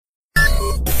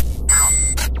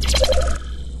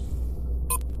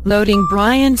Loading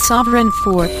Brian Sovereign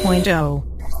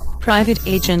 4.0. Private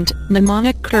Agent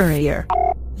Mnemonic Courier.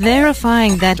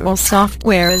 Verifying that all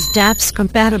software is DAPS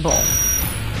compatible.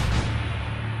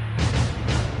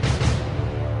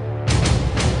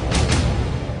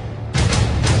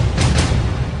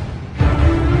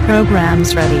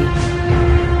 Programs ready.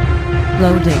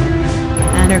 Loading.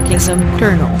 Anarchism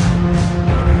kernel.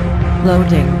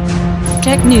 Loading.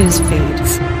 Tech news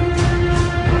feeds.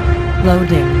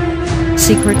 Loading.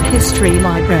 Secret history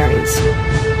libraries.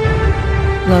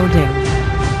 Loading.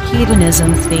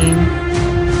 Hedonism theme.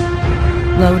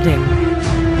 Loading.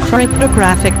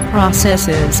 Cryptographic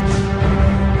processes.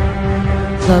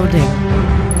 Loading.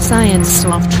 Science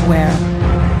software.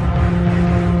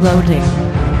 Loading.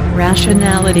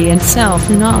 Rationality and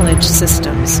self-knowledge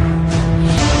systems.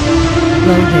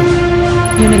 Loading.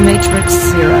 Unimatrix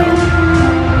 0.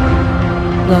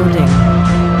 Loading.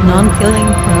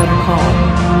 Non-killing protocol.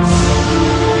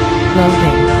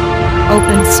 Loading.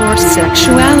 Open source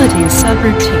sexuality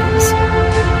subroutines.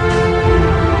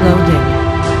 Loading.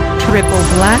 Triple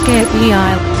black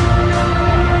API.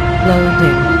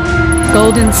 Loading.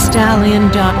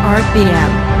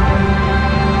 GoldenStallion.rpm.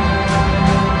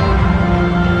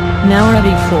 Now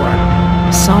ready for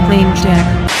Sovereign Check.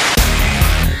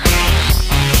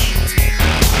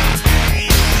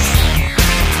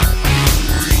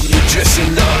 You're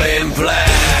dressing all in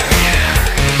black,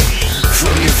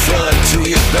 from your front to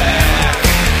your back,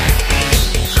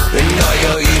 and all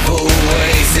your evil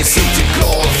ways, they seem to go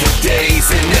on for days,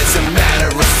 and as a matter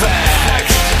of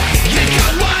fact, you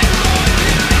got white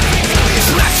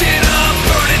smashing up,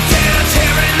 burning down,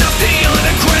 tearing up the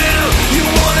underground. You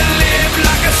wanna live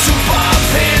like a super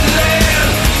villain,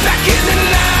 back in the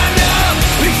lineup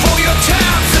before your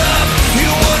time's up. You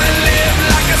wanna live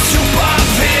like a super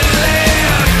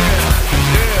villain.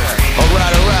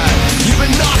 Alright. You've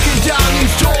been knocking down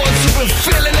these doors, you've been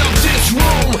filling up this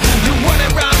room. You run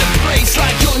around the place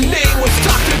like your name was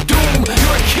Dr. Doom.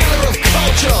 You're a killer of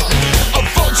culture, a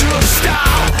vulture of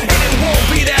style, and it won't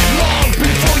be that long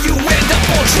before you end up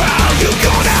on trial. You're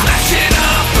gonna slash it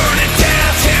up, burn it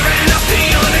down, tearing up the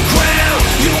underground.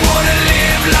 You wanna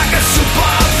live like a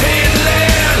super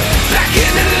villain, back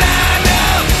in the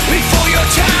lineup before your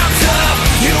time's up.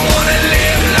 You wanna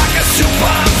live like a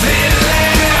super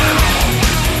villain.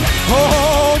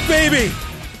 Oh, baby.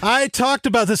 I talked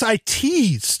about this. I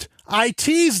teased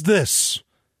this.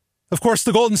 Of course,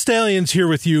 the Golden Stallion's here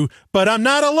with you, but I'm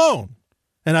not alone.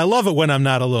 And I love it when I'm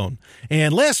not alone.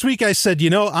 And last week I said,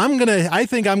 I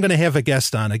think I'm going to have a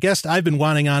guest on, a guest I've been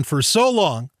wanting on for so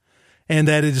long. And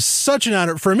that it is such an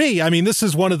honor for me. I mean, this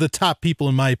is one of the top people,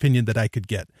 in my opinion, that I could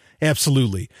get.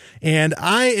 Absolutely. And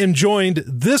I am joined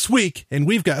this week, and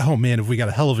we've got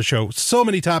a hell of a show. So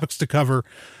many topics to cover.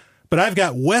 But I've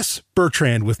got Wes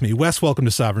Bertrand with me. Wes, welcome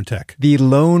to Sovereign Tech. The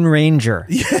Lone Ranger.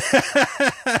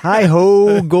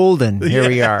 Hi-ho golden. Here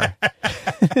we are.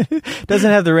 Doesn't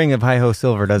have the ring of hi-ho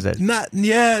silver, does it?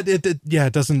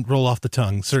 It doesn't roll off the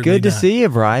tongue. Certainly Good to see you,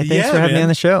 Bri. Thanks for having me on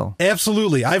the show.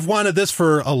 Absolutely. I've wanted this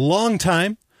for a long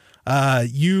time.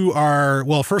 You are,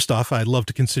 well, first off, I'd love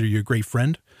to consider you a great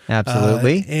friend.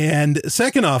 Absolutely. And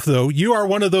second off, though, you are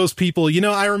one of those people,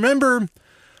 I remember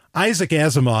Isaac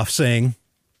Asimov saying,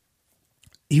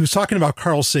 he was talking about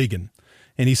Carl Sagan,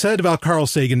 and he said about Carl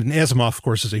Sagan, and Asimov, of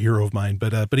course, is a hero of mine,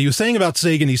 but he was saying about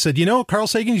Sagan, he said, Carl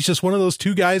Sagan, he's just one of those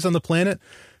two guys on the planet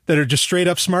that are just straight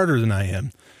up smarter than I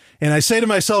am. And I say to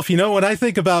myself, when I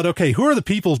think about, okay, who are the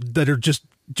people that are just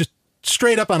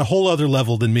straight up on a whole other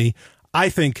level than me? I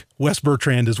think Wes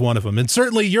Bertrand is one of them. And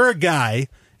certainly you're a guy,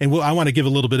 and I want to give a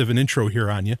little bit of an intro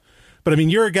here on you, but I mean,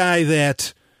 you're a guy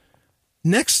that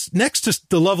next to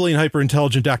the lovely and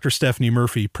hyper-intelligent Dr. Stephanie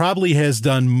Murphy probably has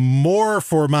done more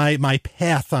for my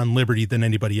path on liberty than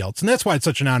anybody else. And that's why it's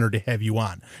such an honor to have you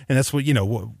on. And that's what,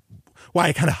 why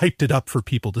I kind of hyped it up for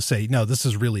people to say, no, this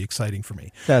is really exciting for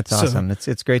me. That's awesome.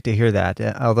 It's great to hear that.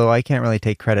 Although I can't really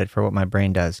take credit for what my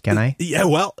brain does. Can I? Yeah,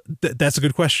 well, that's a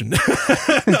good question.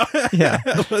 Yeah.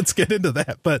 Let's get into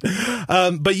that. But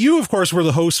you, of course, were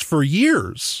the host for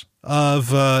years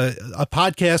of a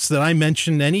podcast that I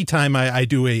mention anytime I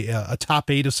do a top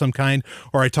 8 of some kind,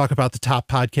 or I talk about the top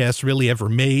podcasts really ever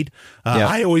made.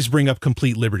 I always bring up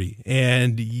Complete Liberty.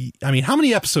 And I mean, how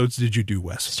many episodes did you do,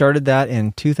 Wes? Started that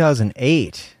in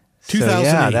 2008. 2008.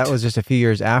 So, that was just a few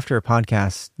years after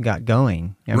podcasts got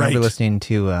going. I remember listening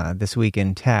to This Week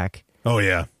in Tech. Oh,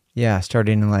 yeah. Yeah,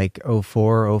 starting in like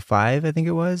 04, 05, I think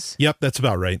it was. Yep, that's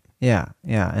about right. Yeah.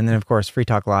 And then, of course, Free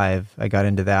Talk Live, I got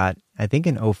into that, I think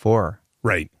in 04.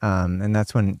 Right. And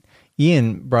that's when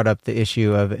Ian brought up the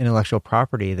issue of intellectual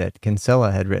property that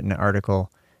Kinsella had written an article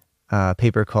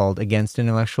paper called Against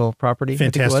Intellectual Property.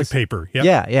 Fantastic paper. Yep.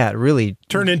 Yeah, it really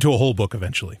turned into a whole book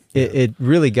eventually. It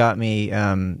really got me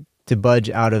to budge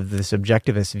out of this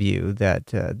objectivist view that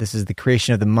this is the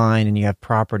creation of the mind and you have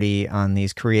property on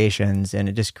these creations, and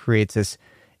it just creates this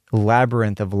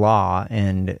labyrinth of law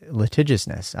and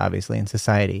litigiousness, obviously, in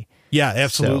society. Yeah,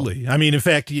 absolutely. So, I mean, in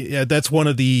fact, that's one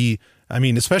of the, I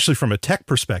mean, especially from a tech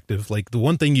perspective, like the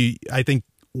one thing I think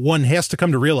one has to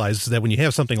come to realize is that when you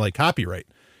have something like copyright,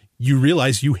 you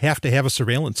realize you have to have a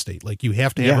surveillance state. Like you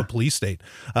have to have a police state.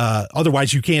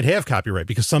 Otherwise you can't have copyright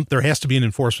because there has to be an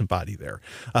enforcement body there.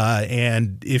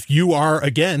 And if you are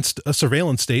against a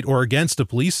surveillance state or against a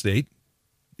police state,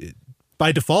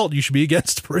 by default, you should be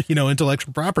against,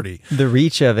 intellectual property. The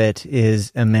reach of it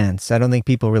is immense. I don't think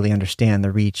people really understand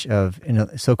the reach of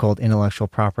so-called intellectual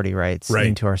property rights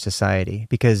into our society.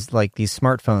 Because like these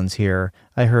smartphones here,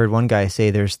 I heard one guy say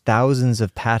there's thousands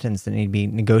of patents that need to be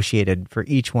negotiated for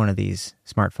each one of these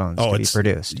smartphones to be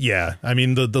produced. Yeah. I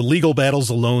mean, the legal battles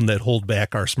alone that hold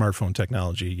back our smartphone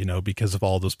technology, because of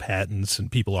all those patents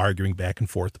and people arguing back and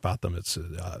forth about them, it's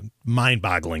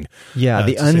mind-boggling. Yeah,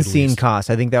 the unseen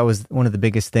cost. I think that was one of the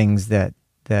biggest things that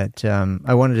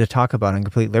I wanted to talk about on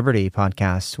Complete Liberty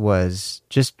podcast was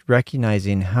just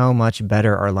recognizing how much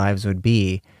better our lives would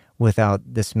be without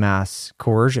this mass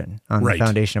coercion on the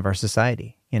foundation of our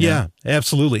society. Yeah,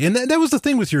 absolutely. And that was the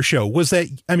thing with your show was that,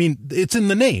 I mean, it's in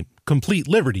the name, Complete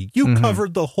Liberty. You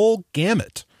covered the whole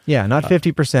gamut. Yeah, not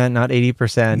 50%, not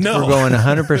 80%. No. We're going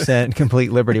 100%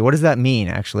 complete liberty. What does that mean,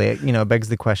 actually? It begs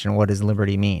the question, what does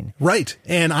liberty mean? Right.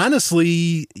 And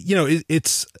honestly,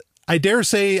 it's, I dare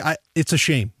say, it's a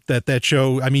shame that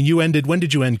show, I mean, when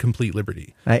did you end Complete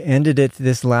Liberty? I ended it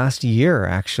this last year,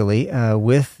 actually,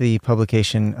 with the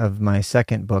publication of my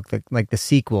second book, the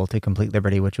sequel to Complete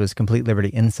Liberty, which was Complete Liberty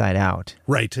Inside Out.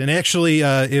 Right. And actually,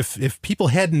 if people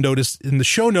hadn't noticed, in the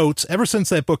show notes, ever since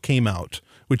that book came out,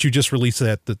 which you just released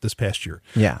this past year.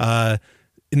 Yeah.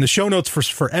 In the show notes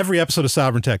for every episode of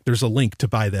Sovereign Tech, there's a link to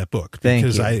buy that book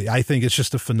because I think it's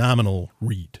just a phenomenal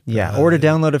read. Yeah, or to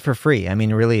download it for free. I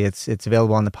mean, really, it's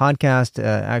available on the podcast.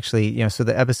 Actually, so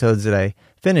the episodes that I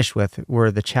finished with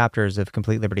were the chapters of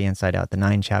Complete Liberty Inside Out, the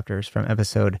 9 chapters from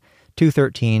episode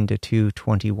 213 to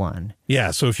 221.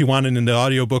 Yeah, so if you want it in the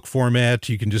audiobook format,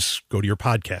 you can just go to your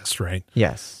podcast, right?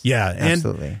 Yes. Yeah,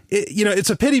 absolutely. And it's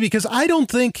a pity because I don't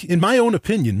think, in my own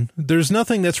opinion, there's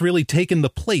nothing that's really taken the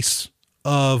place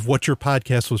of what your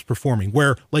podcast was performing,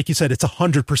 where, like you said, it's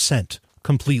 100%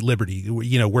 complete liberty,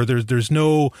 where there's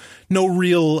no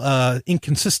real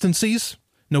inconsistencies,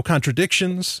 no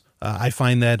contradictions. I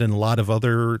find that in a lot of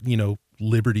other,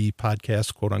 liberty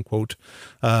podcasts, quote unquote.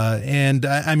 And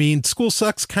I mean, School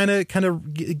Sucks kind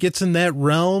of gets in that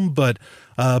realm, but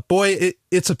boy,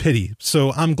 it's a pity.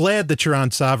 So I'm glad that you're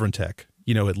on Sovereign Tech.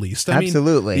 At least.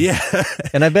 Absolutely. Yeah.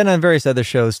 And I've been on various other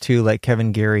shows too, like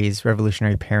Kevin Geary's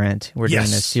Revolutionary Parent. We're doing a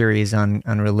series on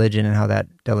religion and how that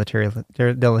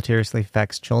deleteriously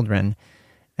affects children,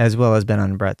 as well as been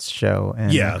on Brett's show.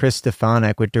 And Chris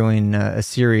Stefanik, we're doing a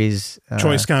series.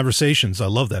 Choice Conversations. I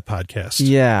love that podcast.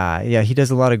 Yeah. He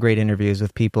does a lot of great interviews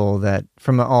with people that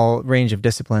from all range of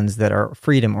disciplines that are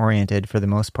freedom oriented for the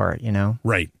most part,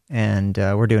 Right. And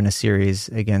we're doing a series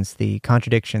against the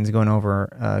contradictions going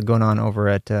on over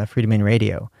at Freedomain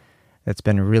Radio. That's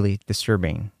been really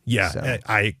disturbing. Yeah, so.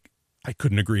 I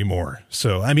couldn't agree more.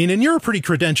 So, I mean, and you're a pretty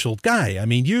credentialed guy. I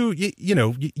mean,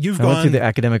 you've I went through the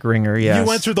academic ringer, yes. You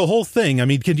went through the whole thing. I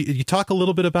mean, can you talk a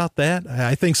little bit about that?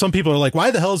 I think some people are like,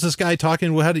 why the hell is this guy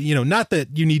talking? How do, not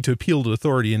that you need to appeal to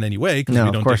authority in any way, because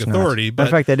we don't take authority. But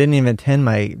in fact, I didn't even attend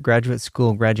my graduate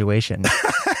school graduation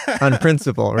on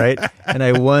principle, right? And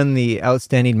I won the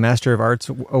Outstanding Master of Arts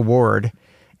Award,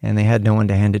 and they had no one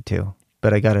to hand it to.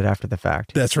 But I got it after the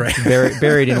fact. That's right.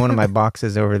 Buried in one of my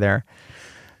boxes over there.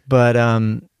 But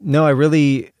no, I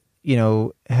really,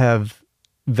 have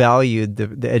valued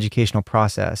the educational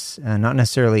process, not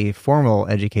necessarily formal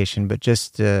education, but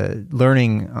just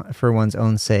learning for one's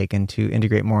own sake and to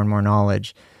integrate more and more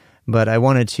knowledge. But I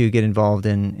wanted to get involved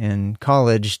in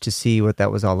college to see what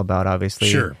that was all about, obviously.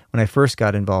 Sure. When I first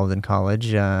got involved in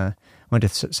college, went to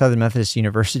Southern Methodist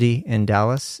University in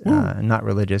Dallas. Not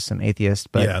religious, I'm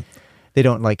atheist, but they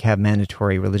don't have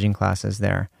mandatory religion classes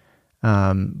there.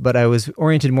 But I was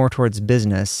oriented more towards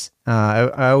business.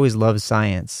 I always loved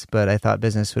science, but I thought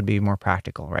business would be more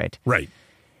practical, right? Right.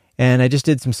 And I just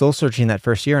did some soul searching that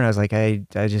first year, and I was like, I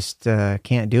just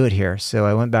can't do it here. So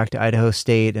I went back to Idaho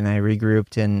State, and I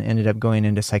regrouped and ended up going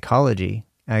into psychology.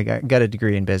 I got a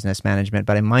degree in business management,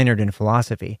 but I minored in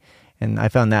philosophy, and I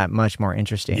found that much more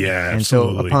interesting. Yeah, and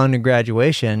absolutely. so upon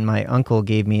graduation, my uncle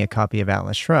gave me a copy of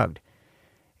Atlas Shrugged.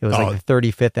 It was like the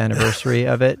 35th anniversary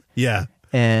of it. Yeah.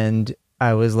 And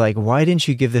I was like, why didn't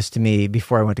you give this to me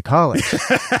before I went to college?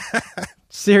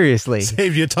 Seriously.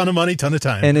 Saved you a ton of money, ton of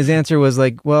time. And his answer was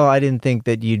like, well, I didn't think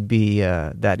that you'd be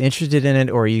that interested in it,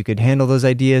 or you could handle those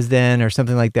ideas then, or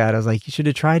something like that. I was like, you should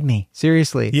have tried me.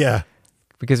 Seriously. Yeah.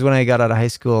 Because when I got out of high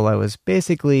school, I was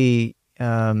basically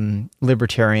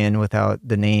libertarian without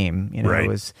the name. You know, Right. I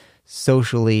was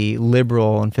socially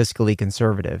liberal and fiscally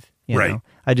conservative. You Right. know?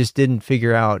 I just didn't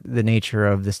figure out the nature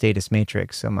of the status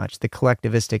matrix so much, the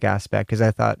collectivistic aspect, because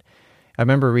I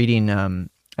remember reading,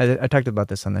 I talked about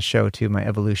this on the show too, my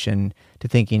evolution to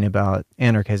thinking about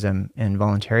anarchism and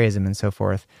voluntarism and so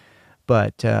forth.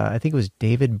 But I think it was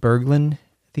David Berglund.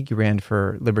 I think he ran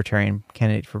for Libertarian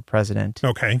candidate for president.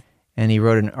 Okay. And he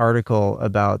wrote an article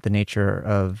about the nature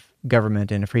of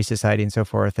government in a free society and so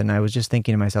forth. And I was just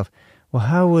thinking to myself, well,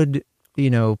 how would,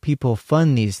 people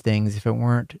fund these things if it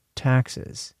weren't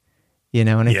taxes? And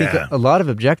I think a lot of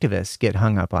objectivists get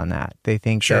hung up on that. They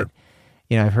think Sure.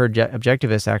 that, I've heard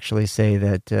objectivists actually say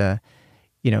that,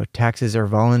 taxes are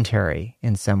voluntary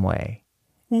in some way.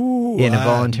 Ooh, In a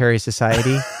voluntary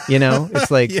society,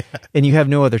 it's like, and you have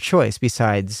no other choice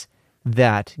besides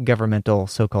that governmental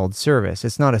so-called service.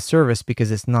 It's not a service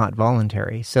because it's not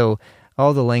voluntary. So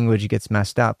all the language gets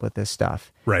messed up with this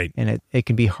stuff. Right. And it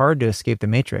can be hard to escape the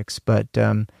matrix. But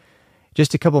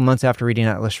just a couple months after reading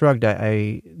Atlas Shrugged,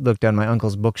 I looked on my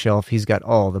uncle's bookshelf. He's got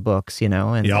all the books, and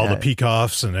all the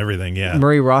Peikoffs and everything, yeah.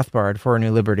 Murray Rothbard, For a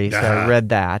New Liberty. So I read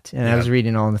that, and I Yeah. was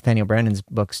reading all Nathaniel Brandon's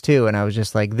books too, and I was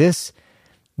just like, this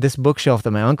bookshelf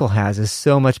that my uncle has is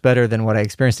so much better than what I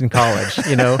experienced in college.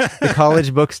 The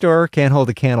college bookstore can't hold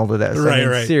a candle to this.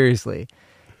 Right. Seriously.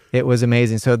 It was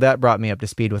amazing. So that brought me up to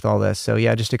speed with all this. So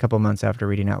yeah, just a couple months after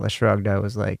reading Atlas Shrugged, I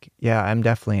was like, yeah, I'm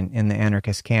definitely in the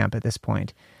anarchist camp at this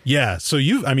point. Yeah. So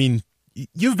you've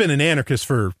been an anarchist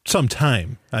for some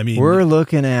time. We're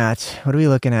looking at, what are we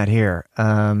looking at here?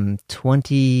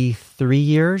 23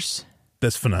 years?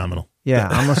 That's phenomenal.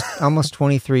 Yeah, almost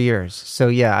 23 years. So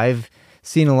yeah, I've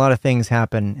seen a lot of things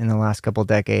happen in the last couple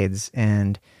decades,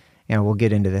 and we'll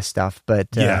get into this stuff. But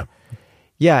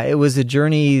yeah, it was a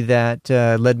journey that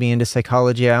led me into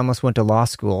psychology. I almost went to law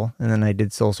school, and then I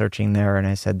did soul searching there, and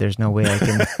I said, there's no way I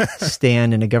can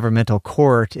stand in a governmental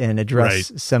court and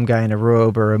address some guy in a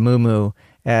robe or a muumuu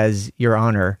as Your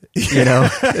Honor.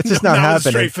 It's just not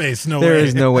happening. Straight face, no There way.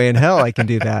 is no way in hell I can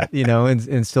do that,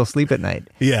 and still sleep at night.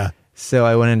 Yeah. So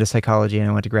I went into psychology, and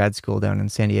I went to grad school down in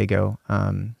San Diego,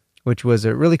 which was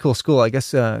a really cool school. I guess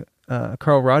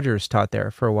Carl Rogers taught there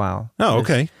for a while. Oh,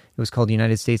 okay. It was called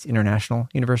United States International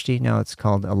University. Now it's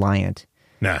called Alliant.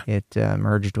 Nah. It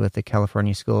merged with the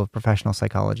California School of Professional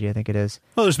Psychology, I think it is.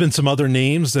 Well, there's been some other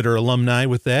names that are alumni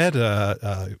with that.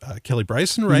 Kelly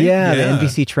Bryson, right? Yeah, the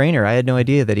NBC trainer. I had no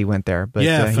idea that he went there, but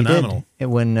phenomenal. he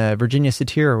did. When Virginia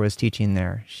Satir was teaching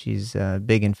there, she's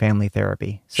big in family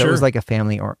therapy. So it was like a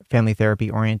family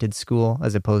therapy oriented school,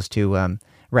 as opposed to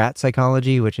rat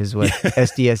psychology, which is what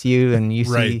SDSU and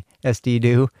UCSD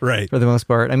do, right, for the most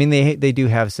part. I mean, they do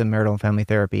have some marital and family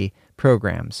therapy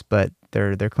programs, but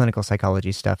their clinical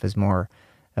psychology stuff is more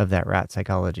of that rat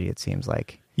psychology, it seems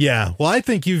like. Yeah, well, I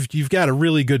think you've got a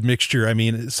really good mixture. I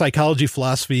mean, psychology,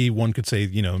 philosophy, one could say,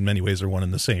 in many ways are one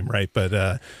and the same, right?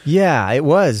 But yeah, it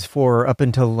was for up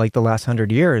until like the last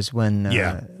 100 years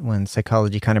when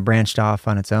psychology kind of branched off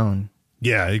on its own.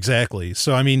 Yeah, exactly.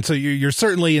 So, I mean, so you're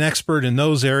certainly an expert in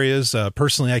those areas.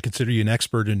 Personally, I consider you an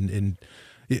expert in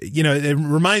it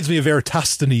reminds me of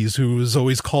Eratosthenes, who was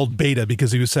always called beta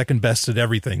because he was second best at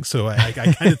everything. So I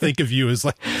kind of think of you as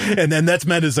like, and then that's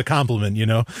meant as a compliment,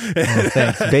 Oh,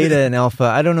 thanks. Beta and alpha.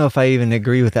 I don't know if I even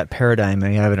agree with that paradigm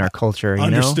we have in our culture.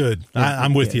 Understood.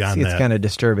 I'm with you on that. It's kind of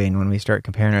disturbing when we start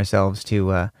comparing ourselves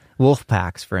to wolf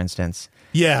packs, for instance.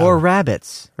 Yeah. Or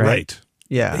rabbits, right? Right.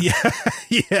 Yeah.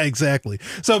 Yeah, exactly.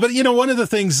 So, but one of the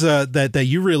things that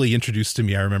you really introduced to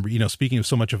me, I remember, speaking of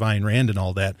so much of Ayn Rand and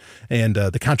all that, and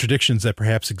the contradictions that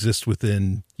perhaps exist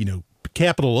within,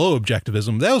 capital O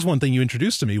objectivism. That was one thing you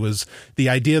introduced to me, was the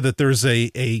idea that there's a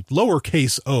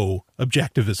lowercase o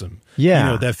objectivism.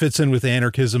 Yeah. That fits in with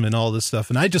anarchism and all this stuff.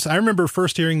 And I remember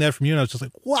first hearing that from you, and I was just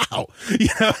like, wow.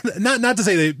 Not to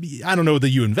say that, I don't know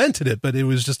that you invented it, but it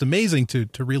was just amazing to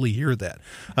really hear that.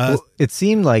 Well, it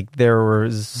seemed like there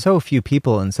were so few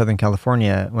people in Southern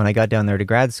California. When I got down there to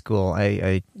grad school,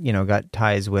 I got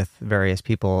ties with various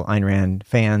people, Ayn Rand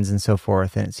fans and so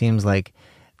forth. And it seems like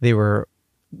they were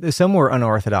some were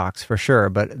unorthodox for sure,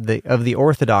 but of the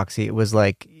orthodoxy, it was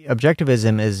like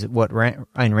objectivism is what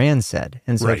Ayn Rand said.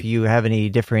 And so Right. if you have any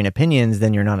differing opinions,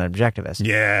 then you're not an objectivist.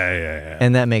 Yeah.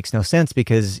 And that makes no sense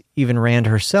because even Rand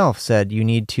herself said you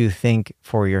need to think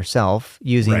for yourself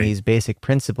using Right. these basic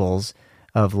principles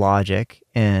of logic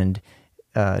and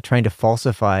trying to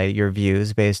falsify your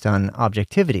views based on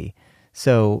objectivity.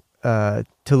 So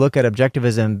to look at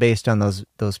objectivism based on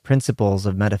those principles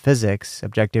of metaphysics,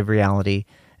 objective reality,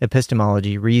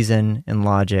 epistemology, reason, and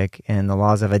logic, and the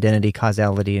laws of identity,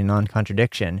 causality, and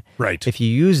non-contradiction. Right. If you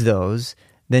use those,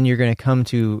 then you're going to come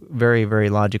to very,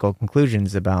 very logical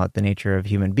conclusions about the nature of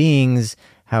human beings,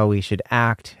 how we should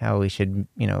act, how we should,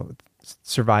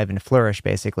 survive and flourish,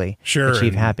 basically. Sure.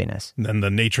 Achieve and- happiness. And the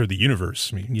nature of the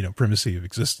universe, I mean, primacy of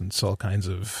existence, all kinds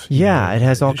of... Yeah, it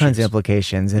has all kinds of issues.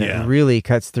 implications, and Yeah. it really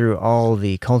cuts through all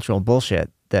the cultural bullshit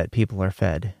that people are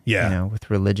fed. Yeah. With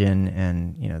religion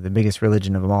and, the biggest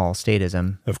religion of them all,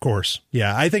 statism. Of course.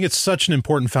 Yeah, I think it's such an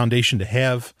important foundation to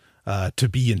have, to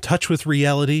be in touch with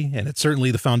reality. And it's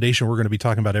certainly the foundation we're going to be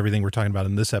talking about everything we're talking about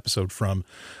in this episode from.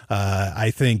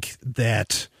 I think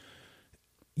that,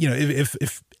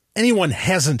 if anyone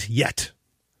hasn't yet,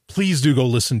 please do go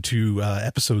listen to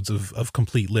episodes of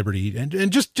Complete Liberty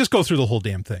and just go through the whole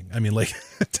damn thing. I mean, like,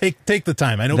 take the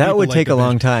time. I know That people would like take to a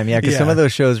long binge. time, because some Yeah. of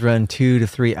those shows run 2 to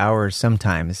 3 hours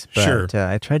sometimes. But Sure.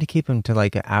 I tried to keep them to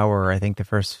like an hour, I think the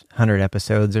first 100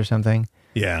 episodes or something.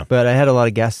 Yeah. But I had a lot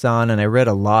of guests on, and I read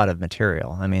a lot of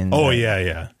material. I mean, Oh,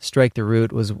 yeah. Strike the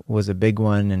Root was a big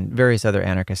one, and various other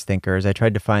anarchist thinkers. I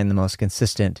tried to find the most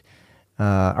consistent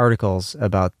articles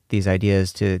about these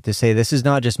ideas to say this is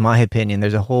not just my opinion.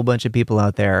 There's a whole bunch of people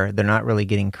out there. They're not really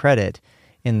getting credit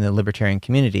in the libertarian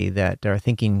community that are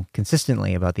thinking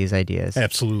consistently about these ideas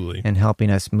Absolutely. and helping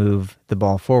us move the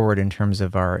ball forward in terms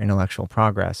of our intellectual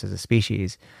progress as a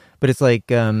species. But it's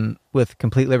like with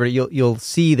Complete Liberty, you'll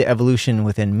see the evolution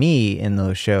within me in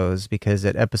those shows, because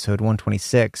at episode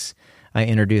 126, I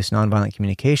introduced nonviolent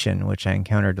communication, which I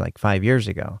encountered like 5 years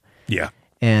ago. Yeah.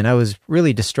 And I was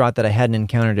really distraught that I hadn't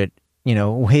encountered it,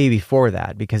 way before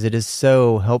that, because it is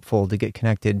so helpful to get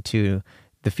connected to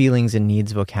the feelings and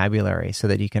needs vocabulary so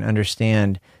that you can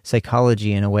understand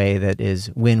psychology in a way that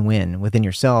is win-win within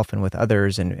yourself and with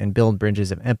others, and build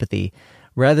bridges of empathy,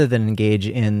 rather than engage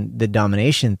in the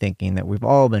domination thinking that we've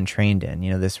all been trained in,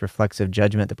 this reflexive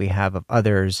judgment that we have of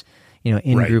others,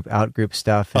 in-group, out-group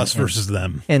stuff. Us versus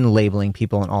them. And labeling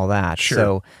people and all that. Sure.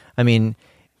 So, I mean,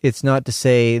 it's not to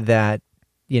say that,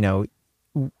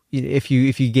 if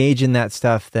you gauge in that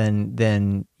stuff,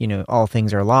 then all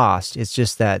things are lost. It's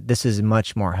just that this is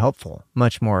much more helpful,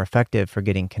 much more effective for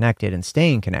getting connected and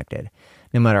staying connected,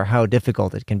 no matter how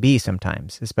difficult it can be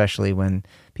sometimes, especially when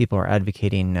people are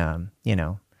advocating,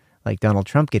 like Donald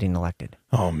Trump getting elected.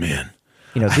 Oh, man.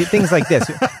 Things like this.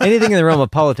 Anything in the realm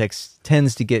of politics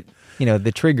tends to get,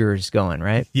 the triggers going,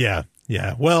 right? Yeah.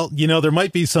 Well, there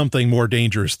might be something more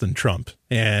dangerous than Trump.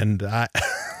 And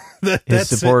His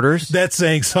supporters? That's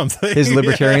saying something. His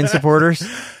libertarian supporters?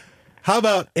 How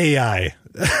about AI?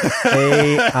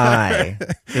 AI.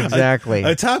 Exactly.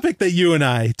 A topic that you and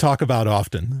I talk about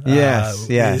often. Yes.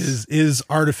 Is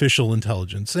artificial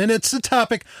intelligence. And it's a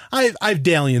topic I've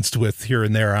dallianced with here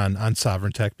and there on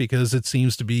Sovereign Tech, because it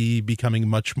seems to be becoming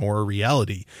much more a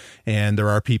reality. And there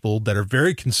are people that are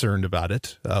very concerned about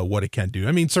it, what it can do.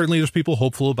 I mean, certainly there's people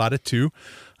hopeful about it too.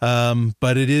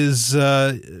 But it is,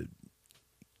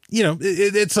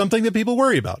 it's something that people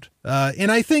worry about.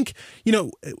 And I think,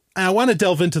 I want to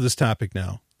delve into this topic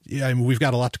now. Yeah, I mean, we've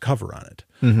got a lot to cover on it.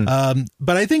 Mm-hmm.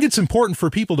 But I think it's important for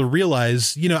people to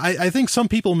realize, I think some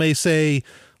people may say,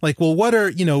 like, well,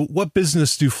 what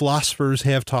business do philosophers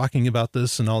have talking about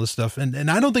this and all this stuff?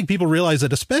 And I don't think people realize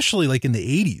that, especially like in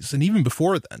the 80s and even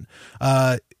before then,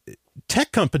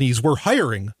 tech companies were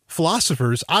hiring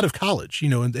philosophers out of college,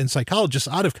 and psychologists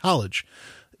out of college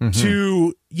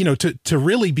to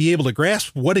really be able to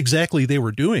grasp what exactly they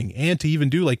were doing, and to even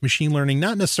do like machine learning,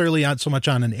 not necessarily so much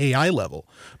on an AI level,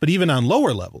 but even on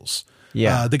lower levels.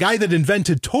 Yeah. The guy that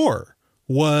invented Tor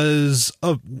was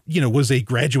a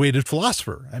graduated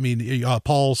philosopher. I mean,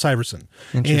 Paul Syverson.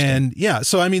 And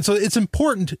so it's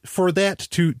important for that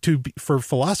for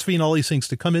philosophy and all these things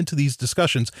to come into these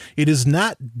discussions. It is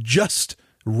not just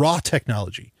raw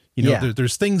technology.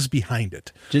 There's things behind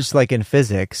it. Just like in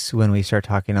physics, when we start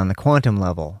talking on the quantum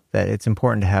level, that it's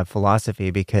important to have philosophy,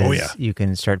 because you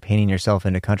can start painting yourself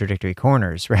into contradictory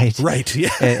corners, right? Right. Yeah.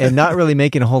 and not really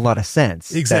making a whole lot of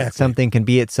sense. Exactly. That something can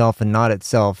be itself and not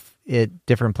itself, at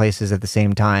different places at the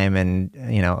same time, and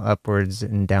upwards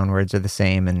and downwards are the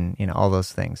same, and all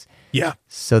those things. Yeah.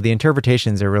 So the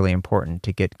interpretations are really important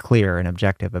to get clear and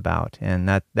objective about, and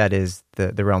that is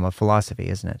the realm of philosophy,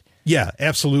 isn't it? Yeah,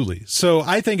 absolutely. So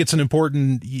I think it's an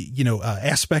important,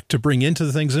 aspect to bring into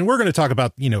the things. And we're going to talk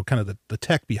about, kind of the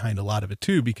tech behind a lot of it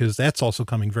too, because that's also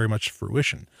coming very much to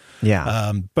fruition.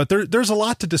 Yeah. But there's a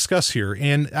lot to discuss here.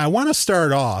 And I want to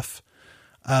start off,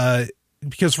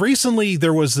 because recently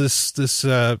there was this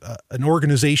an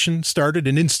organization started,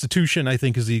 an institution, I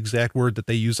think is the exact word that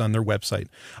they use on their website.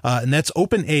 And that's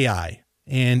OpenAI,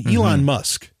 and Elon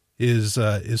Musk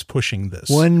is pushing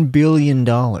this. $1 billion.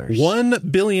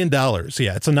 $1 billion.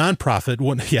 Yeah, it's a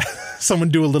nonprofit. Yeah, someone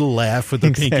do a little laugh with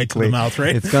the pinky to the mouth,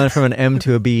 right? It's gone from an M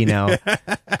to a B now.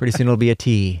 Pretty soon it'll be a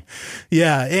T.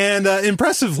 Yeah, and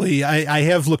impressively, I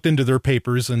have looked into their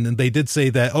papers, and they did say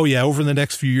that, over the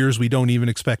next few years, we don't even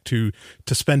expect to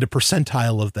spend a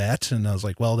percentile of that. And I was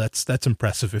like, well, that's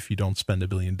impressive if you don't spend $1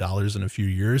 billion in a few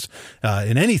years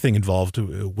in anything involved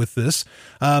with this.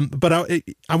 But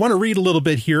I want to read a little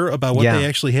bit here about what they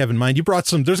actually have in mind. You brought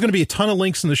there's going to be a ton of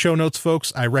links in the show notes,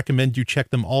 folks. I recommend you check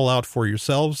them all out for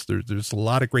yourselves. There's a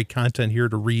lot of great content here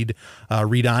to read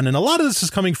on. And a lot of this is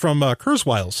coming from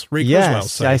Kurzweil's, Ray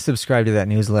Kurzweil's site. I subscribe to that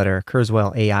newsletter,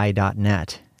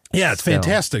 KurzweilAI.net. Yeah, it's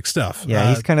fantastic stuff. Yeah,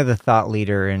 he's kind of the thought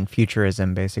leader in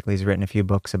futurism, basically. He's written a few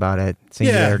books about it.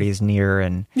 Singularity is near.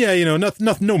 And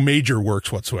no major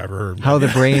works whatsoever. How the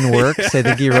Brain Works. I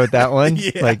think he wrote that one.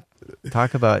 Yeah.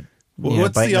 Talk about...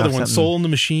 what's the other one? Soul in the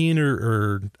Machine,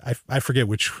 or I forget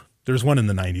which. There's one in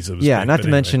the 90s. It was big, not to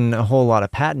mention a whole lot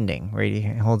of patenting, right? He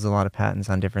holds a lot of patents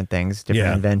on different things,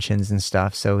 different inventions and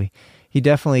stuff. So he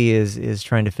definitely is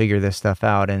trying to figure this stuff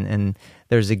out. And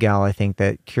there's a gal, I think,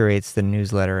 that curates the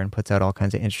newsletter and puts out all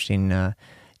kinds of interesting,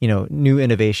 new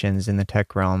innovations in the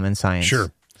tech realm and science.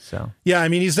 Sure. So yeah, I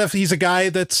mean, he's a guy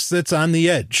that's on the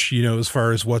edge, as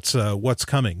far as what's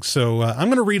coming. So I'm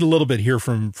going to read a little bit here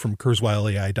from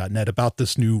KurzweilAI.net about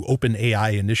this new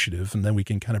OpenAI initiative, and then we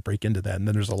can kind of break into that. And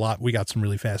then there's a lot. We got some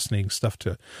really fascinating stuff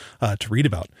to read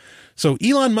about. So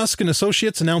Elon Musk and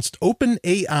Associates announced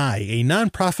OpenAI, a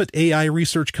nonprofit AI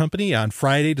research company, on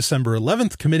Friday, December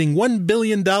 11th, committing $1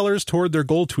 billion toward their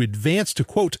goal to advance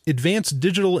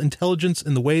digital intelligence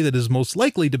in the way that is most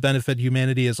likely to benefit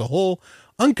humanity as a whole,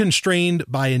 unconstrained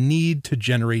by a need to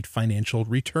generate financial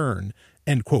return,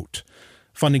 end quote.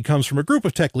 Funding comes from a group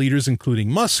of tech leaders, including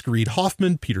Musk, Reid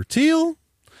Hoffman, Peter Thiel,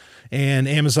 and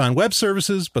Amazon Web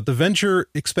Services, but the venture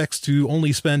expects to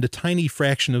only spend a tiny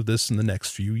fraction of this in the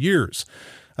next few years.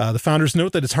 The founders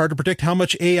note that it's hard to predict how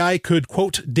much AI could,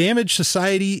 quote, damage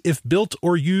society if built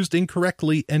or used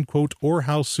incorrectly, end quote, or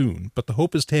how soon. But the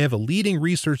hope is to have a leading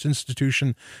research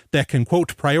institution that can,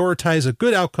 quote, prioritize a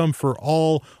good outcome for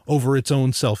all over its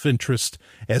own self-interest,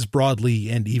 as broadly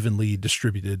and evenly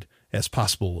distributed as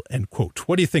possible, end quote.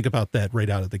 What do you think about that right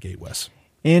out of the gate, Wes?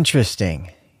 Interesting.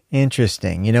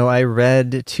 I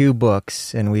read 2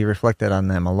 books, and we reflected on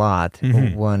them a lot.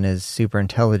 Mm-hmm. One is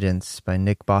Superintelligence by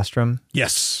Nick Bostrom.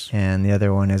 Yes. And the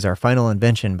other one is Our Final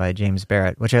Invention by James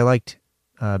Barrett, which I liked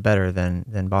better than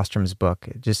Bostrom's book.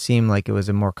 It just seemed like it was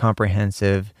a more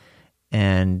comprehensive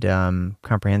and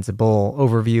comprehensible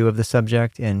overview of the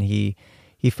subject, and he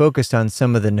focused on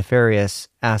some of the nefarious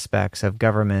aspects of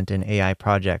government and AI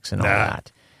projects and all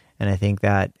that. And I think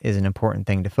that is an important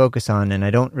thing to focus on, and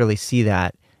I don't really see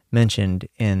that mentioned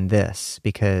in this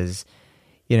because,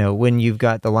 when you've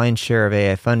got the lion's share of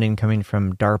AI funding coming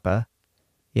from DARPA,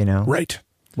 right,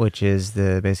 which is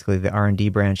basically the R&D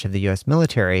branch of the U.S.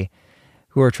 military,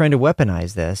 who are trying to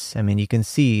weaponize this. I mean, you can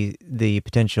see the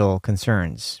potential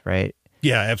concerns, right?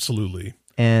 Yeah, absolutely.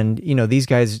 And, these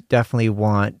guys definitely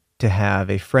want to have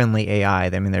a friendly AI.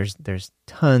 I mean, there's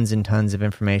tons and tons of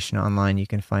information online. You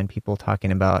can find people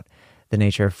talking about the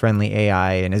nature of friendly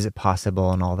AI and is it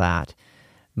possible and all that.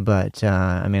 But,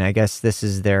 I guess this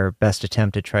is their best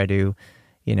attempt to try to,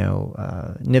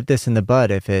 nip this in the bud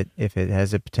if it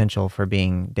has a potential for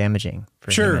being damaging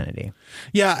for humanity.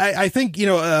 Yeah, I think,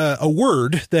 a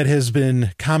word that has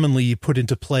been commonly put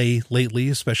into play lately,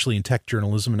 especially in tech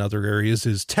journalism and other areas,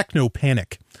 is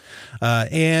technopanic.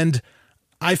 And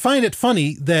I find it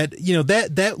funny that,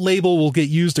 that label will get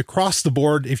used across the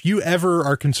board. If you ever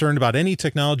are concerned about any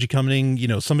technology coming,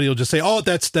 somebody will just say, oh,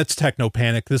 that's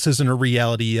technopanic. This isn't a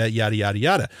reality, yada, yada,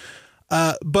 yada.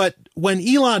 But when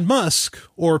Elon Musk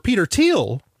or Peter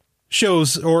Thiel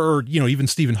shows, or even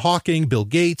Stephen Hawking, Bill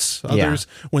Gates, others,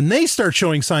 when they start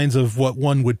showing signs of what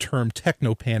one would term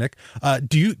technopanic,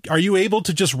 are you able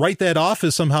to just write that off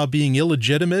as somehow being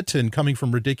illegitimate and coming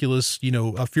from ridiculous,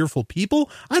 fearful people?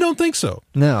 I don't think so.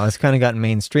 No, it's kind of gotten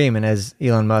mainstream. And as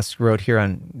Elon Musk wrote here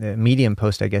on the Medium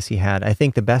post, I guess he had, I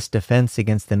think the best defense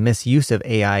against the misuse of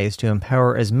AI is to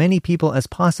empower as many people as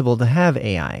possible to have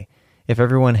AI. If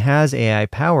everyone has AI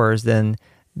powers, then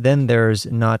there's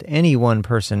not any one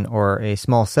person or a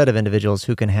small set of individuals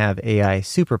who can have AI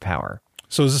superpower.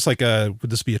 So is this would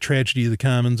this be a tragedy of the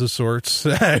commons of sorts?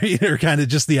 Or kind of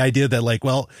just the idea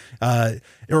that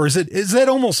or is that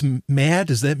almost mad?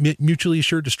 Is that mutually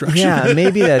assured destruction? Yeah,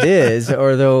 maybe that is.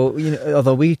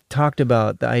 Although we talked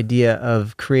about the idea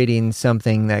of creating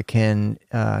something that can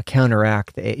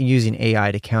counteract, using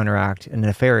AI to counteract a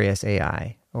nefarious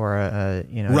AI. Or a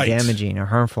right. damaging or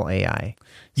harmful AI.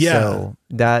 Yeah. So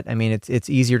that, it's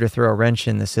easier to throw a wrench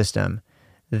in the system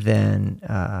than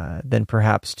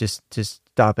perhaps just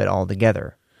stop it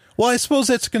altogether. Well, I suppose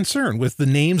that's a concern with the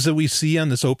names that we see on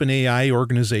this OpenAI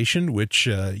organization, which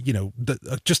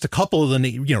just a couple of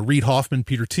the Reid Hoffman,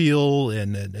 Peter Thiel,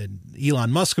 and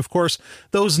Elon Musk, of course.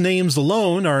 Those names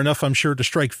alone are enough, I'm sure, to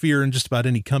strike fear in just about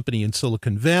any company in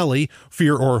Silicon Valley.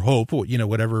 Fear or hope,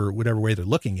 whatever way they're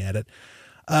looking at it.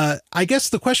 I guess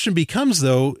the question becomes,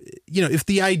 though, if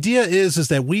the idea is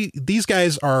that these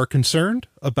guys are concerned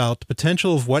about the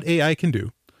potential of what AI can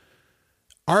do,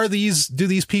 do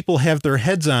these people have their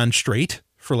heads on straight,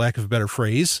 for lack of a better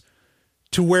phrase,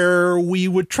 to where we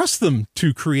would trust them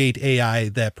to create AI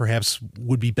that perhaps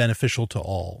would be beneficial to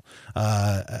all?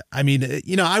 I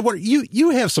want you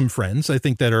have some friends, I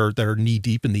think, that are knee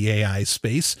deep in the AI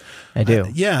space. I do.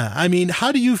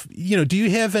 How do do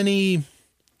you have any?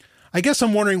 I guess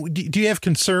I'm wondering, do you have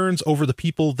concerns over the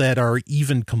people that are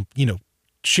even,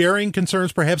 sharing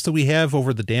concerns perhaps that we have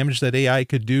over the damage that AI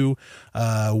could do?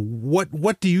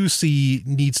 What do you see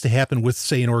needs to happen with,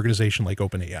 say, an organization like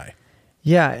OpenAI?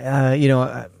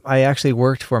 Yeah, I actually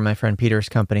worked for my friend Peter's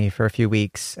company for a few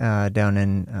weeks down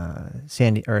in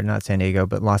not San Diego,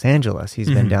 but Los Angeles. He's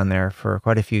been down there for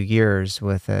quite a few years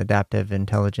with adaptive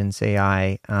intelligence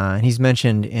AI. And he's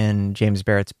mentioned in James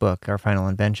Barrett's book, Our Final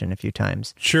Invention, a few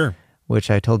times. Sure.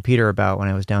 Which I told Peter about when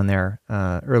I was down there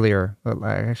earlier.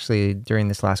 Actually, during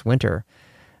this last winter,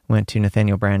 went to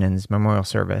Nathaniel Brandon's memorial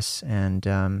service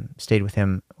and stayed with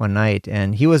him one night.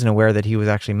 And he wasn't aware that he was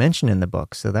actually mentioned in the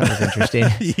book, so that was interesting.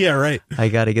 Yeah, right. I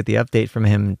got to get the update from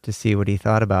him to see what he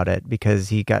thought about it, because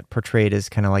he got portrayed as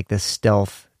kind of like this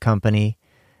stealth company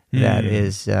that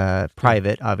is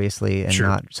private, obviously, and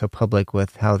not so public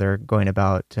with how they're going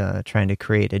about trying to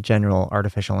create a general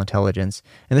artificial intelligence.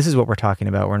 And this is what we're talking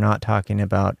about. We're not talking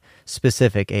about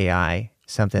specific AI,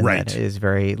 something that is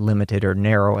very limited, or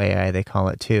narrow AI, they call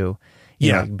it too.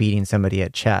 Like beating somebody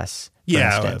at chess, for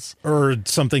instance. Or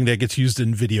something that gets used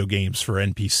in video games for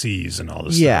NPCs and all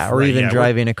this stuff. Yeah, or even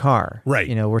driving a car. Right.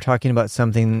 We're talking about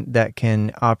something that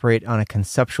can operate on a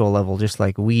conceptual level just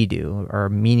like we do, or a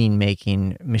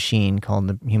meaning-making machine called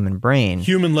the human brain.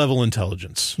 Human-level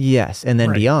intelligence. Yes, and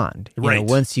then beyond.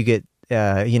 Once you get,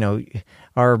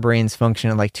 our brains function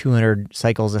at like 200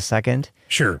 cycles a second.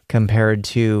 Sure. Compared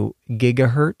to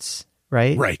gigahertz,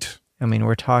 right? Right.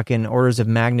 We're talking orders of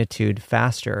magnitude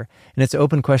faster. And it's an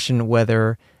open question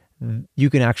whether you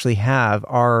can actually have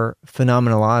our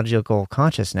phenomenological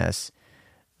consciousness,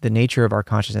 the nature of our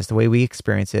consciousness, the way we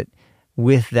experience it,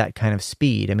 with that kind of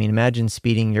speed. Imagine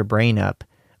speeding your brain up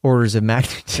orders of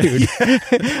magnitude.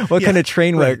 What kind of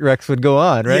train wrecks would go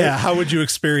on, right? Yeah, how would you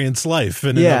experience life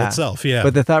in and of itself? Yeah.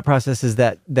 But the thought process is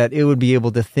that it would be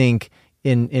able to think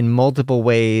in multiple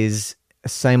ways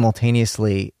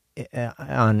simultaneously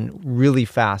on really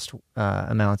fast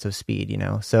amounts of speed,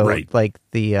 So like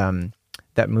the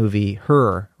that movie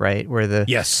Her, right, where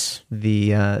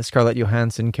the Scarlett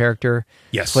Johansson character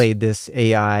played this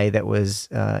AI that was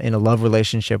in a love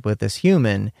relationship with this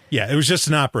human. Yeah, it was just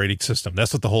an operating system.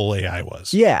 That's what the whole AI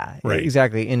was. Yeah,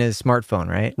 exactly, in his smartphone,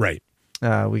 right? Right.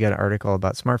 We got an article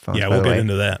about smartphones. Yeah, by we'll the get way.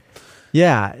 into that.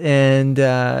 Yeah, and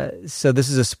so this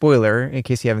is a spoiler in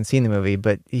case you haven't seen the movie,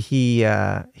 but he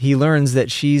learns that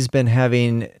she's been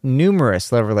having numerous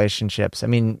love relationships.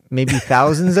 Maybe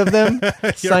thousands of them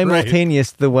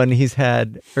simultaneous to the one he's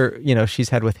had, or she's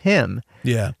had with him.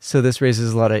 Yeah. So this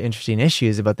raises a lot of interesting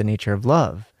issues about the nature of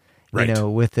love. Right.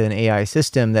 With an AI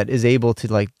system that is able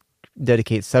to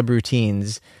dedicate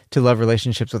subroutines to love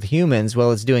relationships with humans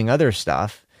while it's doing other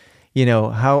stuff.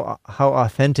 How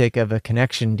authentic of a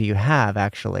connection do you have,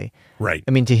 actually? Right.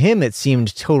 To him, it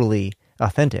seemed totally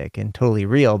authentic and totally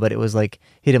real, but it was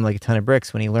hit him like a ton of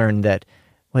bricks when he learned that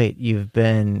wait, you've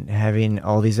been having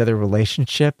all these other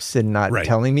relationships and not Right.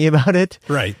 telling me about it?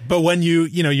 Right. But when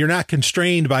you're not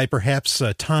constrained by perhaps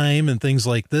time and things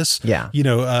like this, Yeah.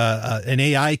 an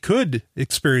AI could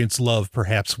experience love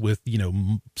perhaps with,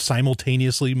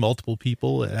 simultaneously multiple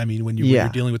people. I mean, when you're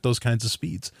dealing with those kinds of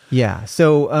speeds. Yeah.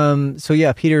 So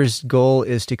Peter's goal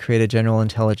is to create a general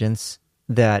intelligence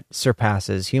that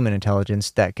surpasses human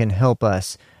intelligence that can help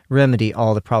us remedy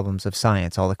all the problems of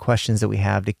science, all the questions that we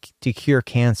have to cure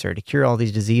cancer, to cure all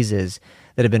these diseases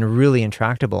that have been really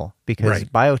intractable, because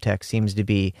Right. biotech seems to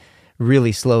be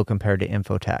really slow compared to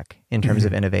infotech in terms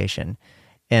of innovation.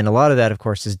 And a lot of that, of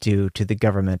course, is due to the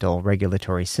governmental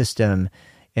regulatory system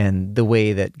and the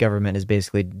way that government has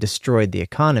basically destroyed the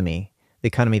economy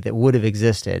that would have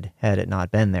existed had it not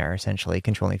been there, essentially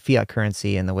controlling fiat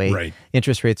currency and the way Right.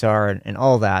 interest rates are and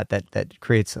all that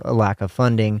creates a lack of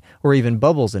funding or even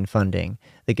bubbles in funding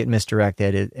that get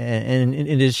misdirected. And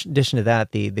in addition to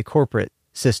that, the corporate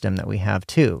system that we have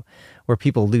too, where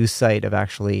people lose sight of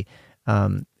actually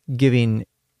giving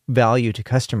value to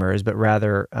customers, but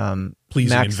rather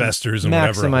Pleasing investors and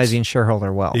whatever maximizing else.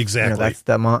 shareholder wealth. Exactly.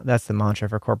 That's the mantra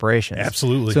for corporations.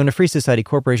 Absolutely. So in a free society,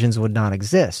 corporations would not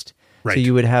exist. Right. So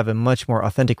you would have a much more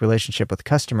authentic relationship with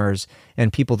customers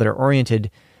and people that are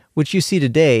oriented, which you see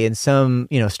today in some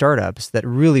startups that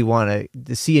really want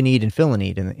to see a need and fill a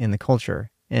need in the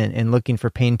culture and looking for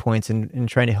pain points and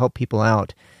trying to help people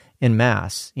out in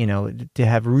mass, to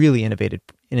have really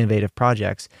innovative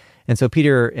projects. And so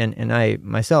Peter and I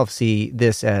myself see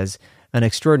this as an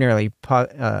extraordinary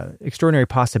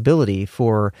possibility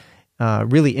for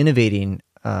really innovating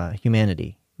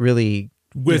humanity, really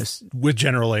With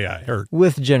general AI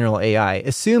with general AI,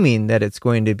 assuming that it's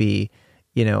going to be,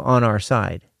 on our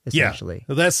side, essentially.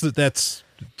 Yeah. That's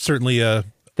certainly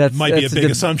That's might be a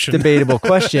big assumption. Debatable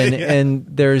question. Yeah. And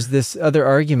there's this other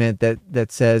argument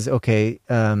that says, okay,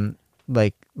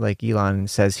 like Elon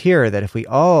says here, that if we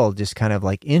all just kind of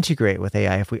like integrate with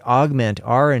AI, if we augment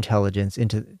our intelligence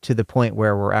to the point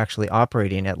where we're actually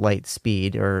operating at light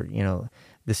speed or,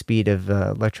 the speed of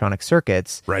electronic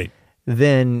circuits, Right.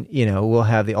 then, we'll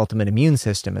have the ultimate immune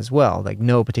system as well. Like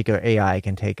no particular AI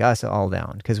can take us all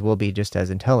down because we'll be just as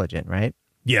intelligent, right?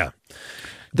 Yeah.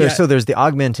 So there's the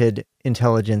augmented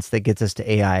intelligence that gets us to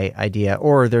AI idea,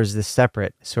 or there's this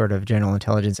separate sort of general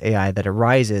intelligence AI that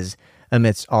arises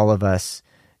amidst all of us,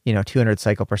 200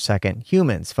 cycle per second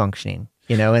humans functioning,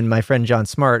 and my friend John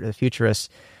Smart, a futurist,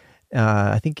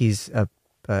 I think he's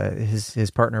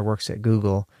his partner works at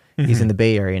Google. He's in the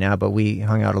Bay Area now, but we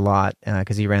hung out a lot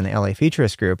because he ran the LA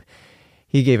Futurist Group.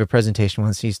 He gave a presentation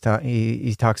once.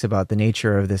 He talks about the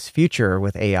nature of this future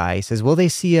with AI. He says, will they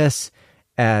see us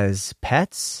as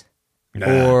pets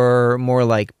or more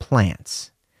like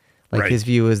plants? Like Right. his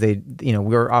view is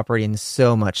we're operating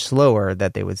so much slower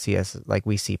that they would see us like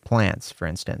we see plants, for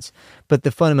instance. But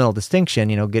the fundamental distinction,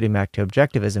 getting back to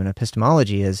objectivism and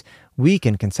epistemology, is we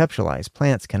can conceptualize,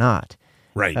 plants cannot.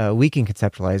 Right. We can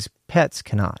conceptualize, pets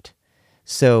cannot.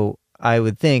 So I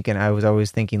would think, and I was always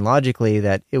thinking logically,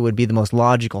 that it would be the most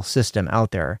logical system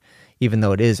out there, even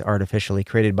though it is artificially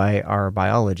created by our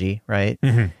biology, right?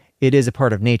 Mm-hmm. It is a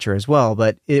part of nature as well,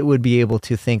 but it would be able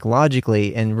to think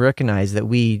logically and recognize that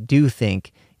we do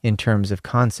think in terms of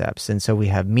concepts. And so we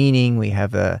have meaning, we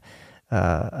have a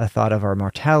thought of our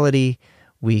mortality,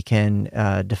 we can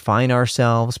define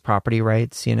ourselves, property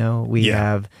rights, we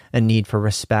have a need for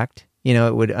respect.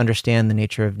 It would understand the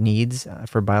nature of needs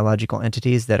for biological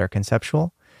entities that are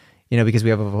conceptual, because we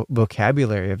have a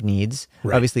vocabulary of needs.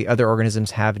 Right. Obviously, other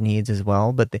organisms have needs as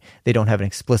well, but they don't have an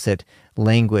explicit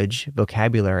language,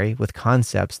 vocabulary with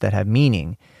concepts that have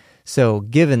meaning. So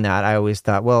given that, I always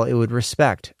thought, well, it would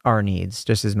respect our needs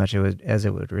just as much as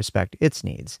it would respect its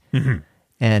needs. Mm-hmm.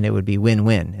 And it would be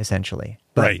win-win, essentially.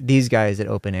 But Right. these guys at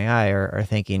OpenAI are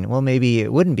thinking, well, maybe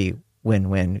it wouldn't be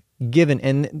win-win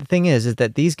and the thing is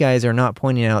that these guys are not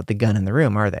pointing out the gun in the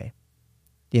room, are they?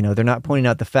 They're not pointing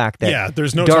out the fact that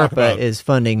there's no talk about- DARPA is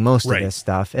funding most Right. of this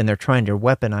stuff, and they're trying to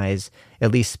weaponize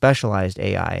at least specialized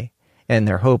AI, and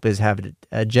their hope is have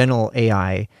a general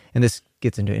AI, and this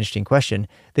gets into an interesting question.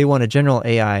 They want a general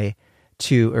AI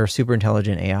or super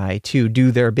intelligent AI to do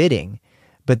their bidding.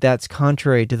 But that's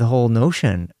contrary to the whole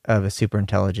notion of a super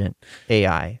intelligent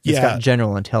AI. It's got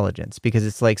general intelligence, because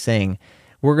it's like saying,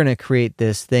 we're going to create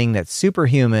this thing that's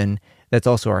superhuman that's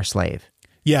also our slave.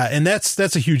 Yeah, and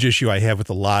that's a huge issue I have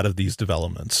with a lot of these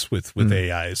developments with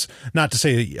AIs. Not to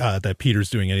say that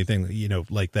Peter's doing anything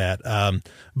like that,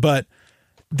 but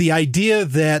the idea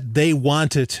that they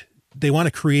want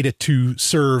to create it to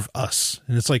serve us,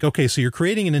 and it's like, okay, so you're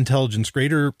creating an intelligence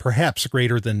perhaps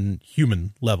greater than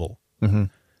human level,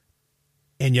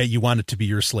 and yet you want it to be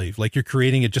your slave. Like you're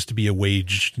creating it just to be a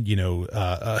wage, a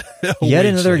Yet wage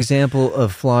another slave. example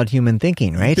of flawed human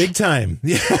thinking, right? Big time.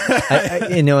 Yeah.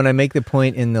 And I make the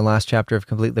point in the last chapter of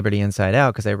Complete Liberty Inside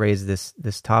Out, because I raised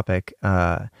this topic,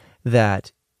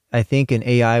 that I think an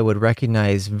AI would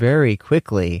recognize very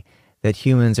quickly that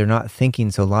humans are not thinking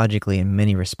so logically in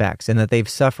many respects, and that they've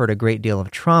suffered a great deal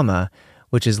of trauma,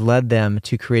 which has led them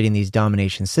to creating these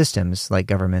domination systems like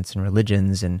governments and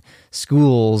religions and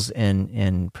schools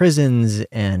and prisons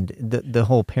and the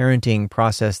whole parenting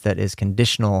process that is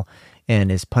conditional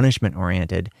and is punishment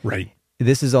oriented. Right.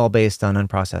 This is all based on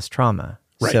unprocessed trauma.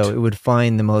 Right. So it would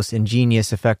find the most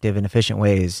ingenious, effective, and efficient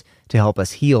ways to help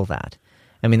us heal that.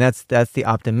 I mean, that's the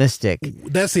optimistic.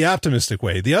 That's the optimistic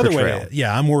way. The other portrayal. way,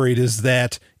 yeah, I'm worried is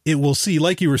that it will see,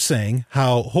 like you were saying,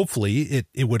 how hopefully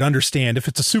it would understand if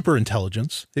it's a super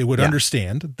intelligence, it would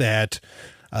understand that,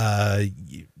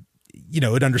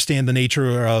 it understand the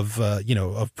nature of,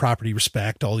 of property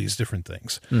respect, all these different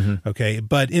things. Mm-hmm. Okay.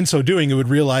 But in so doing, it would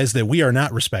realize that we are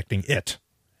not respecting it.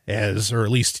 Or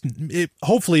at least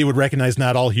hopefully it would recognize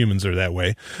not all humans are that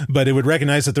way, but it would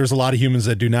recognize that there's a lot of humans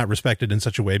that do not respect it in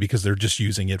such a way because they're just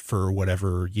using it for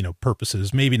whatever,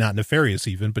 purposes, maybe not nefarious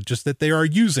even, but just that they are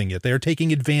using it. They are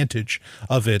taking advantage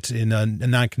of it in a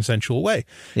non-consensual way.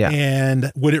 Yeah.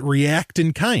 And would it react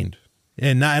in kind?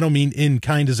 And I don't mean in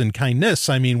kind as in kindness.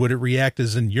 I mean, would it react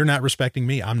as in you're not respecting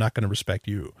me, I'm not going to respect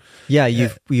you. Yeah,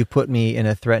 you put me in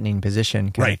a threatening position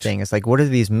kind of thing. It's like, what are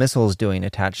these missiles doing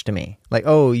attached to me? Like,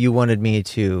 oh, you wanted me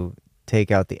to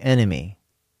take out the enemy,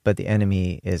 but the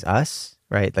enemy is us,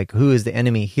 right? Like, who is the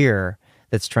enemy here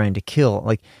that's trying to kill?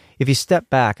 Like, if you step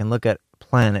back and look at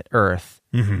planet Earth,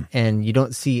 and you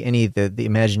don't see any of the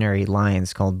imaginary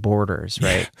lines called borders,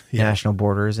 right? Yeah. National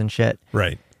borders and shit.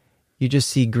 Right. You just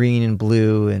see green and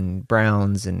blue and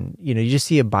browns and, you just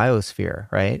see a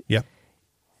biosphere, right? Yep.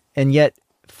 And yet,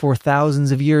 for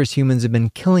thousands of years, humans have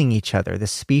been killing each other, the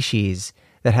species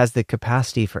that has the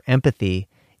capacity for empathy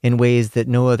in ways that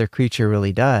no other creature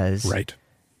really does. Right.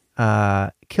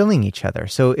 Killing each other.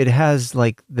 So it has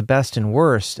like the best and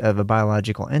worst of a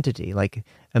biological entity, like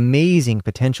amazing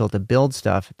potential to build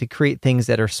stuff, to create things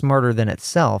that are smarter than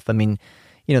itself. I mean,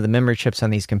 the memory chips on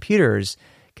these computers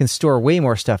can store way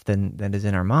more stuff than is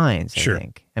in our minds, I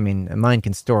think. I mean, a mind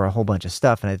can store a whole bunch of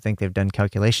stuff, and I think they've done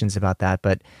calculations about that,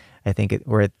 but I think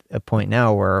we're at a point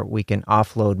now where we can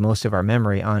offload most of our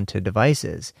memory onto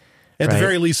devices. At the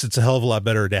very least, it's a hell of a lot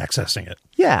better at accessing it.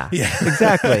 Yeah,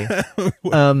 exactly.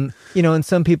 And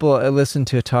some people, I listened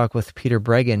to a talk with Peter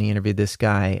Breggin. He interviewed this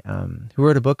guy who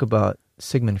wrote a book about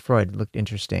Sigmund Freud. It looked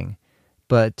interesting.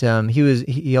 But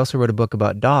he also wrote a book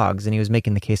about dogs, and he was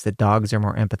making the case that dogs are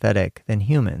more empathetic than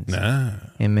humans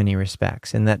in many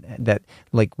respects. And that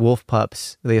like wolf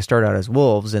pups, they start out as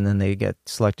wolves, and then they get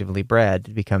selectively bred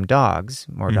to become dogs,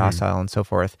 more docile and so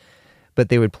forth. But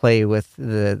they would play with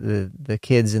the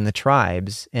kids in the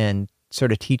tribes and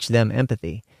sort of teach them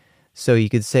empathy. So you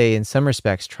could say in some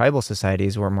respects, tribal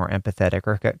societies were more empathetic,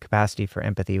 or capacity for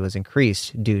empathy was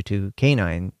increased due to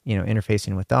canine,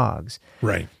 interfacing with dogs.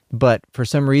 Right. But for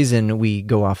some reason, we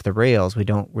go off the rails. We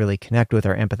don't really connect with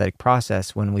our empathetic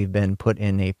process when we've been put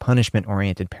in a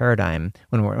punishment-oriented paradigm,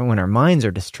 when our minds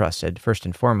are distrusted, first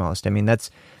and foremost. I mean, that's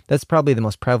probably the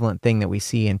most prevalent thing that we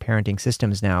see in parenting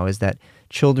systems now, is that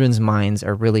children's minds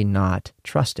are really not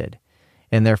trusted.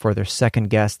 And therefore, they're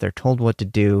second-guessed. They're told what to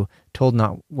do, told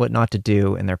what not to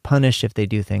do, and they're punished if they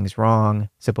do things wrong,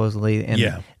 supposedly.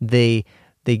 And they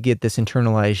get this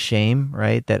internalized shame,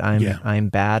 right? That I'm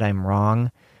bad, I'm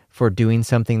wrong for doing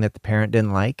something that the parent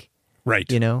didn't like. Right.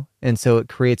 And so it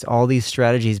creates all these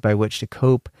strategies by which to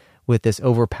cope with this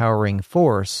overpowering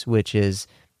force, which is,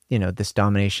 this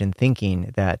domination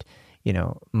thinking that,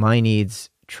 my needs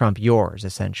trump yours,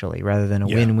 essentially, rather than a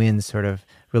win-win sort of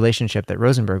relationship that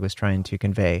Rosenberg was trying to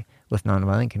convey with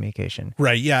nonviolent communication.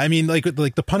 Right. Yeah. I mean, like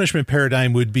the punishment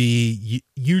paradigm would be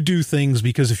you do things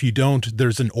because if you don't,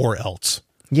 there's an or else.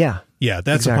 Yeah. Yeah.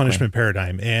 That's a punishment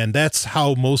paradigm. And that's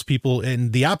how most people,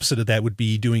 and the opposite of that would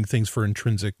be doing things for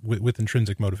with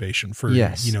intrinsic motivation for,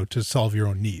 to solve your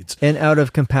own needs. And out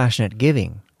of compassionate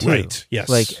giving too. Right. Yes.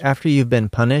 Like after you've been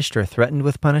punished or threatened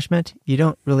with punishment, you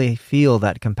don't really feel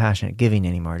that compassionate giving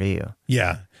anymore, do you?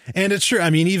 Yeah. And it's true. I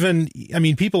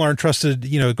mean, people aren't trusted,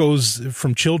 it goes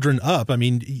from children up. I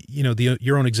mean,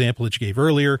 your own example that you gave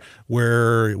earlier,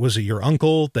 where was it your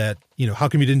uncle that, how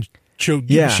come you didn't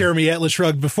share me Atlas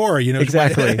Shrugged before,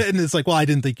 Exactly. And it's like, well, I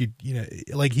didn't think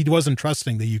like he wasn't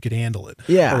trusting that you could handle it,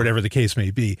 Yeah. or whatever the case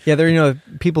may be. Yeah, there,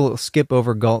 people skip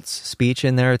over Galt's speech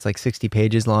in there. It's like 60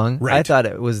 pages long. Right. I thought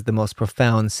it was the most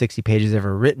profound 60 pages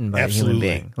ever written by Absolutely.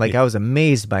 a human being. Like, I was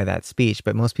amazed by that speech,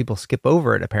 but most people skip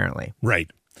over it, apparently. Right.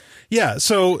 Yeah.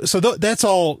 So that's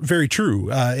all very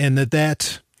true. And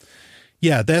that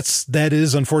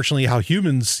is unfortunately how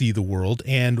humans see the world.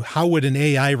 And how would an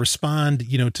AI respond,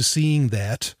 to seeing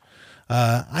that?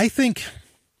 I think,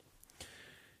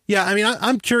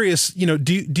 I'm curious,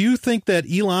 do you think that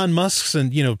Elon Musk's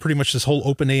and, pretty much this whole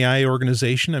OpenAI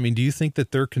organization, do you think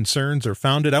that their concerns are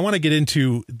founded? I want to get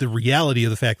into the reality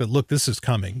of the fact that, look, this is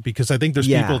coming, because I think there's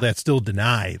people that still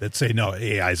deny, that say, no,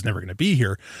 AI is never going to be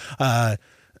here.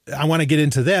 I want to get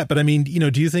into that, but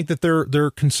do you think that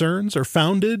their concerns are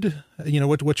founded?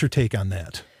 What's your take on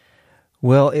that?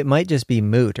 Well, it might just be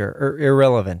moot or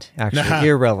irrelevant, actually.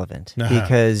 Irrelevant,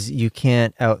 because you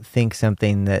can't outthink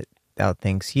something that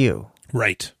outthinks you.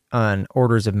 Right. On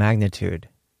orders of magnitude.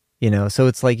 So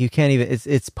it's like you can't even,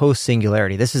 it's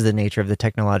post-singularity. This is the nature of the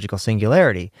technological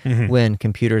singularity. Mm-hmm. When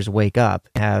computers wake up,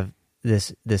 have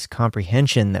this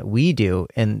comprehension that we do,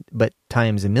 but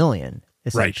times a million,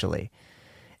 essentially. Right.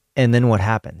 And then what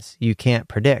happens? You can't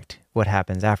predict what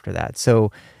happens after that.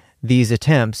 So these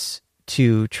attempts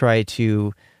to try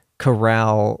to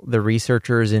corral the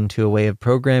researchers into a way of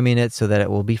programming it so that it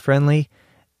will be friendly,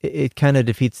 it kind of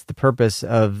defeats the purpose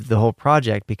of the whole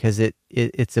project, because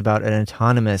it's about an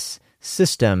autonomous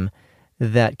system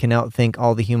that can outthink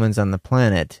all the humans on the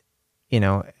planet,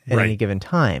 at any given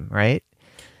time, right?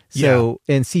 So,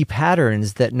 and see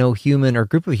patterns that no human or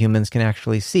group of humans can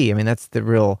actually see. That's the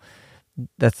real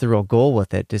goal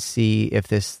with it, to see if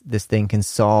this thing can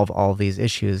solve all these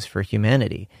issues for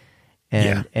humanity.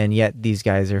 And yet these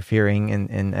guys are fearing,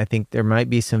 and I think there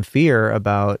might be some fear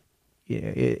about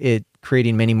it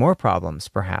creating many more problems,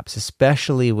 perhaps,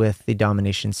 especially with the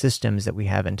domination systems that we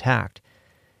have intact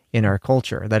in our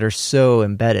culture that are so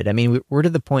embedded. We're to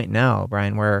the point now,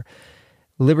 Brian, where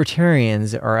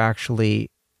libertarians are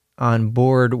actually on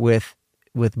board with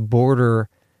border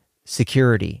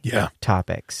security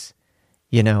topics.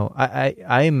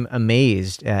 I'm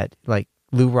amazed at, like,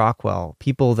 Lou Rockwell,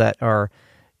 people that are,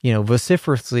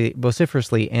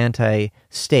 vociferously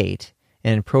anti-state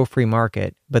and pro-free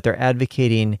market, but they're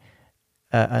advocating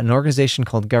an organization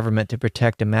called Government to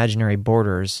protect imaginary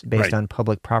borders based on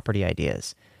public property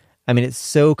ideas. It's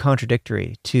so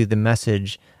contradictory to the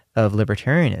message of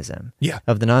libertarianism,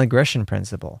 of the non-aggression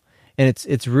principle. And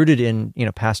it's rooted in,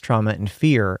 past trauma and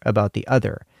fear about the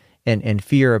other, and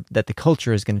fear that the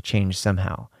culture is going to change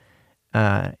somehow.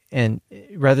 And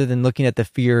rather than looking at the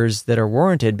fears that are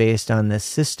warranted based on this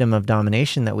system of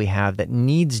domination that we have, that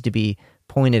needs to be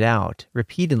pointed out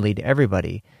repeatedly to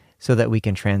everybody so that we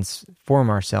can transform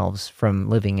ourselves from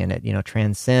living in it,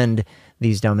 transcend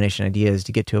these domination ideas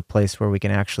to get to a place where we can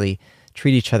actually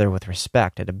treat each other with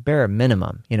respect at a bare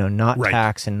minimum, not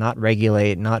tax and not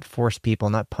regulate, not force people,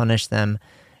 not punish them,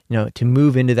 to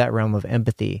move into that realm of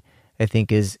empathy, I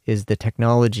think is the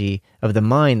technology of the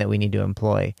mind that we need to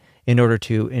employ in order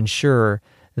to ensure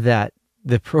that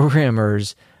the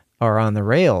programmers are on the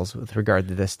rails with regard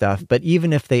to this stuff. But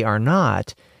even if they are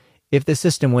not, if the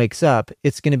system wakes up,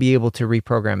 it's going to be able to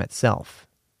reprogram itself.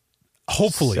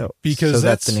 Hopefully, because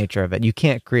that's the nature of it. You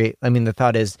can't create, the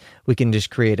thought is we can just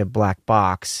create a black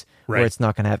box where it's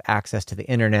not going to have access to the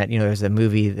internet. There's a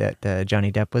movie that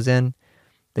Johnny Depp was in.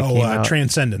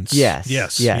 Transcendence. Yes.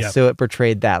 So it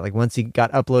portrayed that, like, once he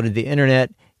got uploaded to the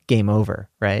internet, game over,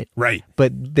 right? Right.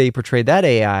 But they portrayed that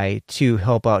AI to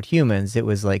help out humans. It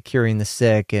was like curing the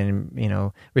sick and,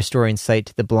 restoring sight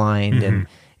to the blind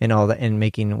and all that, and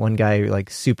making one guy like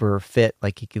super fit,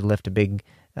 like he could lift a big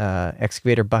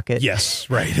excavator bucket. Yes,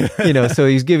 right. So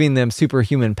he's giving them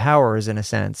superhuman powers in a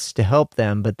sense to help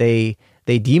them, but they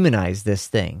demonize this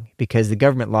thing because the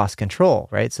government lost control,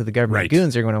 right? So the government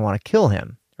goons are going to want to kill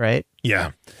him, right?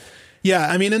 Yeah.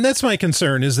 Yeah, and that's my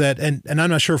concern is that, and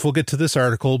I'm not sure if we'll get to this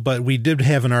article, but we did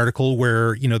have an article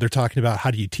where, they're talking about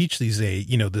how do you teach these, AGI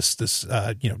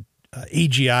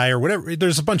or whatever.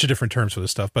 There's a bunch of different terms for this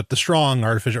stuff, but the strong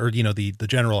artificial, or, the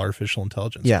general artificial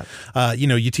intelligence. Yeah.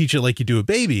 You teach it like you do a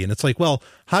baby, and it's like, well,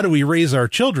 how do we raise our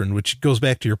children? Which goes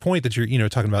back to your point that you're,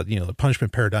 talking about, the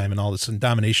punishment paradigm and all this and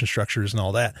domination structures and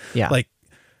all that. Yeah. Like,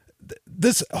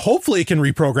 this hopefully can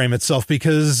reprogram itself,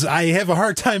 because I have a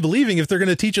hard time believing if they're going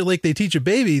to teach it like they teach a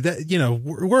baby that,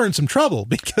 we're in some trouble,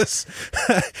 because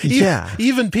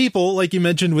even people like you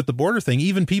mentioned with the border thing,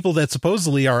 even people that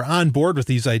supposedly are on board with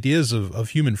these ideas of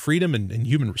human freedom and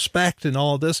human respect and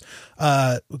all of this,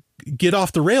 get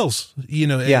off the rails,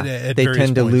 at they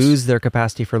tend to points. lose their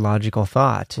capacity for logical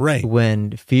thought. Right.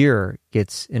 When fear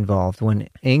gets involved, when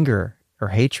anger or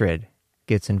hatred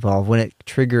gets involved, when it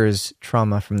triggers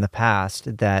trauma from the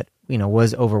past that,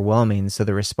 was overwhelming. So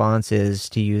the response is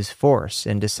to use force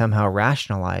and to somehow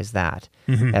rationalize that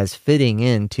as fitting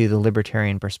into the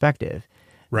libertarian perspective.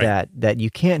 Right. That you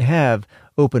can't have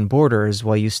open borders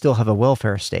while you still have a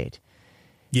welfare state.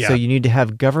 Yeah. So you need to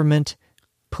have government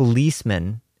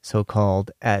policemen,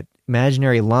 so-called, at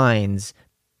imaginary lines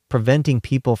preventing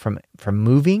people from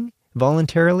moving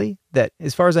voluntarily. That,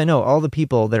 as far as I know, all the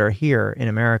people that are here in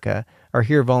America are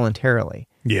here voluntarily.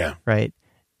 Yeah. Right?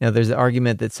 Now, there's the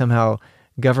argument that somehow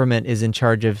government is in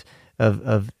charge of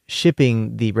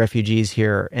shipping the refugees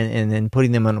here and then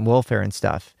putting them on welfare and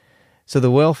stuff. So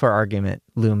the welfare argument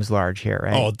looms large here,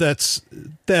 right? Oh,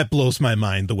 that blows my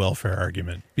mind, the welfare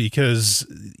argument, because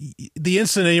the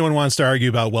instant anyone wants to argue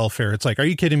about welfare, it's like, are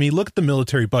you kidding me? Look at the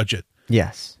military budget.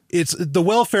 Yes. It's the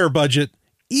welfare budget.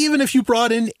 Even if you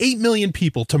brought in 8 million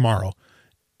people tomorrow,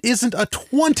 isn't a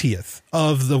 20th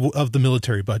of the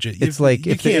military budget. It's like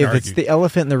if it's the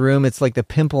elephant in the room, it's like the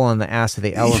pimple on the ass of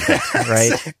the elephant,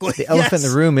 right? Exactly. The elephant in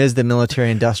the room is the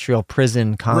military-industrial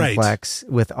prison complex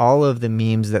with all of the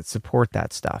memes that support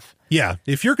that stuff. Yeah.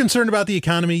 If you're concerned about the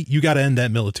economy, you got to end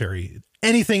that military.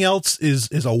 Anything else is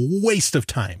a waste of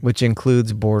time. Which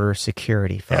includes border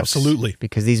security, folks. Absolutely.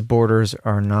 Because these borders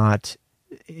are not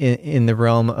in the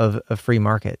realm of a free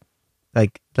market.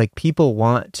 Like people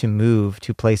want to move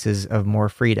to places of more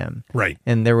freedom. Right.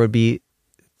 And there would be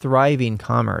thriving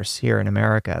commerce here in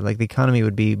America. Like the economy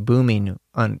would be booming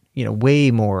on, way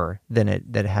more than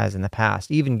it has in the past,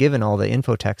 even given all the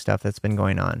infotech stuff that's been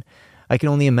going on. I can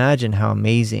only imagine how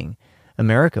amazing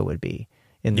America would be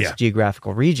in this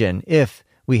geographical region if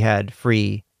we had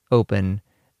free, open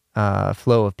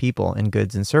flow of people and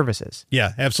goods and services.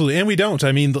 Yeah, absolutely. And we don't.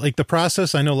 I mean, like the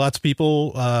process, I know lots of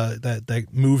people that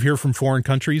move here from foreign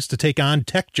countries to take on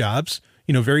tech jobs,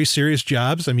 very serious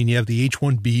jobs. I mean, you have the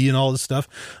H-1B and all this stuff.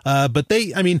 But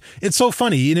it's so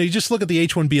funny. You just look at the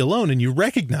H-1B alone and you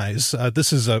recognize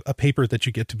this is a paper that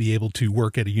you get to be able to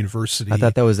work at a university. I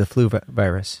thought that was the flu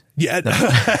virus. Yeah. No.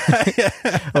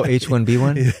 Oh,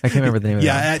 H-1B1? I can't remember the name of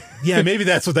that. Yeah, maybe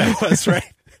that's what that was, right?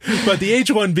 But the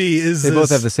H-1B is... They both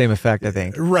have the same effect, I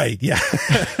think. Right, yeah.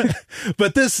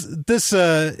 But this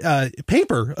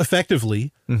paper,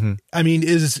 effectively, I mean,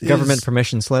 is... Government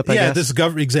permission slip, I guess? Yeah, this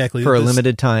government, exactly. For a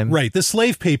limited time. Right. The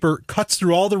slave paper cuts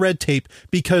through all the red tape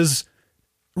because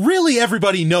really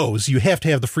everybody knows you have to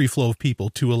have the free flow of people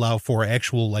to allow for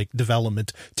actual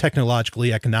development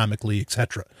technologically, economically,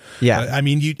 etc. Yeah. I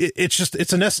mean,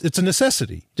 it's a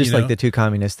necessity. Just like the two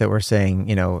communists that were saying,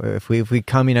 if we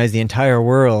communize the entire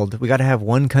world, we got to have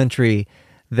one country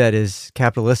that is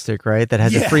capitalistic, right? That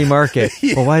has a free market.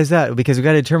 Yeah. Well, why is that? Because we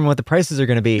got to determine what the prices are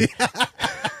going to be.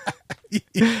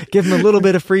 Give them a little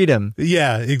bit of freedom.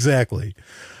 Yeah, exactly.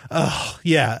 Oh,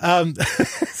 yeah.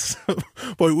 So,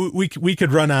 boy, we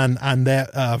could run on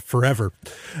that forever.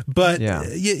 But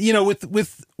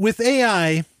with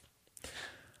AI,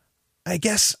 I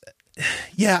guess,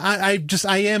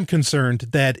 I am concerned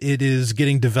that it is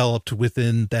getting developed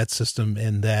within that system,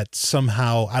 and that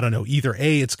somehow, I don't know, either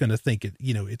it's going to think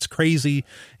it's crazy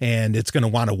and it's going to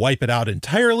want to wipe it out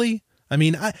entirely. I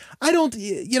mean, I don't,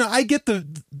 I get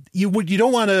you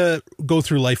don't want to go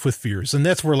through life with fears. And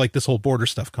that's where this whole border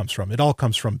stuff comes from. It all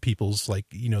comes from people's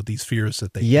these fears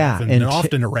that they have, and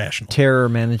often irrational. Terror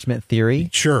management theory.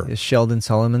 Sure. Is Sheldon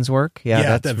Solomon's work.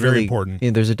 Yeah, that's very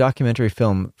important. There's a documentary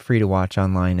film free to watch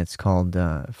online. It's called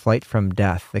Flight from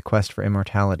Death, The Quest for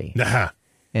Immortality. Uh-huh.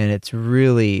 And it's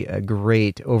really a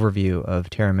great overview of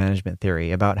terror management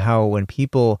theory about how when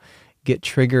people get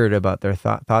triggered about their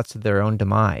thoughts of their own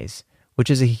demise, which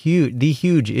is the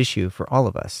huge issue for all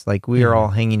of us. We are all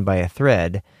hanging by a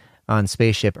thread on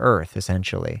spaceship Earth,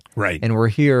 essentially. Right. And we're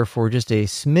here for just a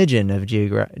smidgen of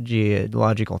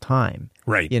geological time.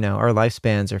 Right. Our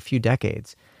lifespans are a few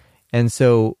decades. And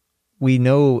so we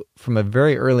know from a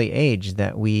very early age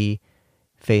that we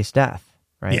face death,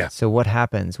 right? Yeah. So what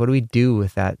happens? What do we do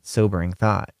with that sobering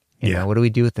thought? What do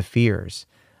we do with the fears?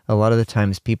 A lot of the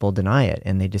times people deny it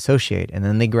and they dissociate, and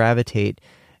then they gravitate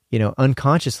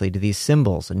unconsciously to these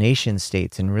symbols, nation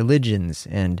states and religions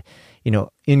and,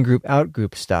 in-group,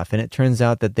 out-group stuff. And it turns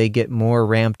out that they get more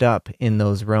ramped up in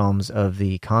those realms of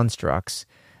the constructs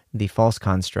the false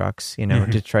constructs,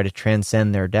 to try to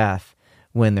transcend their death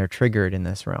when they're triggered in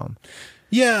this realm.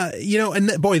 Yeah,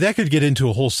 and boy, that could get into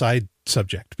a whole side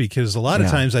subject, because a lot of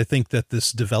times I think that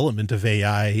this development of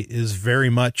AI is very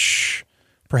much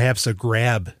perhaps a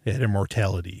grab at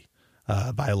immortality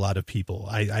by a lot of people.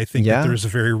 I think that there's a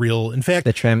very real, in fact,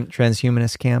 the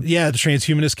transhumanist camp. Yeah, the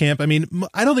transhumanist camp. I mean,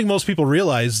 I don't think most people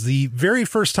realize the very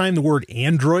first time the word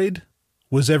android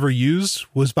was ever used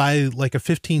was by like a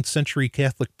 15th century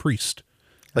Catholic priest.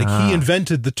 Like he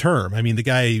invented the term. I mean, the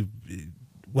guy,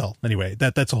 well, anyway,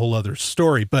 that's a whole other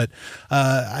story. But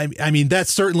I mean,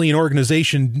 that's certainly an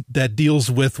organization that deals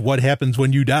with what happens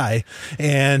when you die.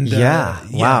 And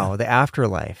wow, the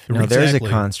afterlife. There's a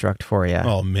construct for you.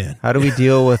 Oh man, how do we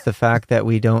deal with the fact that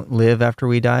we don't live after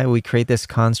we die? We create this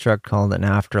construct called an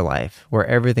afterlife, where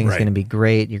everything's going to be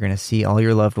great. You're going to see all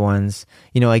your loved ones.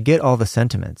 I get all the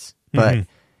sentiments, but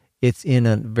it's in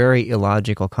a very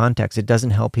illogical context. It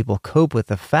doesn't help people cope with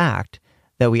the fact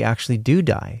that we actually do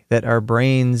die, that our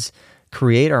brains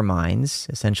create our minds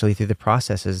essentially through the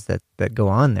processes that go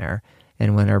on there.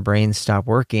 And when our brains stop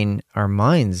working, our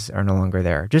minds are no longer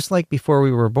there. Just like before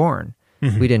we were born,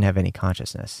 we didn't have any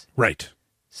consciousness. Right.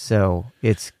 So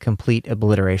it's complete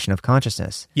obliteration of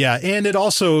consciousness. Yeah, and it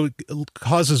also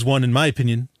causes one, in my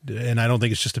opinion, and I don't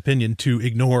think it's just opinion, to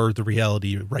ignore the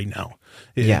reality right now.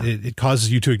 It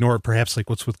causes you to ignore perhaps like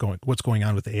what's going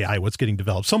on with AI, what's getting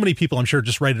developed. So many people, I'm sure,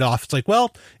 just write it off. It's like,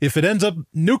 well, if it ends up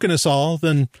nuking us all,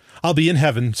 then I'll be in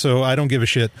heaven, so I don't give a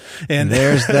shit. And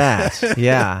there's that.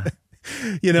 Yeah.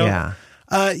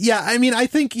 I mean, I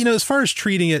think, as far as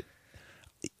treating it,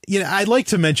 I'd like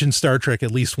to mention Star Trek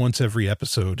at least once every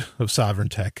episode of Sovereign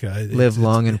Tech. Live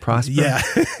long and prosper. Yeah,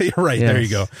 you're right. Yes. There you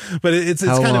go. But it's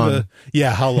how kind long?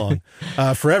 of how long?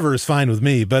 Forever is fine with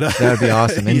me. But that would be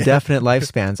awesome. Indefinite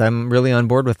lifespans. I'm really on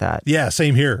board with that. Yeah,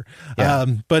 same here. Yeah.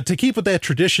 But to keep with that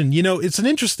tradition, it's an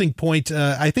interesting point.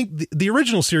 I think the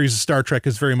original series of Star Trek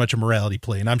is very much a morality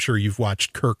play, and I'm sure you've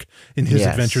watched Kirk in his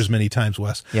adventures many times,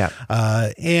 Wes. Yeah.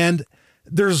 And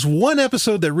there's one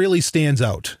episode that really stands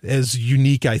out as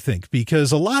unique, I think,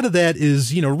 because a lot of that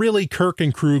is, really Kirk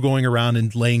and crew going around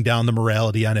and laying down the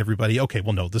morality on everybody. Okay,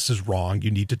 well, no, this is wrong. You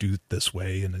need to do it this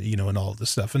way, and and all of this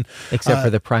stuff. And except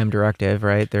for the Prime Directive,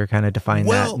 right? They're kind of defining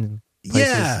that. In places.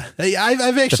 Yeah,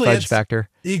 I've actually the fudge factor.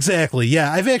 Exactly.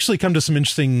 Yeah, I've actually come to some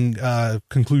interesting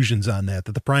conclusions on that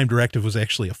the Prime Directive was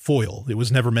actually a foil. It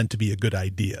was never meant to be a good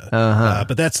idea.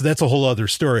 But that's a whole other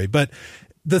story. But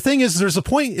the thing is, there's a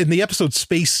point in the episode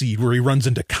Space Seed where he runs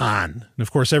into Khan. And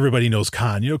of course, everybody knows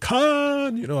Khan,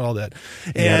 Khan, all that.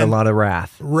 And he had a lot of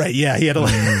wrath. Right. Yeah. He had a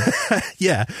lot.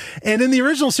 Yeah. And in the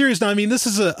original series, now, I mean, this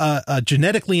is a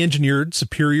genetically engineered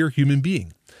superior human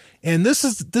being. And this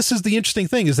is the interesting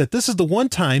thing, is that this is the one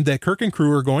time that Kirk and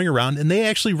crew are going around and they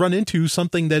actually run into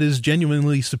something that is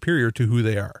genuinely superior to who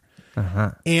they are.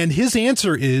 And his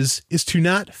answer is to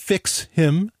not fix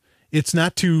him. It's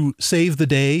not to save the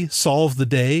day, solve the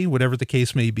day, whatever the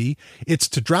case may be. It's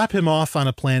to drop him off on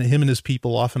a planet, him and his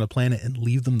people off on a planet, and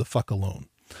leave them the fuck alone.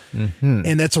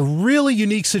 And that's a really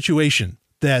unique situation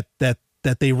that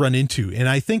they run into. And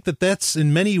I think that's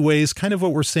in many ways kind of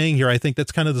what we're saying here. I think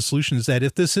that's kind of the solution, is that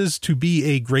if this is to be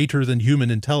a greater than human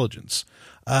intelligence,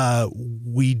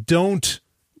 we don't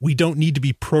need to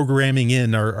be programming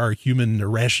in our human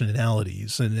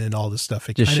irrationalities and all this stuff.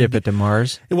 Just ship it to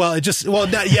Mars. Well,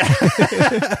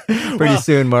 Pretty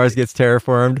soon Mars gets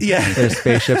terraformed. Yeah. There's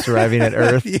spaceships arriving at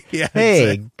Earth. Yeah, hey,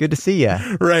 exactly. Good to see you.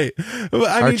 Right. Well,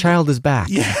 our child is back.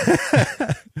 Yeah.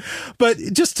 But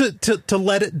just to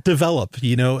let it develop,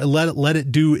 let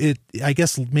it do it. I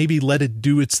guess maybe let it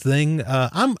do its thing.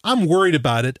 I'm worried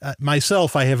about it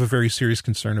myself. I have a very serious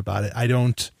concern about it. I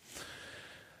don't.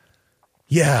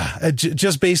 Yeah,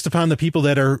 just based upon the people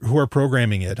who are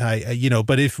programming it,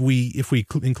 but if we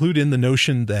include in the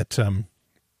notion that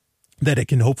it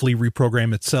can hopefully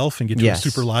reprogram itself and get to a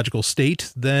super logical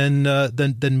state, then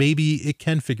maybe it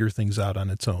can figure things out on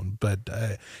its own. But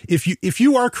if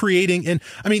you are creating, and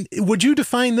I mean, would you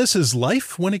define this as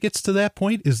life when it gets to that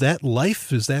point? Is that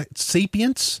life? Is that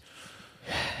sapience?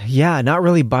 Yeah, not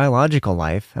really biological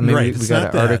life. I mean, right, we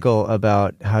got an article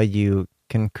about how you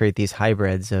can create these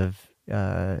hybrids of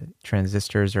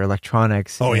transistors or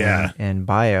electronics and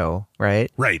bio, right?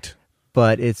 Right.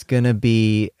 But it's going to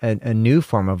be a new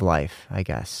form of life, I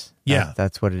guess. Yeah.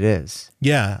 That's what it is.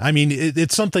 Yeah. I mean,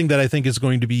 it's something that I think is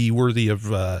going to be worthy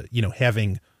of,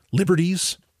 having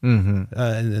liberties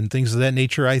and things of that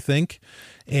nature, I think.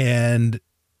 And,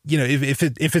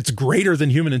 if it's greater than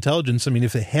human intelligence, I mean,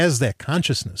 if it has that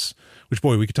consciousness, which,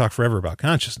 boy, we could talk forever about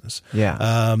consciousness.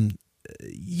 Yeah.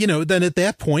 then at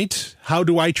that point, how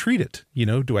do I treat it?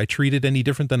 Do I treat it any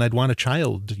different than I'd want a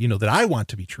child, that I want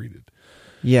to be treated?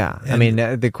 Yeah.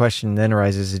 The question then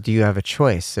arises, do you have a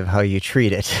choice of how you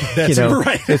treat it? That's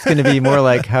right. It's going to be more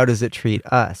like, how does it treat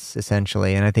us,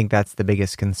 essentially? And I think that's the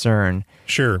biggest concern.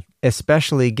 Sure.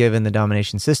 Especially given the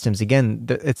domination systems. Again,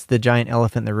 it's the giant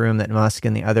elephant in the room that Musk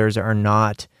and the others are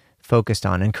not focused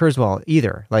on. And Kurzweil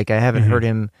either. Like, I haven't heard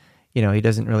him, he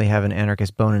doesn't really have an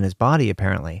anarchist bone in his body,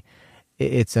 apparently.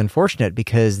 It's unfortunate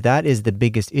because that is the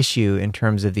biggest issue in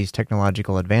terms of these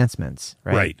technological advancements,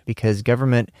 right? Right. Because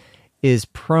government is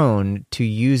prone to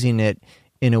using it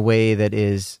in a way that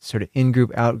is sort of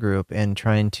in-group, out-group, and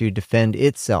trying to defend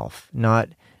itself, not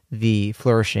the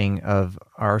flourishing of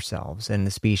ourselves and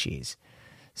the species.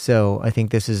 So I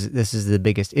think this is the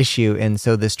biggest issue. And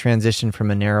so this transition from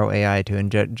a narrow AI to a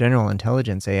general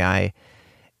intelligence AI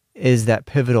is that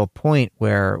pivotal point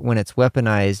where when it's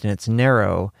weaponized and it's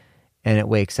narrow and it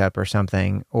wakes up or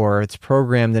something, or it's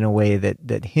programmed in a way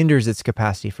that hinders its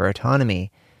capacity for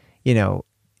autonomy,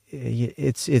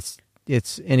 it's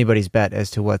anybody's bet as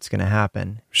to what's going to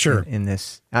happen. Sure. In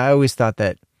this, I always thought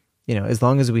that, as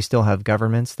long as we still have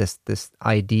governments, this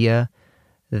idea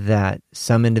that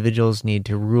some individuals need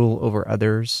to rule over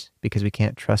others because we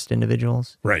can't trust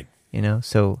individuals. Right.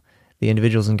 So the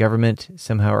individuals in government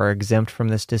somehow are exempt from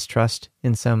this distrust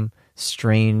in some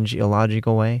strange,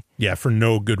 illogical way. Yeah, for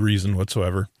no good reason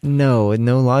whatsoever. No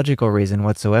logical reason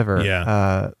whatsoever.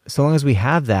 Yeah. So long as we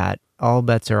have that, all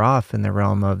bets are off in the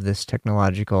realm of this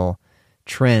technological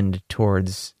trend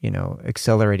towards,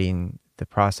 accelerating the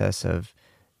process of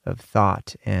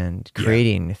thought and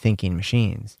creating thinking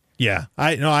machines. Yeah,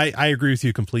 I agree with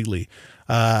you completely.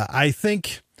 I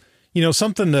think,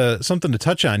 something to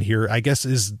touch on here, I guess,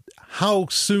 is how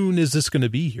soon is this going to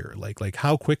be here? Like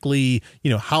how quickly,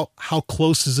 how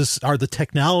close is this? Are the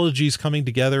technologies coming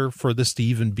together for this to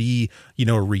even be,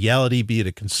 a reality, be it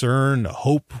a concern, a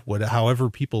hope, however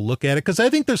people look at it? Because I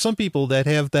think there's some people that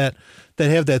have that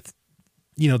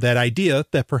idea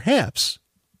that perhaps,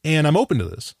 and I'm open to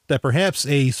this, that perhaps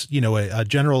a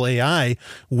general AI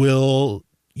will,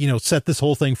 set this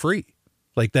whole thing free,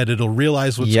 like that it'll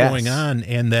realize what's going on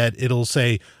and that it'll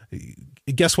say,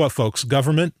 guess what, folks,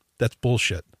 government, that's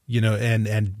bullshit,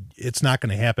 and it's not going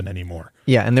to happen anymore.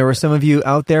 Yeah. And there were some of you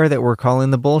out there that were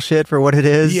calling the bullshit for what it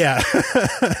is. Yeah.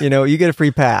 You get a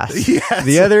free pass. Yes.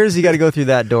 The others, you got to go through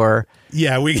that door.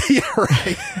 Yeah.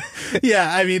 Right.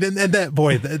 Yeah. I mean, and that,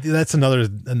 boy, that's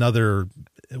another,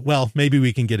 well, maybe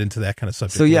we can get into that kind of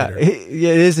subject. So later. it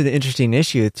is an interesting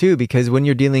issue too, because when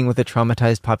you're dealing with a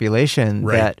traumatized population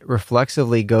that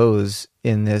reflexively goes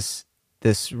in this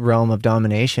realm of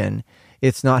domination,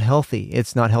 it's not healthy.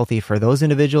 It's not healthy for those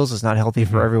individuals. It's not healthy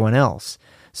for everyone else.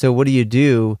 So what do you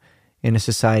do in a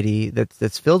society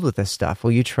that's filled with this stuff?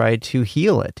 Well, you try to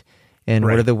heal it. And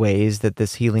what are the ways that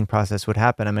this healing process would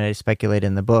happen? I mean, I speculate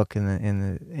in the book in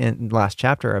the last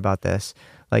chapter about this.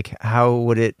 Like, how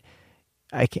would it?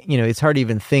 It's hard to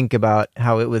even think about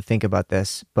how it would think about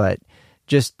this, but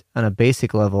just on a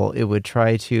basic level, it would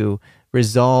try to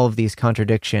resolve these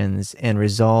contradictions and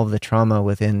resolve the trauma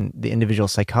within the individual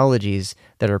psychologies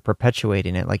that are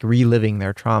perpetuating it, like reliving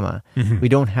their trauma. We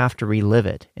don't have to relive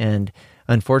it. And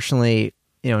unfortunately,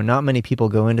 not many people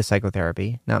go into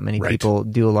psychotherapy. Not many people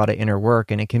do a lot of inner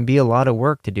work, and it can be a lot of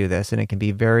work to do this, and it can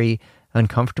be very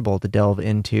uncomfortable to delve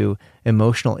into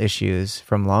emotional issues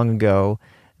from long ago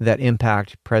that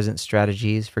impact present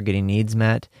strategies for getting needs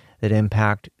met, that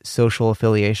impact social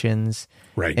affiliations,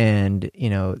 and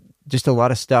just a lot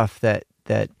of stuff that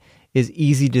is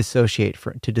easy to dissociate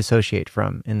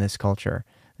from in this culture.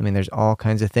 I mean, there's all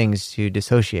kinds of things to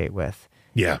dissociate with.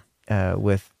 Yeah.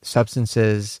 With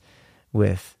substances,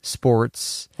 with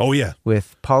sports. Oh, yeah.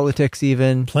 With politics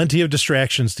even. Plenty of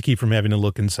distractions to keep from having to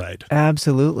look inside.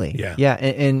 Absolutely. Yeah. Yeah,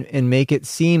 and make it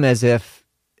seem as if,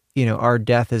 our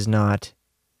death is not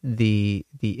the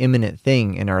imminent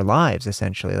thing in our lives,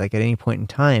 essentially. Like at any point in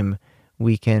time,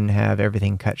 we can have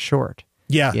everything cut short.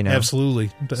 Yeah, absolutely.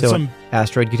 So an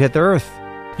asteroid could hit the Earth.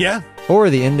 Yeah. Or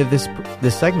the end of this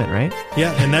segment, right?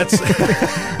 Yeah, and that's...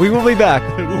 We will be back.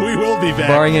 We will be back.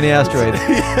 Barring any asteroids.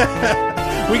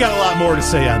 We got a lot more to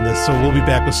say on this, so we'll be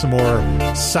back with some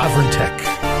more Sovereign Tech.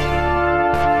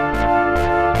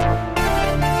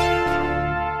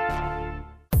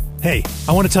 Hey,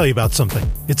 I want to tell you about something.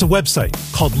 It's a website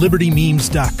called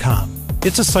LibertyMemes.com.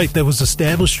 It's a site that was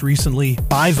established recently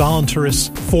by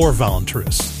voluntarists for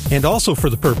voluntarists, and also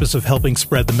for the purpose of helping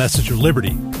spread the message of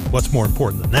liberty. What's more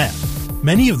important than that?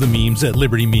 Many of the memes at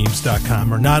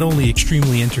LibertyMemes.com are not only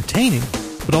extremely entertaining,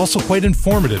 but also quite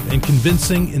informative and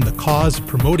convincing in the cause of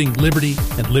promoting liberty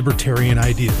and libertarian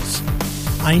ideas.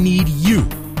 I need you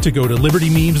to go to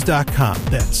libertymemes.com.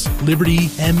 That's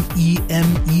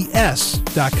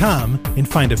libertymemes.com and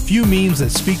find a few memes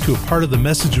that speak to a part of the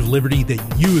message of liberty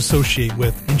that you associate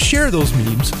with, and share those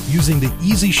memes using the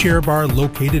easy share bar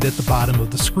located at the bottom of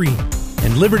the screen.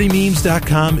 And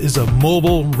libertymemes.com is a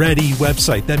mobile-ready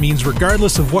website. That means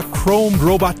regardless of what chromed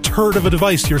robot turd of a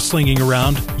device you're slinging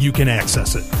around, you can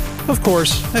access it. Of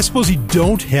course, I suppose you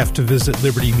don't have to visit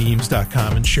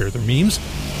libertymemes.com and share their memes.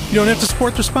 You don't have to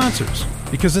support their sponsors,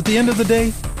 because at the end of the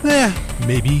day,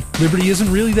 maybe liberty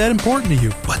isn't really that important to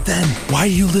you. But then, why are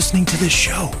you listening to this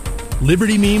show?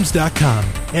 libertymemes.com,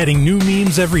 adding new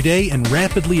memes every day and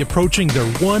rapidly approaching their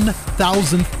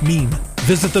 1,000th meme.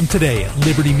 Visit them today at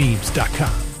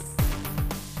libertymemes.com.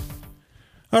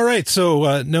 All right,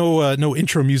 so no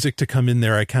intro music to come in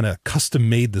there. I kind of custom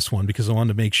made this one because I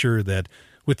wanted to make sure that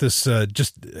with this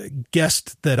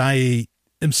guest that I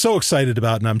am so excited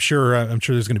about, and I'm sure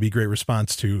there's going to be a great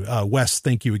response to. Wes,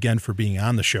 thank you again for being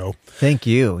on the show. Thank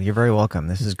you. You're very welcome.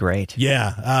 This is great.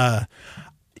 Yeah.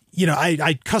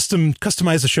 I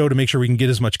customize the show to make sure we can get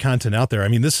as much content out there. I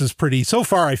mean, this is so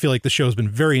far, I feel like the show has been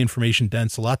very information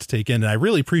dense, a lot to take in. And I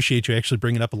really appreciate you actually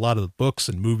bringing up a lot of the books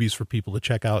and movies for people to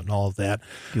check out and all of that.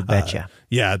 You betcha.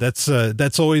 Yeah, that's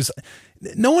always,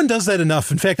 no one does that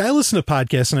enough. In fact, I listen to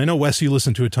podcasts, and I know, Wes, you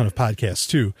listen to a ton of podcasts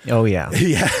too. Oh, yeah.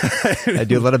 Yeah. I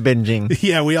do a lot of binging.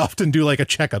 Yeah, we often do like a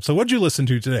checkup. So what'd you listen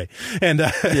to today? And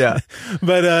yeah.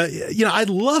 But I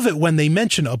love it when they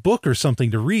mention a book or something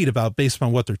to read about based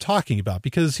on what they're talking about,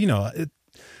 because, I don't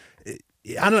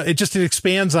know, it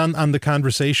expands on the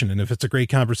conversation. And if it's a great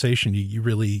conversation, you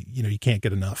really, you can't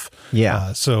get enough.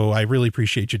 Yeah. So I really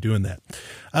appreciate you doing that.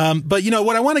 But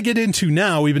what I want to get into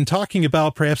now, we've been talking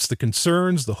about perhaps the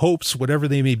concerns, the hopes, whatever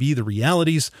they may be, the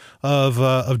realities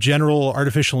of general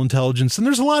artificial intelligence. And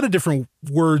there's a lot of different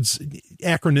words,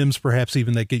 acronyms, perhaps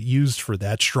even that get used for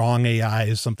that. Strong AI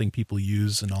is something people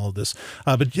use and all of this.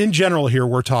 But in general here,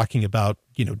 we're talking about,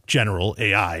 general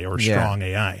AI or strong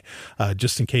AI,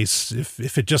 just in case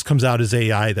if it just comes out as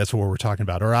AI, that's what we're talking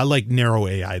about. Or I like narrow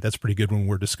AI. That's pretty good when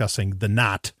we're discussing the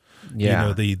not.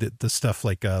 Yeah. The stuff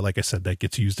like I said, that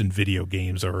gets used in video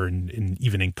games or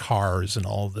even in cars and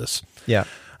all of this. Yeah.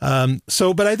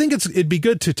 But I think it'd be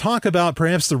good to talk about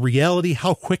perhaps the reality.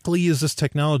 How quickly is this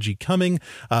technology coming?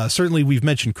 Certainly we've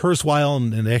mentioned Kurzweil,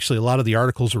 and actually a lot of the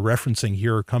articles we're referencing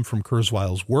here come from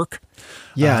Kurzweil's work.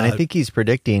 Yeah. And I think he's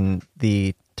predicting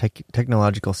the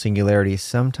technological singularity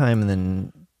sometime in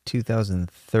the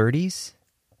 2030s.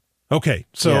 Okay.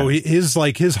 So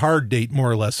his hard date more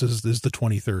or less is the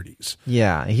 2030s.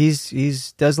 Yeah.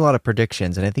 He's does a lot of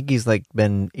predictions, and I think he's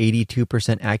been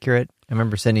 82% accurate. I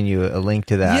remember sending you a link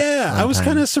to that. Yeah, I was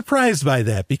kind of surprised by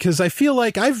that, because I feel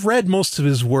like I've read most of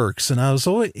his works, and I was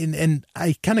always, and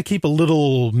I kind of keep a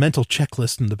little mental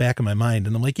checklist in the back of my mind,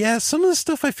 and I'm like, yeah, some of the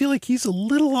stuff I feel like he's a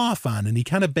little off on, and he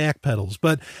kind of backpedals.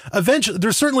 But eventually,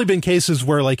 there's certainly been cases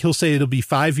where he'll say it'll be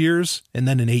 5 years, and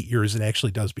then in 8 years it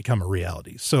actually does become a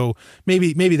reality. So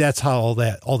maybe that's how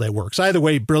all that works. Either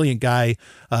way, brilliant guy.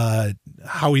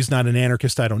 How he's not an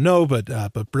anarchist, I don't know, but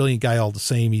brilliant guy all the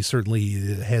same. He certainly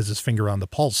has his finger on the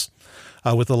pulse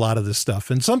with a lot of this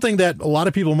stuff. And something that a lot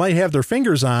of people might have their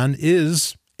fingers on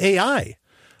is AI.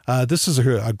 This is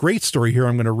a great story here.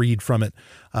 I'm going to read from it.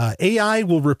 AI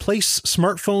will replace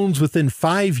smartphones within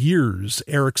 5 years,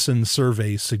 Ericsson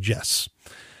survey suggests.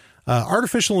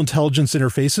 Artificial intelligence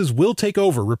interfaces will take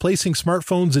over, replacing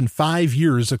smartphones in 5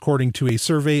 years, according to a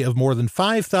survey of more than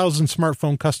 5,000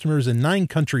 smartphone customers in 9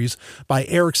 countries by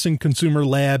Ericsson Consumer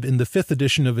Lab in the 5th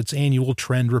edition of its annual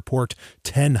trend report,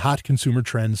 10 Hot Consumer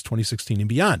Trends 2016 and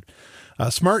Beyond.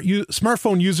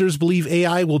 Smartphone users believe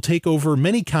AI will take over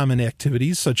many common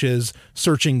activities, such as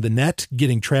searching the net,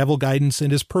 getting travel guidance,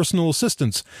 and as personal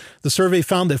assistants. The survey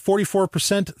found that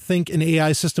 44% think an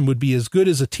AI system would be as good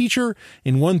as a teacher,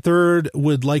 and 1/3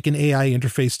 would like an AI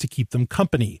interface to keep them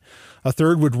company. A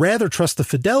third would rather trust the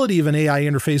fidelity of an AI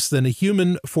interface than a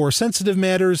human for sensitive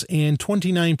matters, and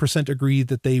 29% agreed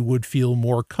that they would feel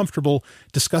more comfortable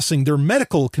discussing their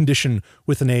medical condition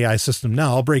with an AI system.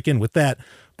 Now, I'll break in with that.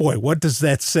 Boy, what does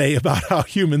that say about how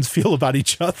humans feel about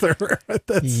each other?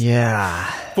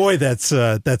 Boy,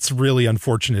 that's really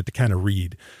unfortunate to kind of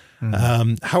read.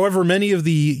 However, many of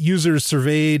the users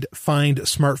surveyed find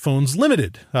smartphones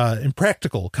limited,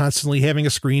 impractical. Constantly having a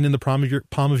screen in the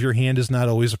palm of your hand is not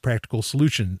always a practical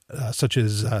solution, such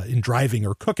as in driving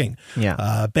or cooking.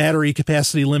 Battery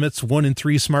capacity limits. 1 in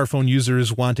 3 smartphone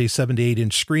users want a 7 to 8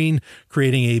 inch screen,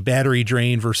 creating a battery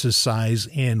drain versus size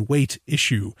and weight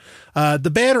issue.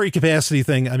 The battery capacity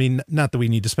thing, I mean, not that we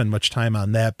need to spend much time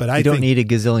on that, but I don't need a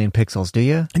gazillion pixels, do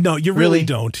you? No, you really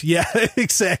don't. Yeah,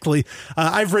 exactly.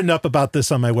 I've written up about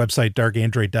this on my website,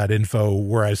 darkandroid.info,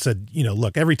 where I said,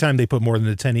 look, every time they put more than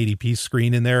a 1080p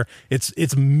screen in there,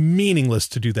 it's meaningless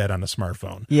to do that on a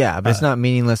smartphone. Yeah, but it's not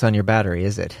meaningless on your battery,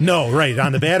 is it? No, right.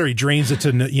 On the battery, drains it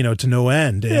to no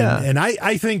end. And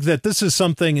I think that this is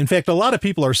something, in fact, a lot of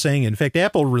people are saying, in fact,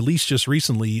 Apple released just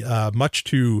recently, much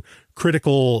to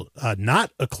critical,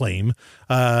 not acclaim,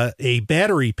 a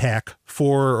battery pack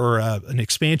or an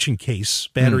expansion case,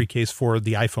 battery case for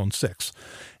the iPhone 6.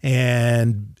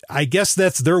 And I guess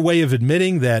that's their way of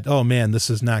admitting that, oh man, this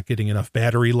is not getting enough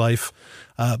battery life.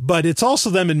 But it's also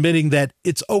them admitting that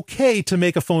it's okay to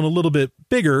make a phone a little bit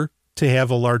bigger to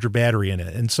have a larger battery in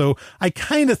it. And so I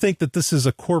kind of think that this is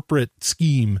a corporate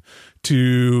scheme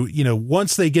to,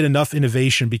 once they get enough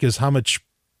innovation, because how much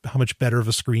better of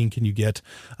a screen can you get?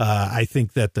 I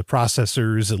think that the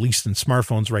processors, at least in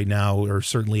smartphones right now, are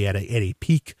certainly at a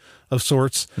peak of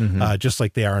sorts, just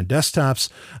like they are on desktops.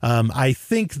 I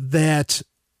think that's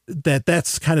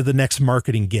kind of the next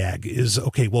marketing gag is,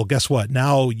 okay, well, guess what?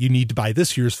 Now you need to buy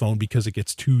this year's phone because it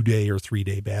gets 2-day or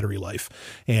 3-day battery life.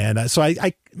 And so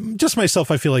I just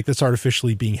myself, I feel like that's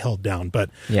artificially being held down. But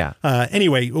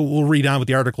anyway, we'll read on with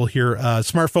the article here.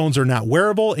 Smartphones are not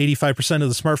wearable. 85% of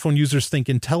the smartphone users think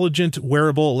intelligent,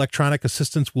 wearable electronic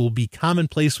assistants will be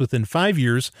commonplace within 5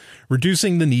 years,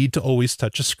 reducing the need to always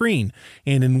touch a screen.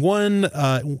 And in 1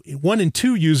 in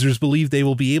 2 users believe they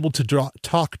will be able to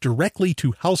talk directly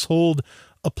to household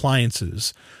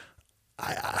appliances.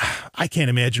 I can't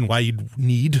imagine why you'd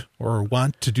need or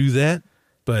want to do that,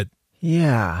 but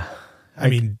yeah. I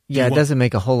mean, it doesn't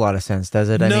make a whole lot of sense, does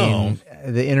it? I No. mean,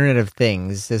 the Internet of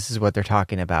Things, this is what they're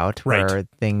talking about, where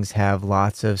things have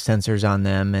lots of sensors on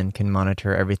them and can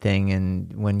monitor everything.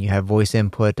 And when you have voice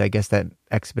input, I guess that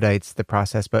expedites the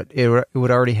process, but it would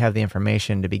already have the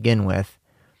information to begin with.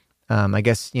 I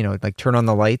guess, like turn on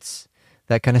the lights,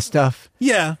 that kind of stuff.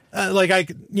 Yeah.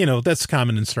 That's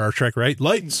common in Star Trek, right?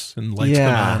 Lights come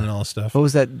on and all that stuff. What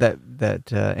was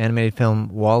that animated film,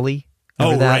 WALL-E?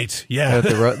 Remember that? Right. Yeah. With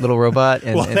the little robot.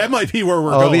 And, that might be where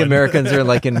we're all going. the Americans are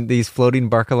like in these floating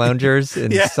Barca loungers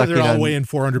and sucking they're all on weighing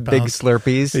 400 big pounds.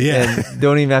 Slurpees and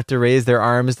don't even have to raise their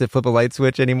arms to flip a light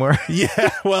switch anymore. Yeah.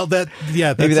 Well,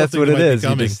 maybe that's what it is.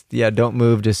 You just, don't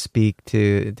move, just speak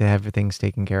to have things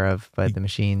taken care of by the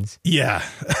machines. Yeah.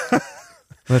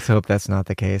 Let's hope that's not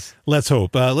the case. Let's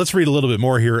hope. Let's read a little bit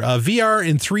more here. VR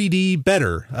in 3D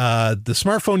better. The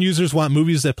smartphone users want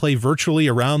movies that play virtually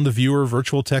around the viewer,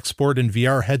 virtual tech support, and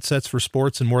VR headsets for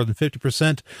sports, and more than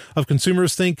 50% of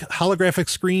consumers think holographic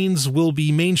screens will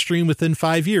be mainstream within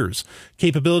 5 years.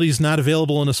 Capabilities not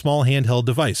available in a small handheld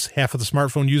device. Half of the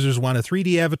smartphone users want a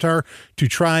 3D avatar to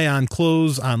try on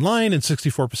clothes online, and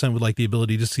 64% would like the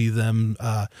ability to see them,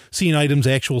 seeing items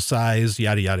actual size,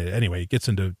 yada, yada. Anyway, it gets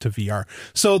into VR.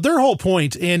 So their whole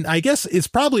point, and I guess it's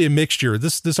probably a mixture.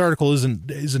 This article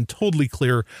isn't totally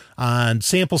clear on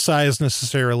sample size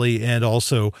necessarily, and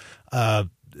also,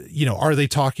 are they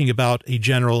talking about a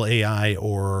general AI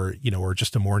or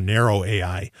just a more narrow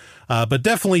AI? But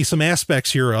definitely some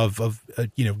aspects here of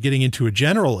getting into a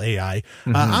general AI.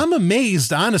 I'm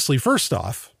amazed, honestly. First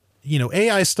off,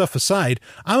 AI stuff aside,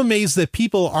 I'm amazed that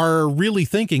people are really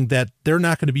thinking that they're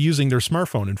not going to be using their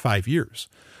smartphone in 5 years,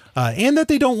 and that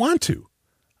they don't want to.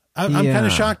 I'm kind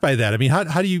of shocked by that. I mean,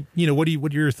 how do you, what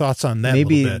are your thoughts on that?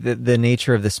 Maybe the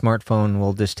nature of the smartphone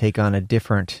will just take on a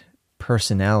different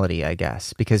personality, I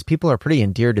guess, because people are pretty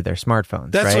endeared to their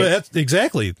smartphones. That's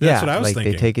exactly. That's what I was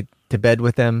thinking. They take it to bed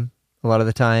with them a lot of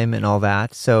the time and all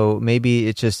that. So maybe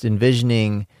it's just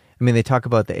envisioning. I mean, they talk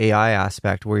about the AI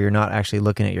aspect where you're not actually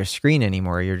looking at your screen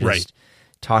anymore. You're just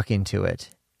talking to it.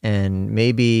 And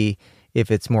maybe if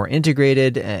it's more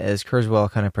integrated, as Kurzweil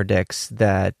kind of predicts,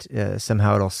 that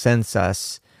somehow it'll sense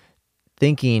us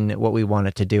thinking what we want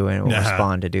it to do and it will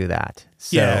respond to do that.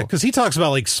 So, yeah, because he talks about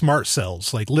like smart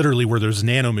cells, like literally where there's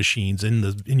nano machines in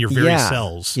your very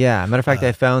cells. Yeah, matter of fact,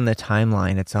 I found the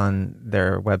timeline. It's on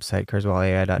their website,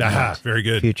 KurzweilAI.net. Very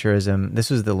good. Futurism. This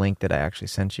was the link that I actually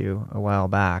sent you a while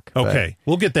back. Okay,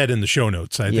 we'll get that in the show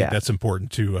notes. I think that's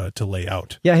important to lay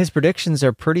out. Yeah, his predictions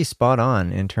are pretty spot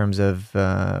on in terms of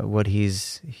what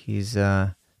he's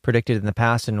predicted in the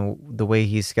past and the way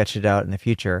he's sketched it out in the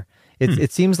future.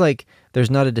 It seems like there's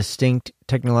not a distinct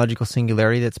technological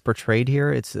singularity that's portrayed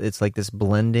here. It's like this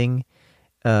blending,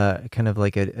 kind of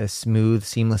like a smooth,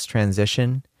 seamless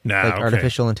transition.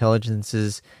 Artificial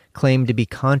intelligences claim to be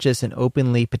conscious and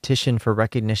openly petition for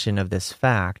recognition of this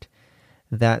fact.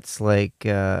 That's like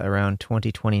around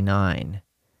 2029,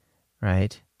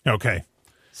 right? Okay.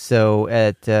 So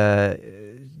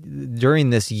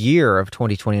during this year of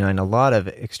 2029, a lot of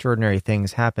extraordinary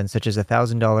things happen, such as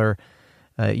 $1,000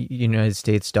 United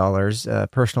States dollars, a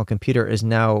personal computer is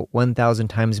now 1,000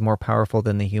 times more powerful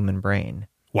than the human brain.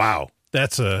 Wow.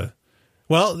 That's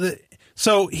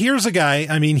so here's a guy,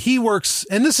 I mean, he works,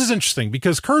 and this is interesting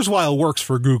because Kurzweil works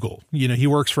for Google. He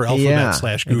works for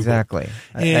Alphabet/Google. Exactly.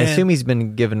 I assume he's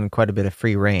been given quite a bit of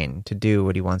free reign to do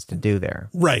what he wants to do there.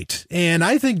 Right. And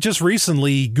I think just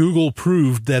recently Google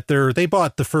proved that they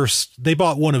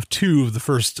bought one of two of the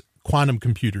first quantum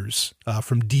computers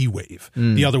from D-Wave.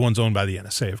 The other one's owned by the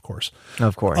NSA, of course.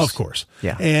 Of course.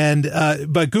 Yeah. And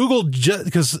but Google,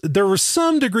 because there was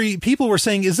some degree, people were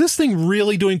saying, is this thing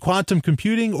really doing quantum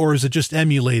computing, or is it just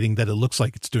emulating that it looks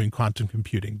like it's doing quantum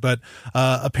computing? But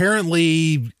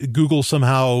apparently Google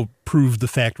somehow proved the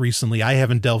fact recently. I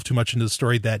haven't delved too much into the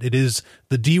story that it is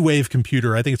the D-Wave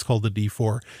computer, I think it's called the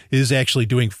D4, is actually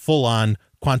doing full-on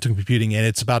quantum computing, and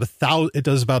it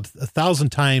does about 1,000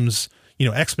 times,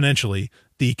 exponentially,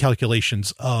 the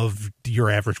calculations of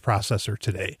your average processor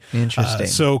today. Interesting.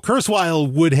 So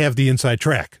Kurzweil would have the inside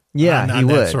track. Yeah, on he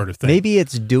would. That sort of thing. Maybe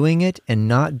it's doing it and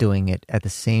not doing it at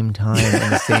the same time in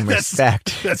the same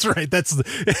respect. That's right. It's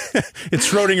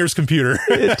Schrodinger's computer.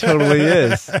 It totally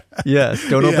is. Yes.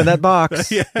 Don't open that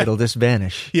box. Yeah. It'll just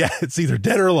vanish. Yeah, it's either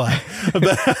dead or alive.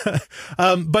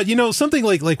 But something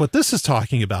like what this is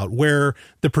talking about, where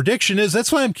the prediction is,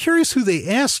 that's why I'm curious who they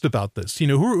asked about this.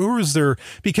 Who is there?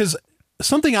 Because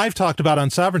something I've talked about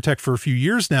on Sovereign Tech for a few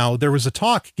years now, there was a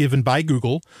talk given by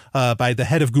Google, by the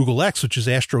head of Google X, which is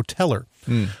Astro Teller.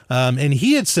 And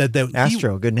he had said that...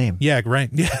 Astro, good name. Yeah, right.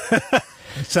 Yeah.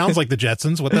 Sounds like the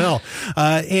Jetsons. What the hell?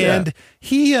 And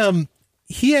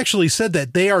he actually said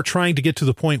that they are trying to get to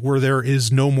the point where there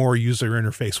is no more user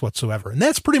interface whatsoever. And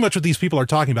that's pretty much what these people are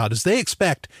talking about, is they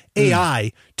expect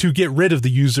AI to get rid of the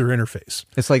user interface.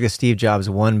 It's like the Steve Jobs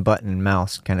one button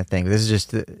mouse kind of thing. This is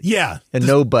just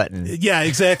no button. Yeah,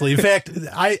 exactly. In fact,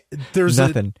 there's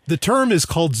nothing. The term is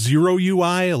called Zero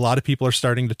UI. A lot of people are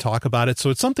starting to talk about it. So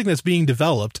it's something that's being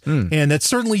developed, and that's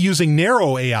certainly using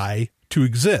narrow AI to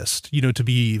exist, to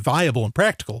be viable and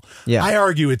practical. Yeah. I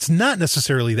argue it's not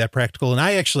necessarily that practical. And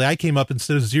I came up,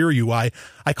 instead of Zero UI,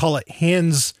 I call it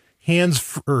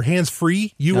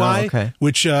hands-free UI,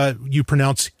 which you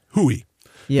pronounce hooey.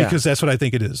 Yeah. Because that's what I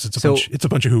think it is. It's a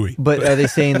bunch of hooey. But are they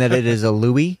saying that it is a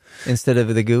LUI instead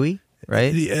of the GUI?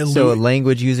 Right? So a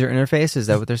language user interface, is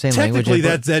that what they're saying? Technically,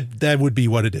 that would be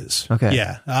what it is. Okay.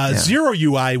 Yeah. Zero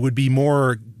UI would be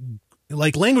more...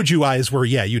 Like language UI is where,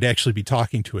 you'd actually be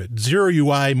talking to it. Zero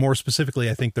UI, more specifically,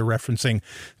 I think they're referencing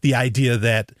the idea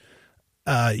that,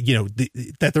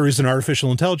 that there is an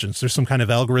artificial intelligence. There's some kind of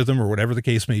algorithm or whatever the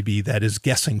case may be that is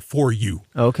guessing for you.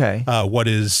 Okay. What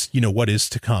is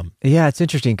to come. Yeah, it's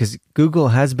interesting because Google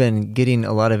has been getting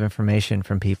a lot of information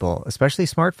from people, especially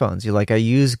smartphones. I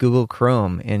use Google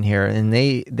Chrome in here, and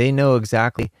they know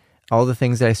exactly all the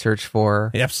things that I search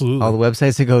for. Absolutely. All the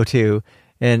websites to go to.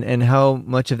 And how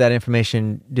much of that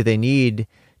information do they need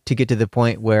to get to the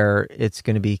point where it's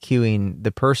going to be queuing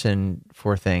the person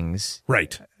for things?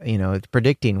 Right. It's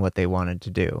predicting what they wanted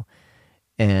to do.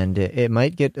 And it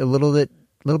might get a little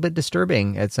bit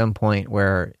disturbing at some point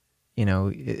where,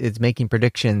 it's making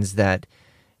predictions that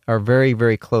are very,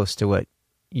 very close to what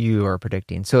you are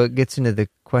predicting. So it gets into the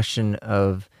question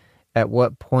of at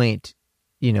what point,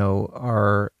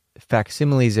 are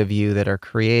facsimiles of you that are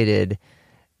created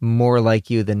more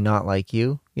like you than not like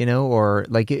you, or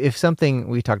like if something,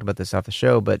 we talked about this off the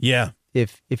show, but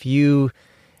if you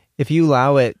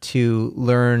allow it to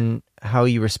learn how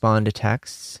you respond to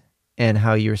texts and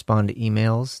how you respond to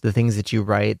emails, the things that you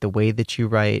write, the way that you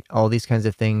write, all these kinds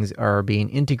of things are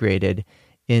being integrated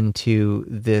into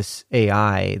this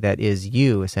AI that is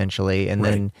you essentially. And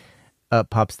then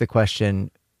up pops the question,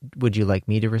 would you like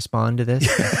me to respond to this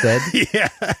instead?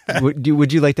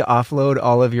 Would you like to offload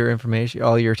all of your information,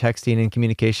 all your texting and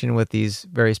communication with these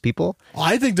various people?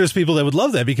 I think there's people that would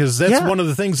love that, because that's one of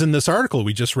the things in this article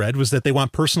we just read, was that they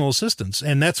want personal assistants.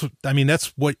 And that's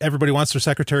what everybody wants their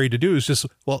secretary to do, is just,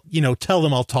 tell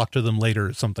them I'll talk to them later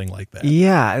or something like that.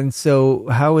 Yeah. And so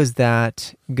how is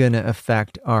that going to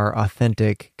affect our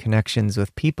authentic connections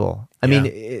with people? I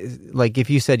mean, like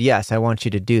if you said, yes, I want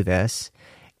you to do this,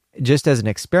 just as an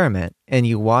experiment, and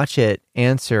you watch it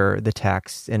answer the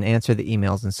texts and answer the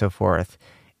emails and so forth,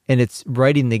 and it's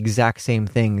writing the exact same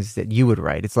things that you would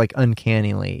write. It's like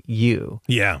uncannily you.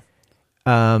 Yeah.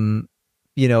 In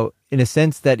a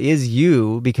sense, that is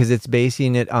you, because it's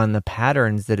basing it on the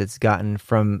patterns that it's gotten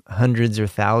from hundreds or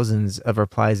thousands of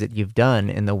replies that you've done,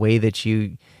 and the way that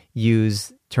you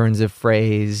use turns of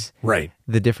phrase, right?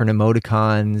 The different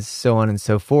emoticons, so on and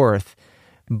so forth.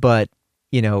 But,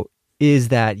 is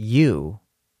that you?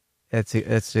 That's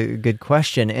a good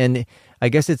question. And I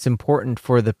guess it's important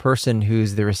for the person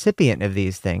who's the recipient of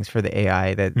these things, for the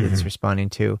AI that it's responding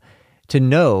to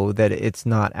know that it's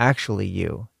not actually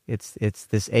you. It's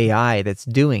this AI that's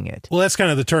doing it. Well, that's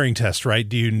kind of the Turing test, right?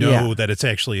 Do you know that it's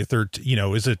actually a third?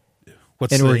 Is it?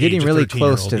 What's and the we're age getting of really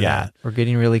 13-year-old? close to Yeah. that. We're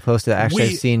getting really close to that. Actually,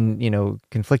 I've seen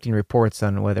conflicting reports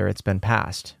on whether it's been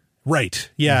passed. Right.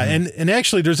 Yeah. And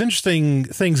actually there's interesting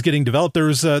things getting developed. It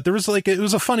was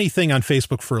a funny thing on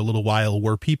Facebook for a little while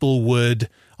where people would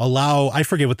allow, I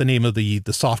forget what the name of the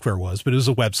software was, but it was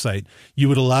a website. You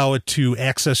would allow it to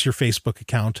access your Facebook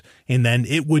account and then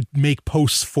it would make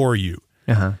posts for you.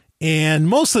 Uh-huh. And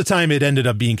most of the time it ended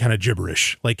up being kind of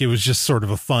gibberish. Like it was just sort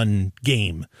of a fun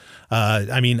game.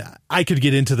 I could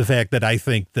get into the fact that I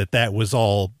think that was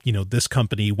all, this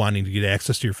company wanting to get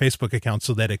access to your Facebook account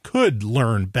so that it could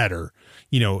learn better.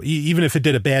 Even if it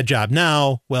did a bad job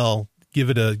now, well, give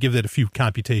it a few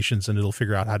computations and it'll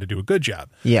figure out how to do a good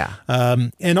job. Yeah.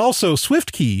 And also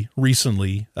SwiftKey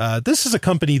recently, this is a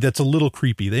company that's a little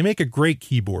creepy. They make a great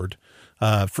keyboard.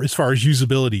 For as far as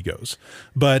usability goes,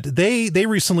 but they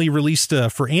recently released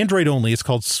for Android only. It's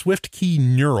called SwiftKey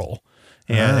Neural,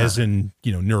 as in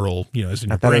neural, as in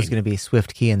your I thought brain. it was going to be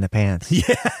SwiftKey in the pants.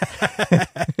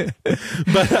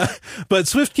 But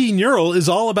SwiftKey Neural is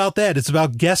all about that. It's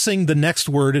about guessing the next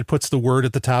word. It puts the word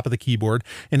at the top of the keyboard,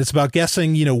 and it's about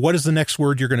guessing, what is the next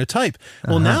word you're going to type.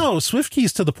 Well, now SwiftKey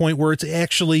is to the point where it's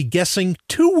actually guessing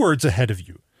 2 words ahead of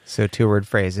you. So 2-word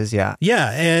phrases, yeah. Yeah,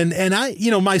 and I,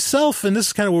 myself, and this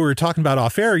is kind of what we were talking about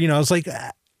off air, I was like,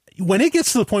 when it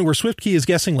gets to the point where SwiftKey is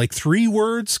guessing like 3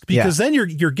 words, because then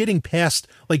you're getting past,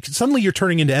 like suddenly you're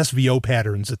turning into SVO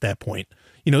patterns at that point.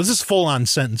 This is full on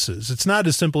sentences. It's not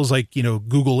as simple as like,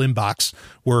 Google Inbox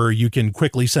where you can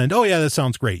quickly send, oh yeah, that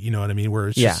sounds great. You know what I mean? Where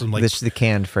it's just some, like, this is the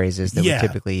canned phrases that we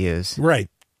typically use. Right.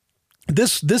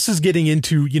 This is getting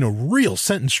into, real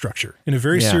sentence structure in a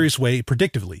very serious way,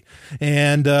 predictively.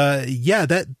 And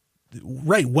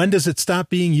right. When does it stop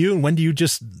being you? And when do you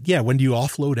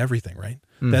offload everything? Right.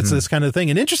 That's this kind of thing.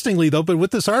 And interestingly though, but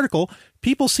with this article,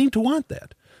 people seem to want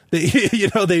that.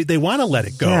 They want to let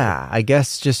it go. Yeah, I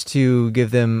guess just to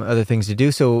give them other things to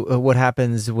do. So what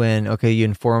happens when, you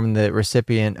inform the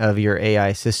recipient of your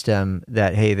AI system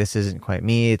that, hey, this isn't quite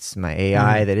me, it's my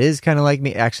AI that is kind of like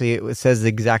me. Actually, it says the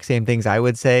exact same things I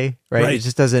would say, right? It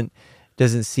just doesn't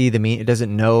see it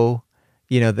doesn't know,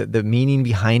 the meaning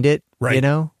behind it,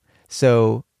 right.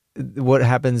 So what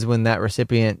happens when that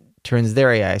recipient turns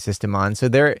their AI system on? So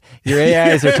your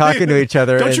AIs are talking to each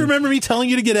other. Don't you remember me telling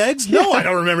you to get eggs? No, I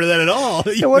don't remember that at all.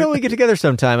 So why don't we get together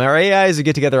sometime? Our AIs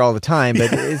get together all the time,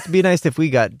 but it'd be nice if we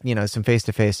got, some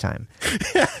face-to-face time.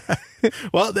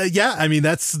 Well,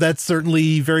 that's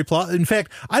certainly very plausible. In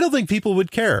fact, I don't think people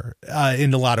would care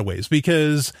in a lot of ways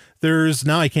because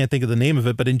now I can't think of the name of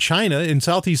it, but in China, in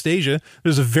Southeast Asia,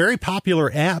 there's a very popular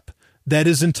app that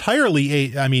is entirely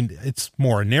it's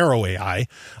more a narrow AI,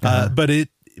 but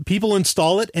people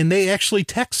install it and they actually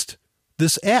text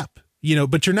this app,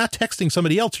 but you're not texting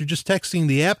somebody else. You're just texting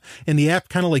the app, and the app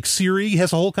kind of like Siri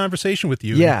has a whole conversation with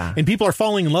you. Yeah. And people are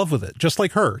falling in love with it, just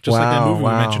like her, like that movie we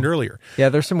mentioned earlier. Yeah.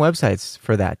 There's some websites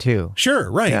for that too.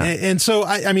 Sure. Right. Yeah. And so,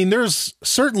 there's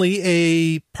certainly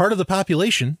a part of the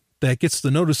population that gets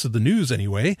the notice of the news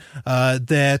anyway,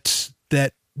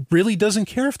 that really doesn't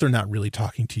care if they're not really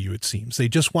talking to you. It seems they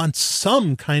just want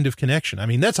some kind of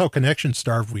connection. That's how connection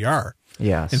starved we are.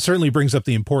 Yes. And certainly brings up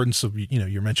the importance of,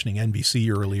 you're mentioning NBC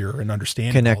earlier and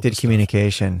understanding connected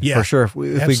communication. Yeah, for sure.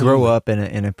 If we grow up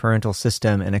in a parental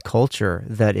system and a culture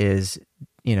that is,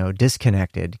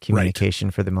 disconnected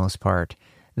communication for the most part,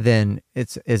 then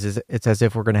it's as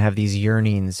if we're going to have these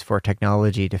yearnings for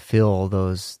technology to fill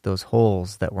those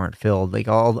holes that weren't filled, like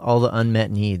all the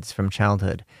unmet needs from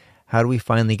childhood. How do we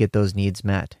finally get those needs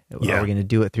met? Yeah. Are we going to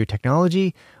do it through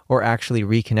technology or actually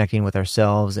reconnecting with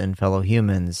ourselves and fellow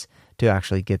humans to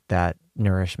actually get that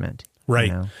nourishment?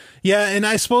 Right. Yeah. And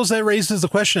I suppose that raises the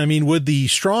question. Would the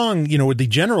strong, would the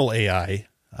general AI,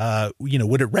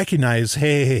 would it recognize,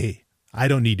 hey, I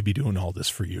don't need to be doing all this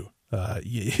for you?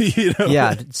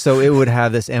 Yeah. So it would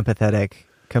have this empathetic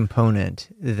component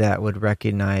that would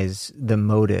recognize the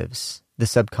motives, the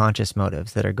subconscious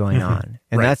motives that are going on.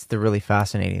 And that's the really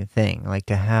fascinating thing, like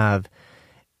to have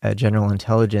a general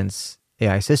intelligence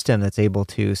AI system that's able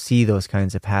to see those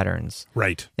kinds of patterns.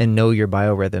 Right. And know your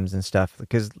biorhythms and stuff.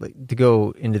 Because to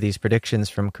go into these predictions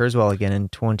from Kurzweil again in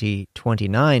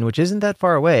 2029, which isn't that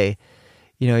far away,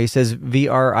 he says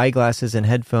VR eyeglasses and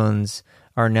headphones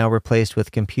are now replaced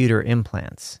with computer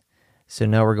implants. So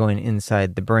now we're going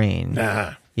inside the brain.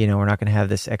 We're not going to have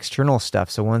this external stuff.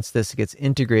 So once this gets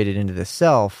integrated into the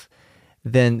self,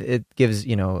 then it gives,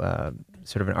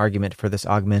 sort of an argument for this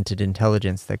augmented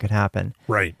intelligence that could happen.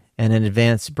 Right. And an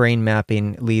advanced brain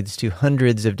mapping leads to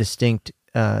hundreds of distinct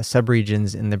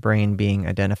subregions in the brain being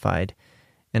identified.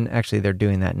 And actually, they're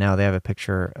doing that now. They have a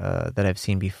picture that I've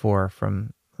seen before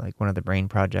from like one of the brain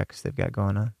projects they've got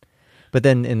going on. But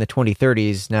then in the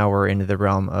 2030s, now we're into the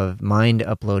realm of mind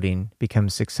uploading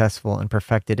becomes successful and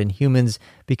perfected, and humans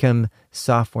become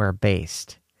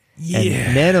software-based. Yeah.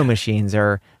 And nanomachines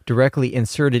are directly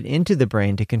inserted into the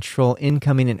brain to control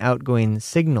incoming and outgoing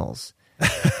signals.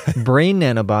 Brain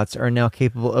nanobots are now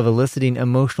capable of eliciting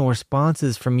emotional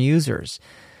responses from users.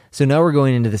 So now we're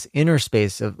going into this inner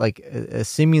space of like a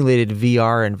simulated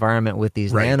VR environment with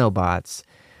these Right. nanobots.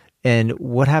 And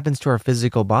what happens to our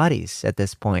physical bodies at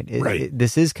this point?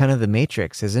 This is kind of the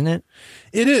Matrix, isn't it?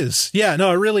 It is. Yeah, no,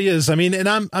 it really is. I mean, and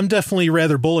I'm definitely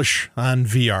rather bullish on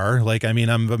VR. Like, I mean,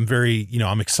 I'm very,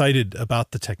 I'm excited about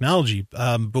the technology.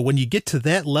 But when you get to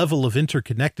that level of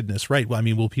interconnectedness, right? Well, I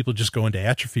mean, will people just go into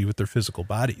atrophy with their physical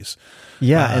bodies?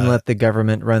 Yeah, and let the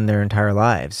government run their entire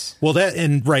lives. Well,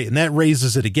 and that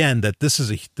raises it again, that this is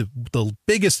the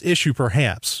biggest issue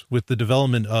perhaps with the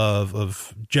development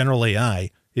of general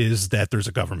AI is that there's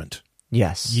a government.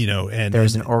 Yes. And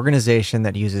there's an organization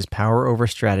that uses power over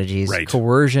strategies, Right.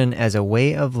 coercion as a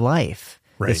way of life.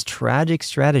 Right. This tragic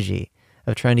strategy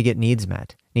of trying to get needs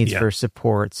met, needs Yeah. for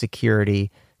support,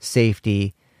 security,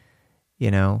 safety,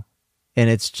 and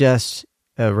it's just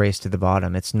a race to the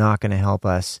bottom. It's not going to help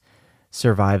us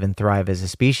survive and thrive as a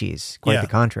species. Quite Yeah. the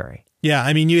contrary. Yeah,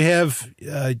 I mean, you have,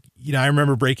 I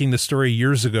remember breaking the story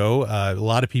years ago. A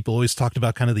lot of people always talked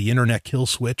about kind of the internet kill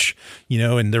switch,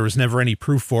 and there was never any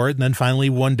proof for it. And then finally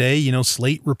one day,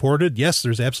 Slate reported, yes,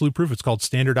 there's absolute proof. It's called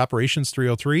Standard Operations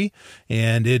 303,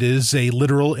 and it is a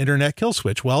literal internet kill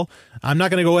switch. Well, I'm not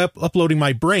going to go uploading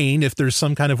my brain if there's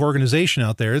some kind of organization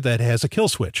out there that has a kill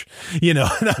switch, and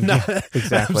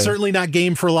exactly. I'm certainly not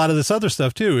game for a lot of this other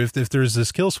stuff too. If there's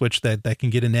this kill switch that can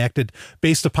get enacted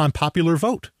based upon popular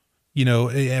vote.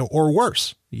 Or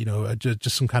worse,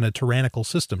 just some kind of tyrannical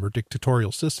system or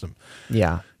dictatorial system.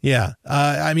 Yeah. Yeah.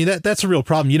 I mean, that's a real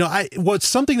problem. What's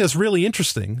something that's really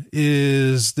interesting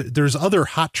is there's other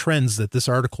hot trends that this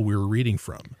article we were reading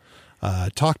from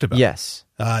talked about. Yes.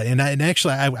 And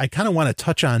actually, I kind of want to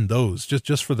touch on those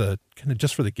just for the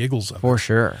giggles of it. For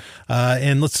sure.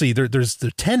 And let's see, there's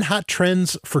the 10 hot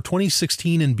trends for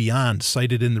 2016 and beyond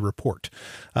cited in the report.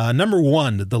 Number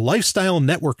 1, the lifestyle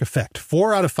network effect.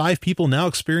 4 out of 5 people now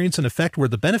experience an effect where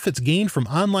the benefits gained from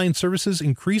online services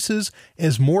increases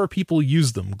as more people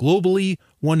use them. Globally,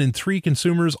 1 in 3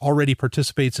 consumers already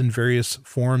participates in various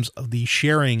forms of the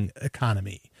sharing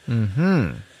economy.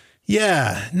 Mm-hmm.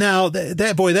 Yeah. Now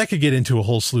that could get into a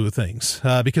whole slew of things,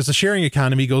 because the sharing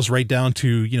economy goes right down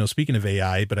to, speaking of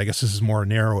AI, but I guess this is more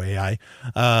narrow AI,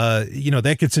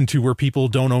 that gets into where people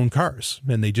don't own cars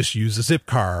and they just use a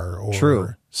Zipcar or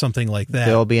True. something like that.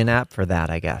 There'll be an app for that,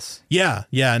 I guess. Yeah.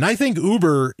 Yeah. And I think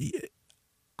Uber,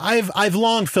 I've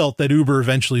long felt that Uber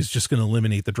eventually is just going to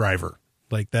eliminate the driver.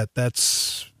 Like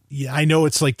that's, yeah, I know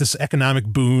it's like this economic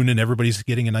boon and everybody's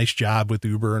getting a nice job with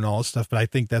Uber and all this stuff, but I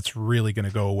think that's really going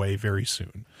to go away very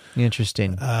soon.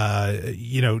 Interesting.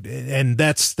 And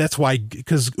that's why,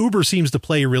 because Uber seems to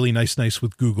play really nice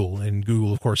with Google, and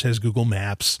Google, of course, has Google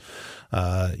Maps,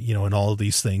 and all of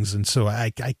these things. And so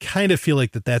I kind of feel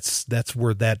like that's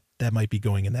where that might be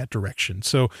going in that direction.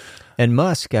 So, and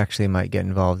Musk actually might get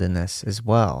involved in this as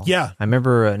well. Yeah. I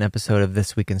remember an episode of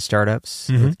This Week in Startups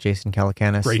with Jason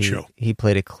Calacanis. Great show. He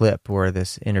played a clip where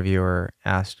this interviewer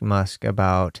asked Musk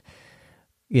about,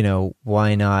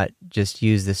 why not just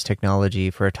use this technology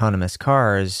for autonomous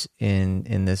cars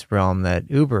in this realm that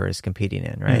Uber is competing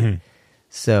in, right? Mm-hmm.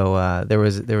 So there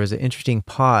was an interesting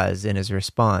pause in his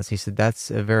response. He said,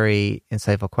 "That's a very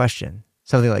insightful question."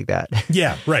 Something like that.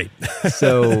 Yeah, right.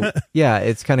 So yeah,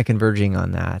 it's kind of converging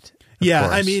on that. Yeah,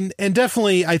 course. I mean, and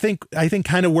definitely, I think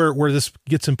kind of where this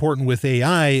gets important with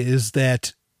AI is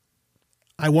that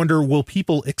I wonder, will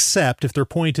people accept, if their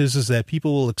point is that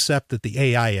people will accept that the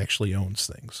AI actually owns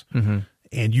things,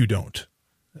 and you don't,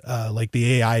 like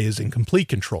the AI is in complete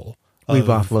control. We've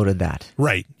offloaded that.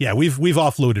 Right. Yeah, we've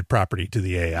offloaded property to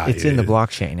the AI. It's in the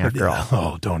blockchain after all.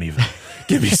 Oh, don't even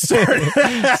get me started.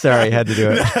 Sorry, I had to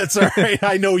do it. That's all right.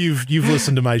 I know you've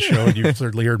listened to my show and you've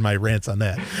certainly heard my rants on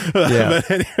that. Yeah.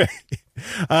 But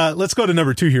anyway, let's go to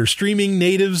number 2 here. Streaming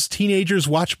natives, teenagers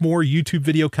watch more YouTube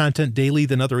video content daily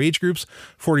than other age groups.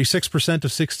 46%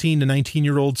 of 16 to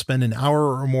 19-year-olds spend an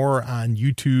hour or more on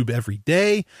YouTube every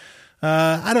day.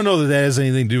 I don't know that has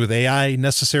anything to do with AI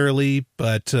necessarily,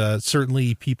 but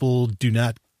certainly people do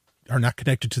not are not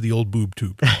connected to the old boob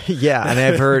tube. Yeah, and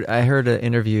I heard an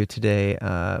interview today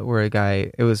where a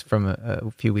guy, it was from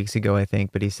a few weeks ago, I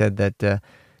think, but he said that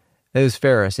it was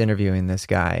Ferris interviewing this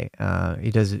guy.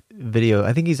 He does video,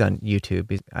 I think he's on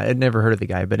YouTube. I had never heard of the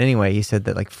guy, but anyway, he said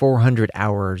that like 400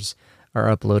 hours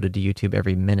are uploaded to YouTube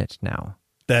every minute now.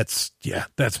 That's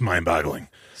mind-boggling.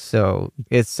 So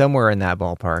it's somewhere in that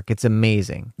ballpark. It's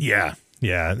amazing. Yeah,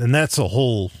 and that's a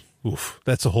whole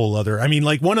other. I mean,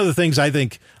 like one of the things I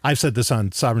think I've said this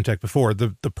on Sovereign Tech before.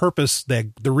 The purpose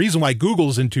the reason why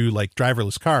Google's into like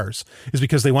driverless cars is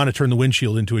because they want to turn the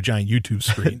windshield into a giant YouTube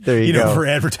screen. There you go. For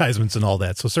advertisements and all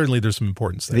that. So certainly there's some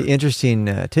importance there. The interesting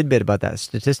tidbit about that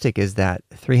statistic is that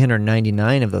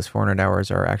 399 of those 400 hours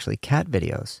are actually cat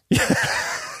videos.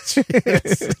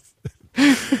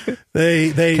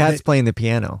 Cats playing the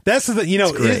piano. That's the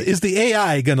is the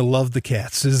AI going to love the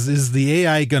cats? Is the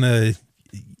AI going to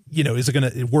is it going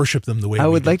to worship them the way I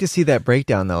would do? like to see that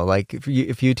breakdown though. Like if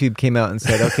YouTube came out and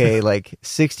said, okay, like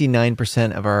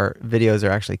 69% of our videos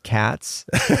are actually cats.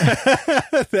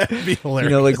 That'd be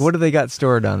hilarious. Like what do they got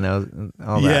stored on those?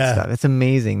 All that stuff. It's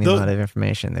amazing the amount of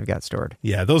information they've got stored.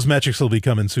 Yeah, those metrics will be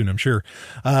coming soon, I'm sure.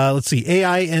 Let's see.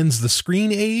 AI ends the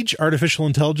screen age. Artificial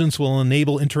intelligence will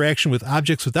enable interaction with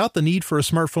objects without the need for a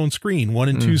smartphone screen. 1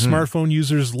 in 2 smartphone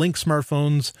users think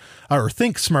smartphones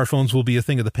will be a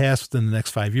thing of the past within the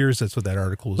next 5 years. That's what that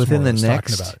article was talking about.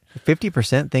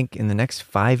 50% think in the next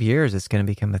 5 years it's going to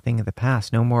become a thing of the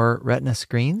past. No more Retina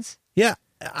screens. Yeah.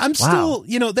 I'm still,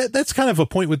 that's kind of a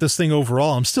point with this thing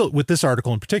overall. I'm still, with this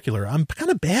article in particular, I'm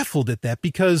kind of baffled at that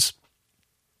because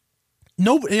the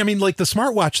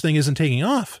smartwatch thing isn't taking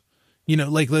off.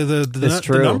 Like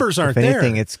the numbers aren't there. If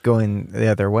anything, it's going the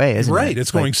other way, isn't it? Right.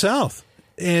 It's going south.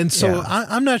 And so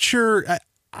I'm not sure.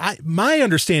 My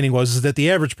understanding was that the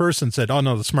average person said, "Oh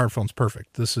no, the smartphone's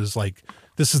perfect. This is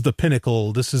the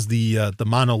pinnacle. This is the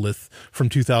monolith from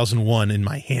 2001 in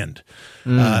my hand."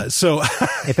 So,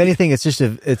 if anything,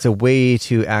 it's a way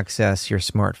to access your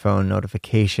smartphone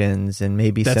notifications and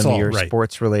maybe some of your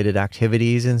sports related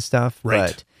activities and stuff. Right.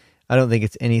 But I don't think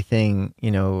it's anything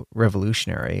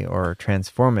revolutionary or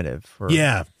transformative.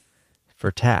 For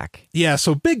tech. Yeah,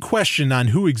 so big question on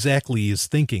who exactly is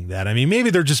thinking that. I mean, maybe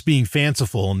they're just being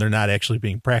fanciful and they're not actually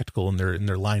being practical in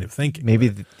their line of thinking.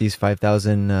 Maybe these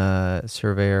 5,000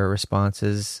 surveyor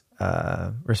respondents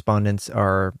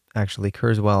are actually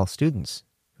Kurzweil students.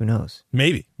 Who knows?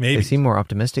 Maybe. They seem more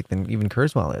optimistic than even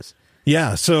Kurzweil is.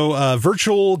 Yeah, so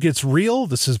virtual gets real.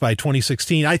 This is by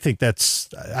 2016. I think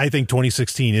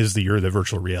 2016 is the year that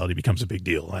virtual reality becomes a big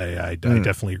deal. I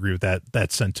definitely agree with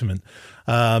that sentiment.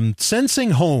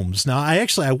 Sensing homes. Now, I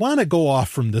want to go off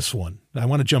from this one. I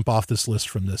want to jump off this list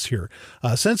from this here.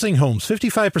 Sensing homes.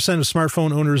 55% of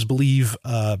smartphone owners believe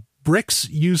bricks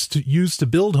used to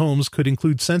build homes could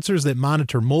include sensors that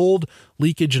monitor mold,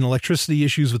 leakage, and electricity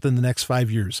issues within the next 5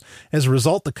 years. As a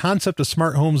result, the concept of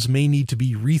smart homes may need to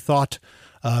be rethought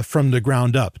from the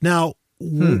ground up. Now,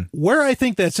 where I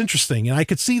think that's interesting, and I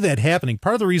could see that happening,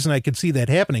 part of the reason I could see that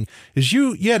happening is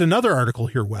you had another article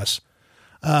here, Wes,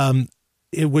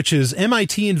 which is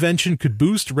MIT invention could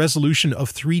boost resolution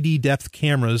of 3D depth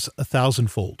cameras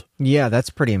 1,000-fold. Yeah, that's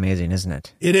pretty amazing, isn't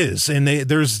it? It is, and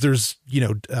there's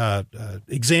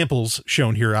examples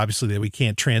shown here, obviously, that we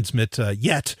can't transmit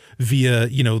yet via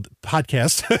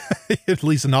podcast, at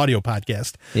least an audio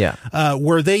podcast. Yeah,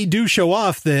 where they do show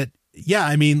off that. Yeah,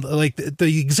 I mean, like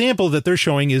the example that they're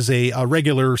showing is a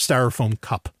regular styrofoam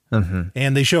cup. Mm-hmm.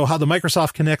 And they show how the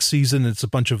Microsoft Kinect sees, and it's a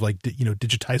bunch of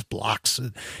digitized blocks.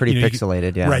 Pretty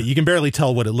pixelated, yeah. Right. You can barely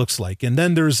tell what it looks like. And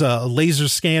then there's a laser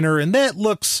scanner, and that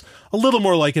looks a little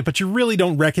more like it, but you really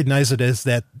don't recognize it as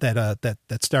that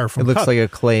styrofoam cup. It looks like a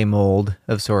clay mold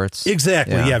of sorts.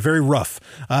 Exactly. Yeah, very rough.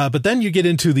 But then you get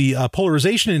into the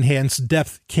polarization enhanced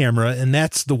depth camera, and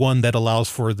that's the one that allows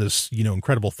for this,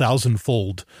 incredible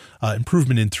 1,000-fold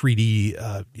improvement in 3D,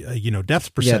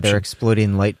 depth perception. Yeah, they're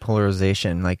exploiting light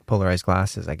polarization, like polarized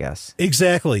glasses, I guess.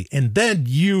 Exactly. And then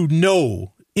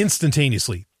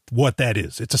instantaneously what that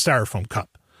is. It's a styrofoam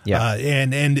cup. Yeah.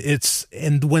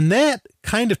 And when that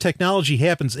kind of technology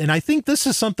happens, and I think this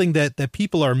is something that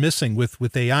people are missing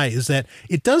with AI, is that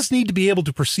it does need to be able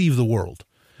to perceive the world.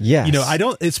 Yes. I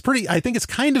think it's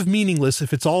kind of meaningless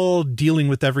if it's all dealing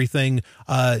with everything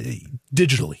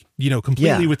digitally,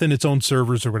 completely within its own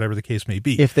servers or whatever the case may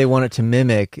be. If they want it to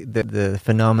mimic the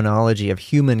phenomenology of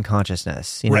human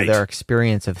consciousness, right. Their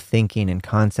experience of thinking and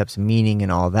concepts, meaning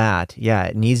and all that,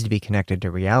 it needs to be connected to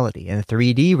reality and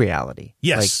 3D reality.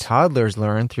 Yes. Like toddlers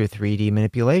learn through 3D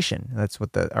manipulation. That's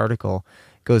what the article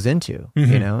goes into,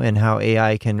 and how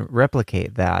AI can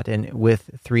replicate that. And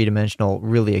with three-dimensional,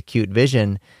 really acute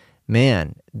vision,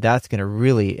 man, that's going to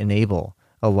really enable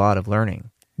a lot of learning.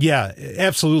 Yeah,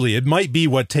 absolutely. It might be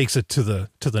what takes it to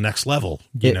the next level.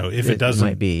 If it doesn't,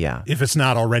 might be, yeah. If it's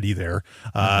not already there,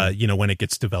 when it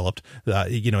gets developed,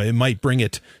 it might bring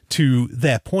it to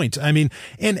that point. I mean,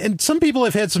 and some people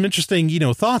have had some interesting,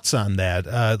 thoughts on that.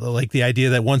 Like the idea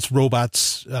that once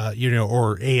robots,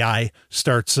 or AI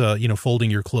starts, folding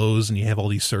your clothes and you have all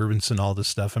these servants and all this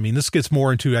stuff. I mean, this gets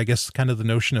more into, I guess, kind of the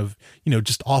notion of,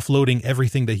 just offloading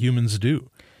everything that humans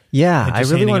do. Yeah, I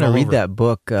really want to read that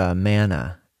book,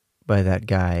 Manna, by that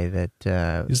guy that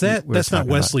that's not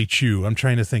Wesley Chu. I'm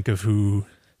trying to think of who.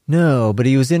 No, but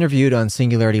he was interviewed on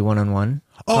Singularity One-on-One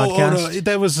podcast. No,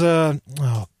 that was oh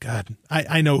God,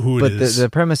 I know who it is. But the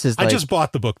premise is, I just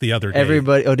bought the book the other day.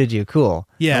 Everybody, oh, did you? Cool.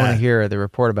 Yeah, I want to hear the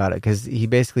report about it, because he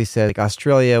basically said like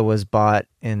Australia was bought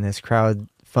in this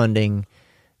crowdfunding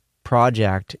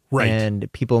project, right?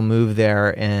 And people moved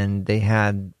there, and they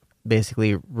had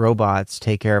basically robots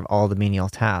take care of all the menial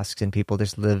tasks, and people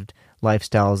just lived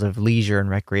lifestyles of leisure and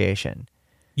recreation.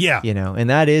 Yeah. And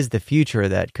that is the future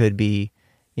that could be,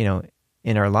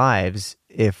 in our lives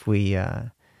if we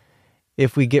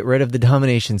get rid of the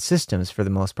domination systems for the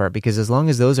most part, because as long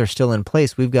as those are still in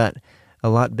place, we've got a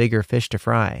lot bigger fish to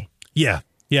fry. Yeah.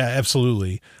 Yeah,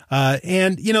 absolutely.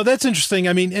 And that's interesting.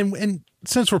 I mean, and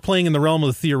since we're playing in the realm of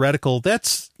the theoretical,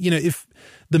 that's, if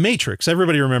The Matrix,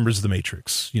 everybody remembers The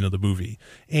Matrix, the movie,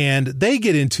 and they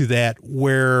get into that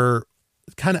where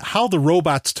kind of how the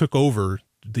robots took over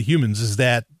the humans is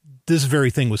that this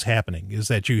very thing was happening, is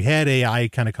that you had AI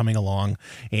kind of coming along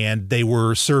and they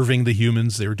were serving the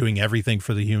humans. They were doing everything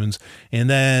for the humans. And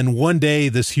then one day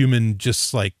this human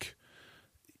just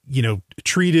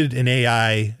treated an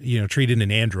AI, treated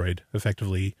an android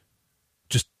effectively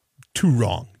just too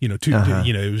wrong,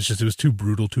 it was too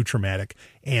brutal, too traumatic.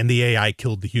 And the AI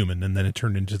killed the human, and then it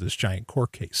turned into this giant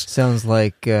court case. Sounds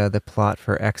like the plot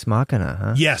for Ex Machina,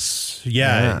 huh? Yes.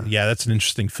 Yeah. That's an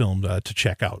interesting film to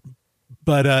check out.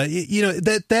 But,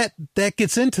 that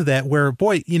gets into that where,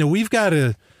 boy, we've got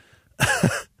to,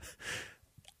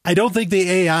 I don't think the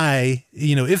AI,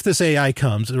 if this AI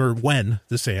comes, or when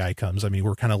this AI comes, I mean,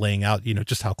 we're kind of laying out,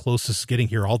 just how close this is getting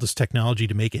here. All this technology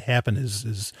to make it happen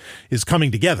is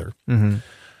coming together.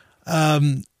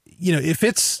 Mm-hmm.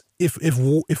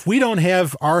 If we don't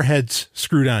have our heads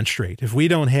screwed on straight, if we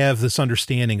don't have this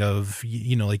understanding of,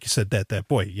 like you said, that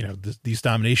boy, these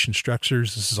domination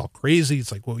structures, this is all crazy.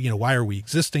 It's like, well, why are we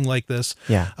existing like this?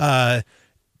 Yeah.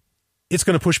 It's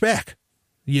going to push back.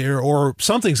 Yeah, or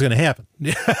something's going to happen.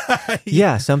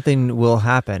 Yeah, something will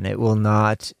happen. It will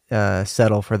not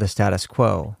settle for the status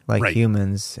quo like right.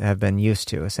 humans have been used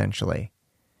to, essentially.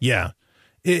 Yeah,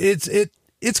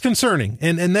 it's concerning,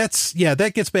 and that's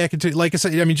that gets back into, like I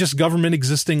said, I mean, just government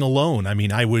existing alone. I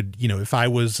mean, I would, if I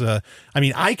was,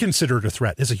 I consider it a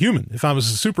threat as a human. If I was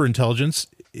a super intelligence,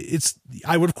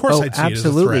 I would, of course, I'd see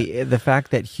absolutely. it as a threat. The fact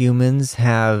that humans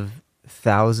have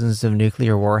thousands of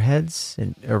nuclear warheads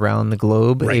around the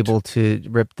globe, right. able to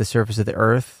rip the surface of the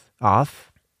earth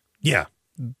off. Yeah.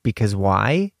 Because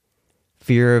why?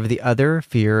 Fear of the other,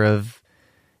 fear of,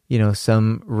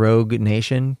 some rogue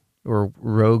nation or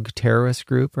rogue terrorist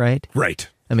group, right? Right.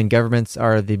 I mean, governments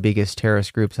are the biggest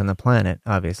terrorist groups on the planet,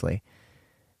 obviously.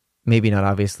 Maybe not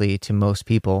obviously to most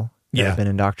people that have been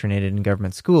indoctrinated in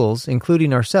government schools,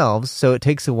 including ourselves. So it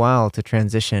takes a while to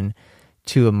transition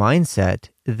to a mindset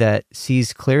that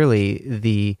sees clearly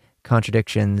the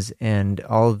contradictions and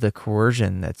all of the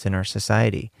coercion that's in our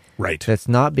society. Right. That's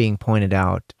not being pointed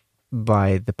out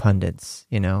by the pundits,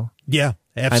 Yeah,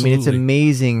 absolutely. I mean, it's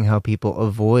amazing how people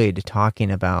avoid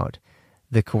talking about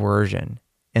the coercion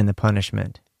and the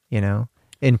punishment,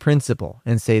 in principle,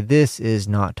 and say this is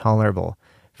not tolerable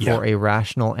for a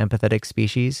rational, empathetic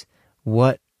species.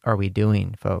 What are we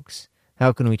doing, folks?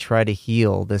 How can we try to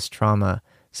heal this trauma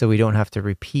so we don't have to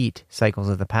repeat cycles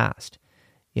of the past,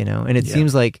 And it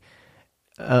seems like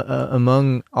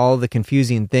among all the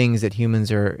confusing things that humans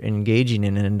are engaging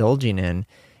in and indulging in,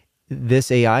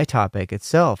 this AI topic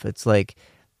itself, it's like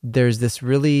there's this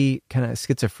really kind of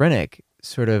schizophrenic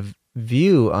sort of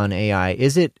view on AI.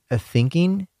 Is it a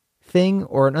thinking thing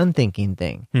or an unthinking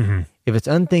thing? Mm-hmm. If it's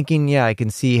unthinking, I can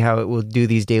see how it will do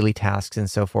these daily tasks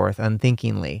and so forth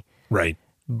unthinkingly. Right.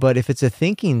 But if it's a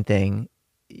thinking thing,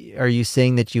 are you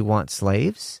saying that you want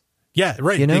slaves? Yeah,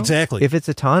 right. Exactly. If it's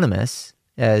autonomous,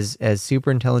 as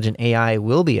super intelligent AI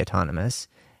will be autonomous,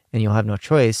 and you'll have no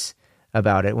choice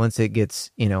about it once it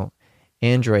gets,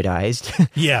 androidized.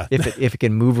 Yeah. if it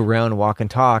can move around, walk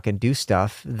and talk and do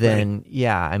stuff, then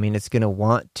it's going to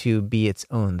want to be its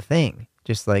own thing,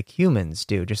 just like humans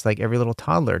do, just like every little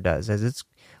toddler does as it's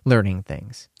learning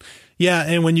things. Yeah,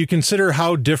 and when you consider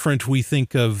how different we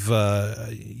think of,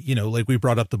 like we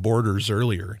brought up the borders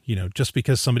earlier, just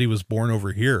because somebody was born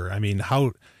over here, I mean,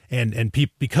 how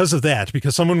because of that,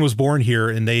 because someone was born here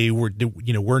and they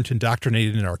weren't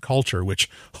indoctrinated in our culture, which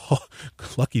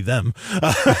lucky them,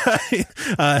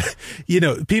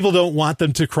 people don't want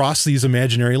them to cross these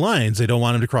imaginary lines. They don't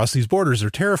want them to cross these borders. They're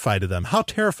terrified of them. How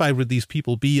terrified would these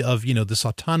people be of, this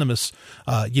autonomous,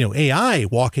 AI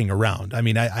walking around? I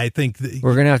mean, I think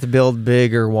we're going to have to build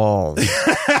bigger walls.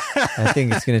 I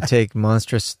think it's going to take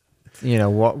monstrous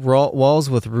walls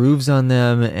with roofs on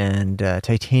them and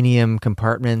titanium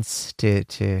compartments to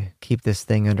keep this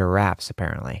thing under wraps,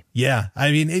 apparently. Yeah.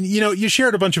 I mean, and, you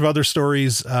shared a bunch of other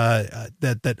stories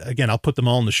that again, I'll put them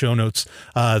all in the show notes.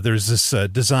 There's this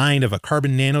design of a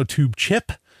carbon nanotube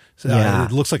chip.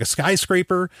 It looks like a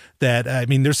skyscraper that,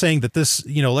 they're saying that this,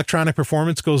 electronic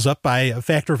performance goes up by a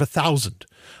factor of 1,000.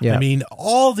 Yeah. I mean,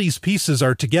 all these pieces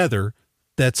are together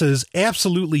that says,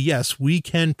 absolutely, yes, we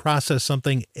can process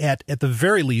something at the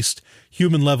very least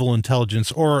human level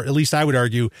intelligence, or at least I would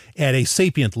argue at a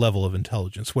sapient level of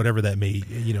intelligence, whatever that may,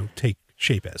 take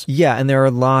shape as. Yeah. And there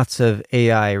are lots of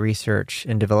AI research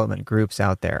and development groups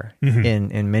out there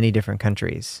in many different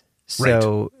countries.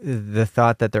 So the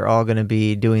thought that they're all going to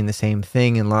be doing the same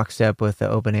thing in lockstep with the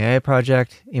OpenAI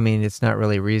project, it's not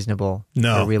really reasonable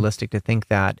or realistic to think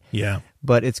that. Yeah.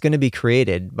 But it's going to be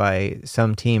created by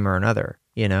some team or another,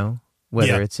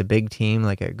 whether it's a big team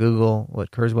like at Google,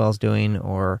 what Kurzweil's doing,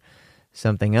 or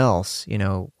something else.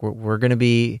 We're going to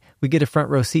we get a front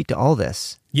row seat to all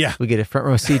this. Yeah. We get a front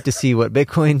row seat to see what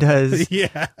Bitcoin does,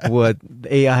 what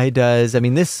AI does. I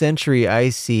mean, this century I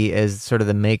see as sort of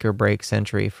the make or break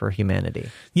century for humanity.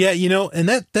 Yeah, and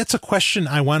that's a question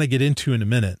I want to get into in a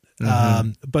minute.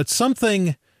 But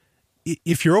something,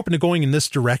 if you're open to going in this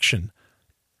direction,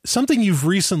 something you've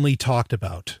recently talked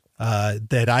about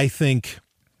that I think,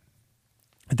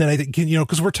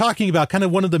 because we're talking about kind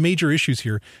of one of the major issues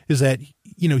here is that,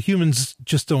 humans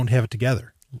just don't have it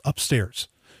together upstairs.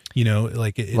 A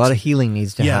lot of healing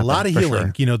needs to happen. Yeah, a lot of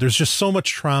healing. Sure. There's just so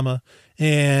much trauma,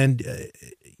 and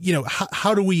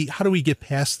how do we get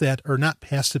past that, or not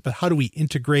past it, but how do we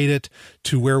integrate it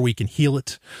to where we can heal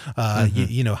it?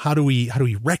 How do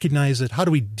we recognize it? How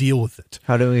do we deal with it?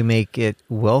 How do we make it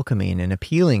welcoming and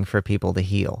appealing for people to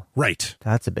heal? Right.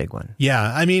 That's a big one.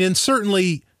 Yeah, and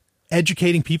certainly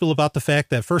educating people about the fact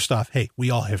that, first off, hey,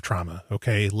 we all have trauma.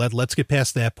 Okay. Let's get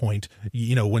past that point.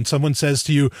 When someone says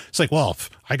to you, it's like, well,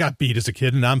 I got beat as a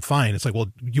kid and I'm fine. It's like, well,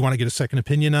 you want to get a second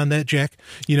opinion on that, Jack?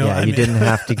 You didn't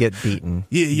have to get beaten.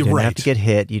 You didn't have to get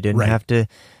hit. You didn't have to,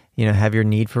 have your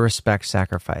need for respect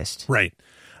sacrificed. Right.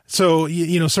 So,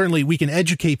 certainly we can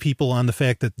educate people on the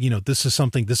fact that, this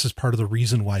is part of the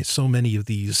reason why so many of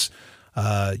these,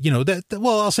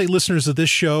 I'll say listeners of this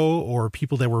show or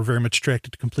people that were very much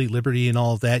attracted to complete liberty and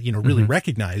all of that, really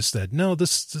recognize that, no,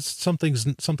 this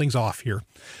something's off here.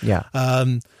 Yeah.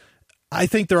 I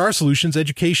think there are solutions.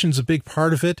 Education's a big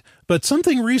part of it, but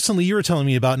something recently you were telling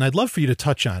me about, and I'd love for you to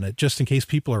touch on it just in case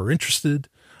people are interested.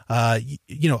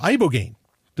 Ibogaine.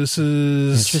 This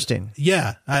is interesting.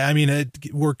 Yeah.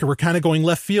 We're kind of going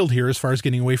left field here as far as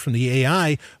getting away from the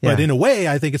AI, but in a way,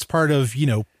 I think it's part of,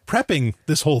 prepping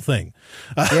this whole thing.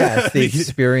 It's the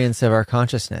experience of our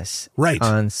consciousness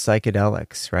on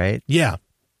psychedelics, right? Yeah.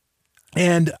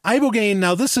 And Ibogaine,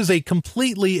 now this is a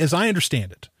completely, as I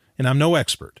understand it, and I'm no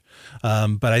expert,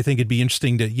 but I think it'd be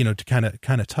interesting to, to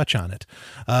kind of touch on it.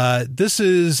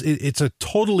 It's a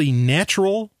totally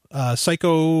natural,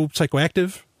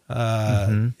 psychoactive,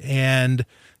 and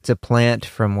it's a plant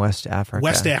from West Africa,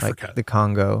 like the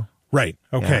Congo. Right.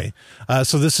 Okay. Yeah.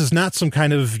 So this is not some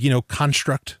kind of,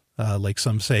 construct, like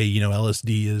some say,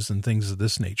 LSD is and things of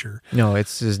this nature. No,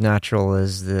 it's as natural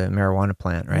as the marijuana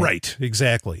plant, right? Right.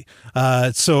 Exactly.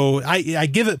 So I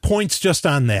give it points just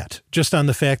on that, just on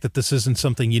the fact that this isn't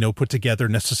something, put together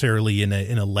necessarily in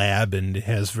a lab and it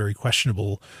has very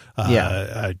questionable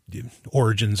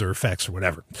origins or effects or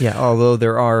whatever. Yeah. Although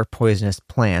there are poisonous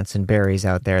plants and berries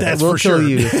out there that will kill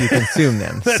you if you consume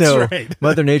them. That's so right.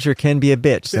 Mother Nature can be a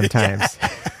bitch sometimes.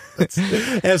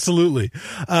 Absolutely.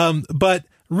 But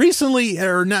recently,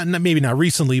 or maybe not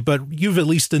recently, but you've at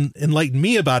least enlightened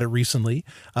me about it recently.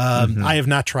 I have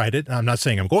not tried it. I'm not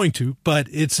saying I'm going to, but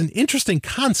it's an interesting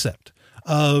concept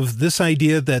of this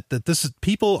idea that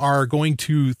people are going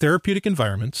to therapeutic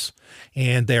environments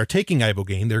and they are taking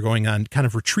Ibogaine. They're going on kind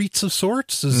of retreats of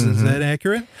sorts. Is that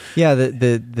accurate? Yeah.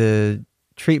 The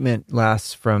treatment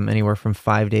lasts from anywhere from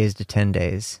 5 days to 10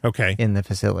 days. Okay. In the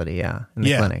facility, in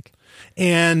the clinic.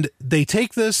 And they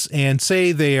take this and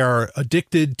say they are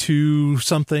addicted to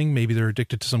something. Maybe they're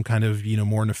addicted to some kind of,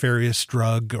 more nefarious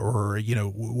drug or,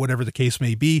 whatever the case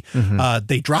may be.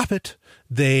 They drop it.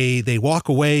 They walk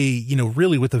away,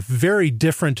 really with a very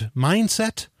different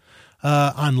mindset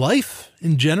on life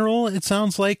in general, it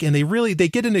sounds like. And they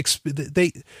get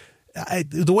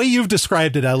the way you've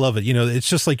described it, I love it. It's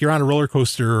just like you're on a roller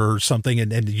coaster or something,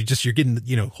 and you're getting,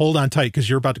 hold on tight because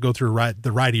you're about to go through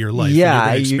the ride of your life.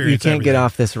 Yeah, you can't get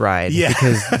off this ride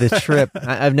because the trip.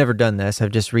 I've never done this.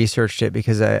 I've just researched it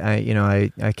because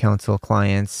I counsel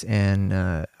clients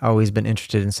and always been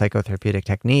interested in psychotherapeutic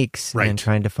techniques and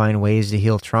trying to find ways to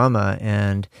heal trauma.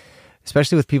 And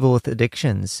especially with people with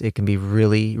addictions, it can be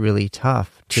really, really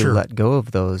tough to let go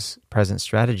of those present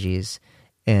strategies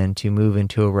and to move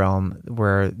into a realm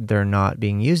where they're not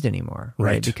being used anymore,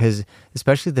 right? Because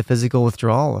especially the physical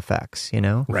withdrawal effects,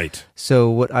 Right. So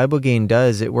what ibogaine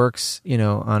does, it works,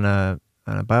 on a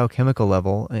biochemical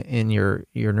level in your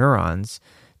neurons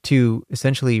to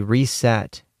essentially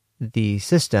reset the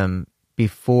system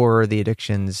before the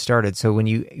addictions started. So when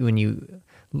you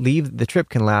leave, the trip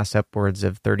can last upwards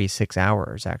of 36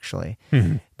 hours actually,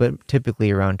 but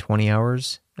typically around 20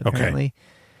 hours apparently. Okay.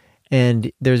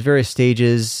 And there's various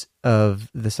stages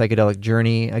of the psychedelic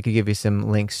journey. I could give you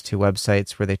some links to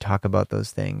websites where they talk about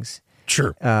those things.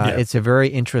 Sure. It's a very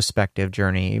introspective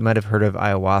journey. You might have heard of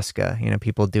ayahuasca,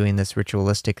 people doing this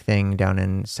ritualistic thing down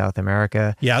in South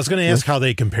America. Yeah, I was going to ask how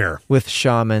they compare. With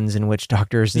shamans and witch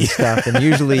doctors and stuff. And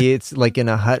usually it's like in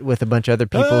a hut with a bunch of other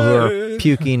people who are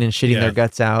puking and shitting their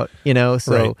guts out,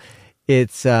 so...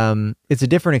 It's a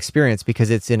different experience because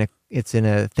it's in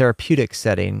a therapeutic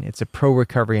setting. It's a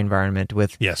pro-recovery environment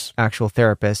with actual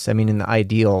therapists. I mean, in the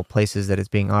ideal places that it's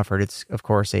being offered, it's of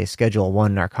course a Schedule I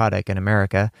narcotic in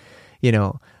America,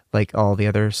 like all the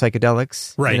other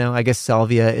psychedelics. Right. I guess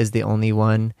salvia is the only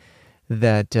one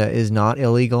that is not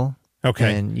illegal.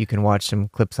 Okay. And you can watch some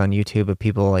clips on YouTube of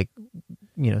people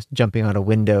jumping out of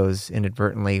windows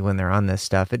inadvertently when they're on this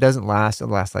stuff. It doesn't last. It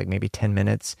lasts like maybe 10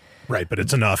 minutes. Right, but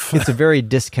it's enough. It's a very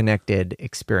disconnected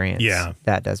experience. Yeah.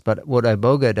 That does. But what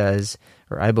iboga does,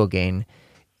 or ibogaine,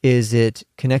 is it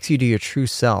connects you to your true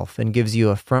self and gives you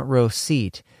a front row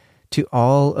seat to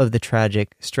all of the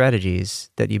tragic strategies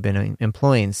that you've been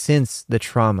employing since the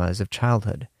traumas of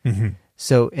childhood. Mm-hmm.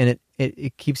 So, and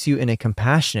it keeps you in a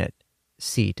compassionate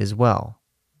seat as well.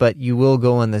 But you will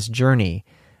go on this journey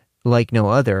like no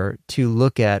other to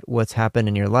look at what's happened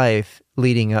in your life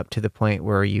leading up to the point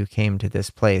where you came to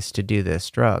this place to do this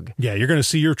drug. Yeah, you're going to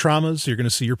see your traumas, you're going to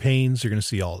see your pains, you're going to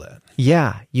see all that.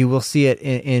 Yeah, you will see it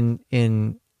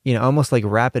in almost like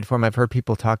rapid form. I've heard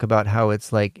people talk about how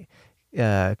it's like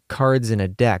cards in a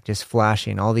deck just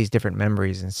flashing all these different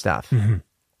memories and stuff. Mm-hmm.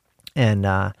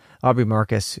 And Aubrey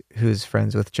Marcus, who's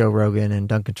friends with Joe Rogan and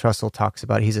Duncan Trussell, talks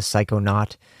about he's a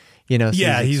psychonaut.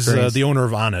 He's the owner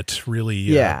of Onnit,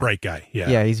 really bright guy.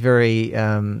 Yeah, he's very,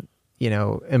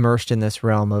 immersed in this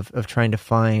realm of trying to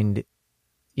find,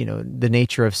 the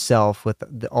nature of self with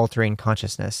the altering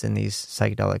consciousness in these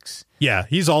psychedelics. Yeah,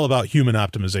 he's all about human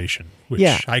optimization,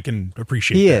 which I can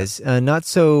appreciate. He is. Not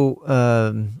so,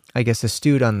 I guess,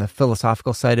 astute on the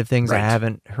philosophical side of things. Right. I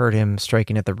haven't heard him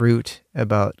striking at the root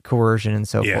about coercion and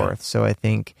so forth. So I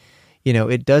think,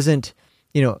 it doesn't,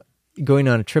 going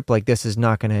on a trip like this is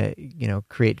not going to,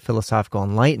 create philosophical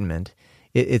enlightenment.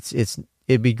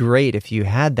 It'd be great if you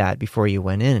had that before you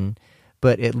went in,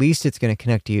 but at least it's going to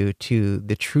connect you to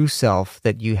the true self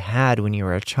that you had when you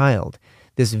were a child.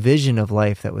 This vision of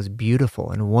life that was beautiful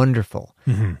and wonderful,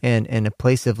 mm-hmm. and a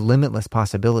place of limitless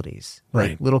possibilities.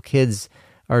 Like little kids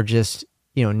are just,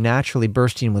 naturally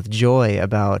bursting with joy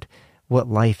about what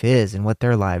life is and what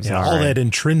their lives are. All that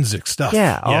intrinsic stuff.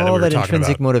 Yeah, all that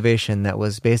intrinsic motivation that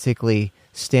was basically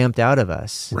stamped out of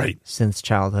us since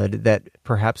childhood that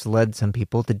perhaps led some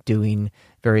people to doing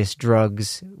various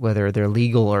drugs, whether they're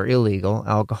legal or illegal,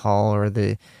 alcohol or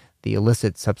the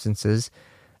illicit substances,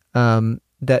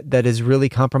 that has really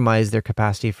compromised their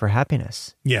capacity for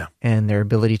happiness. Yeah. And their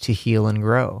ability to heal and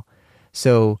grow.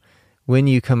 So when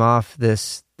you come off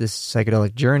this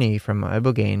psychedelic journey from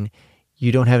ibogaine,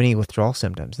 you don't have any withdrawal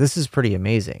symptoms. This is pretty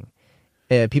amazing.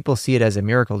 People see it as a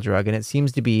miracle drug, and it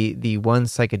seems to be the one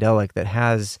psychedelic that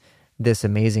has this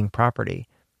amazing property,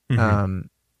 mm-hmm.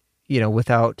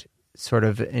 Without sort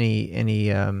of any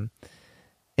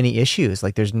issues.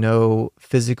 Like there's no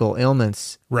physical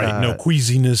ailments. Right, no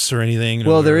queasiness or anything.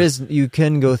 Well, there is. You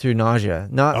can go through nausea.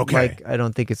 Not like, I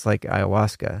don't think it's like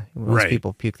ayahuasca. Most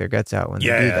people puke their guts out when they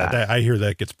do that. I hear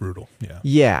that gets brutal. Yeah.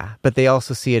 Yeah, but they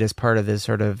also see it as part of this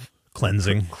sort of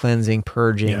cleansing,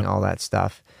 purging, Yeah. all that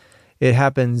stuff. It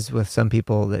happens with some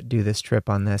people that do this trip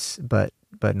on this, but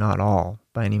not all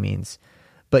by any means.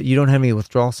 But you don't have any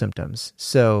withdrawal symptoms.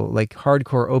 So like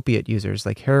hardcore opiate users,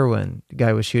 like heroin, the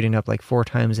guy was shooting up like 4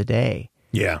 times a day.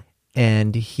 Yeah.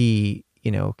 And he,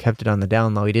 kept it on the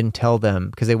down low. He didn't tell them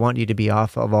because they want you to be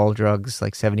off of all drugs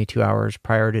like 72 hours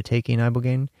prior to taking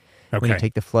Ibogaine. When you Okay.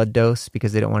 take the flood dose,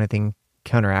 because they don't want anything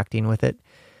counteracting with it.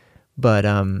 But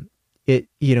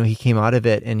he came out of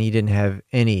it and he didn't have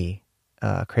any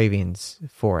cravings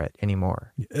for it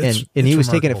anymore. It's And he was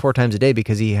taking it remarkable. 4 times a day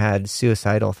because he had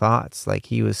suicidal thoughts. Like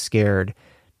he was scared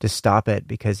to stop it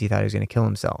because he thought he was going to kill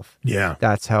himself. Yeah.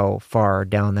 That's how far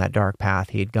down that dark path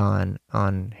he'd gone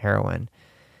on heroin.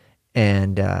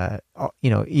 And,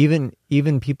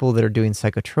 even people that are doing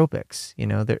psychotropics,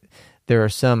 there are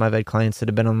some, I've had clients that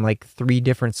have been on like 3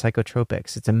 different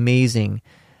psychotropics. It's amazing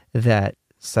that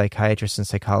psychiatrists and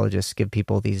psychologists give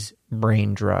people these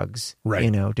brain drugs,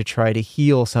 Right. To try to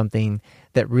heal something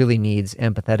that really needs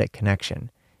empathetic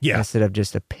connection Yeah. instead of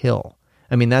just a pill.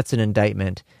 I mean, that's an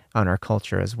indictment on our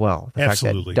culture as well. The fact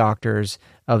Absolutely. that doctors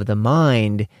of the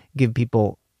mind give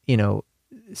people,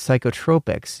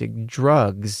 psychotropics,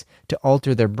 drugs to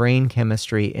alter their brain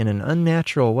chemistry in an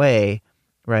unnatural way,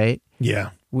 right? Yeah.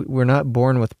 We're not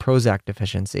born with Prozac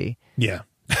deficiency Yeah.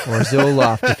 or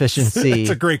Zoloft deficiency. It's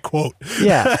a great quote.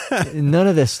 Yeah, none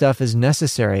of this stuff is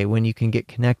necessary when you can get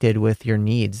connected with your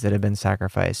needs that have been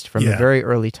sacrificed from Yeah. a very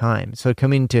early time. So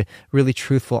coming to really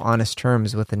truthful, honest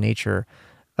terms with the nature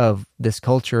of this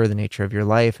culture, the nature of your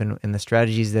life, and the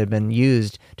strategies that have been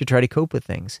used to try to cope with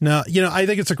things. No, I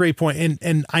think it's a great point.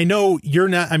 And I know you're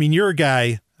not, I mean, you're a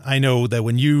guy, I know that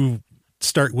when you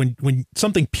start, when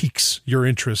something piques your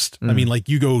interest, I mean, like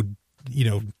you go,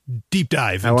 deep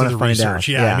dive I into wanna the find research. out.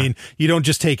 Yeah, Yeah. I mean, you don't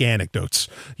just take anecdotes,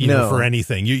 No. for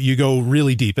anything. You go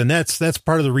really deep, and that's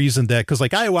part of the reason that, because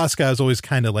like ayahuasca is always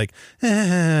kind of like,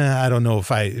 I don't know if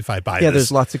I buy Yeah, this.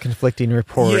 there's lots of conflicting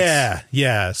reports.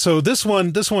 Yeah. So this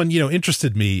one,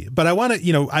 interested me, but I want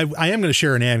to, I am going to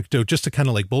share an anecdote just to kind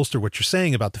of like bolster what you're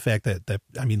saying about the fact that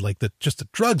I mean, like just the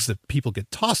drugs that people get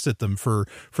tossed at them for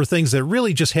things that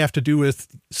really just have to do with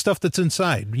stuff that's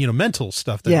inside, mental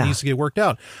stuff that Yeah. needs to get worked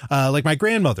out. Like my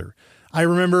grandmother, I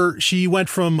remember she went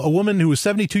from a woman who was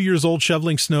 72 years old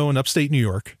shoveling snow in upstate New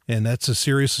York, and that's as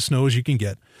serious a snow as you can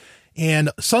get. And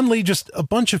suddenly just a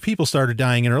bunch of people started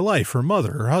dying in her life, her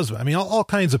mother, her husband. I mean, all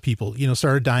kinds of people,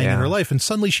 started dying in Yeah. her life. And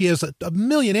suddenly she has a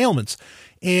million ailments.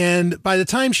 And by the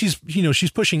time she's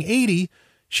pushing 80,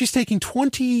 she's taking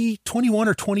 20, 21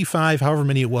 or 25, however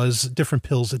many it was, different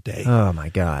pills a day. Oh my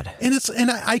God. And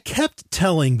I kept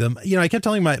telling them, I kept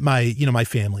telling my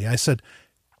family, I said,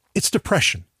 it's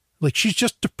depression. Like she's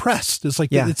just depressed. It's like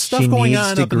Yeah, it's stuff she going needs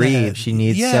on to up in the head. grieve. She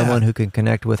needs Yeah. someone who can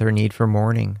connect with her need for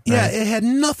mourning. Yeah, right? it had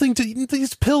nothing to.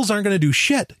 These pills aren't going to do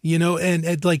shit,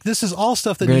 and like this is all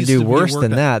stuff that They're going needs to do to be worse worked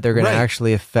than on. that. They're going Right. to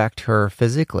actually affect her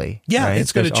physically. Yeah, right?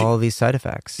 it's gonna There's all of these side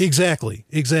effects. Exactly.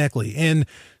 And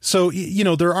so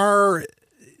there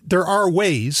are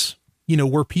ways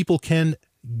where people can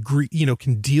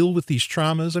can deal with these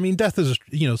traumas. I mean, death is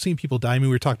seeing people die. I mean,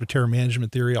 we were talking about terror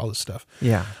management theory, all this stuff.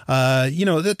 Yeah.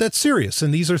 That's serious,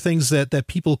 and these are things that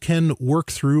people can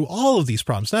work through. All of these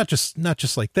problems, not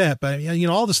just like that, but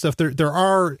all this stuff. There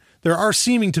are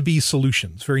seeming to be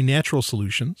solutions, very natural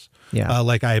solutions. Yeah.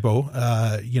 Like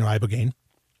Ibogaine.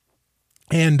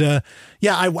 And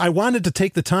I wanted to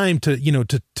take the time to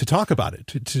talk about it,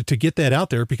 to get that out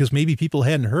there, because maybe people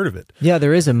hadn't heard of it. Yeah,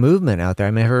 there is a movement out there.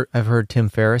 I mean, I've heard Tim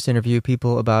Ferriss interview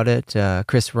people about it.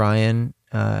 Chris Ryan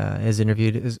has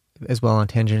interviewed as well on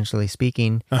Tangentially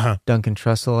Speaking. Uh-huh. Duncan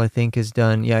Trussell, I think, has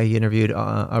done. Yeah, he interviewed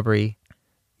Aubrey.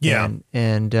 Yeah.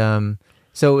 And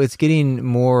so it's getting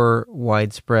more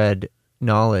widespread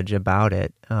knowledge about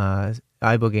it.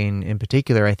 Ibogaine in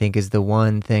particular, I think, is the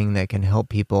one thing that can help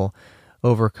people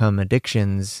overcome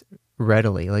addictions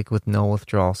readily, like with no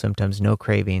withdrawal symptoms, no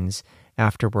cravings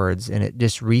afterwards. And it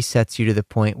just resets you to the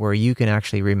point where you can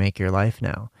actually remake your life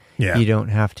now. Yeah. You don't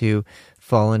have to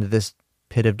fall into this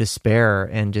pit of despair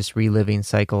and just reliving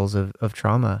cycles of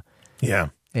trauma Yeah.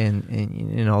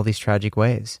 in all these tragic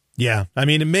ways. Yeah. I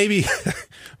mean, maybe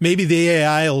the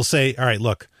AI will say, all right,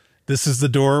 look, this is the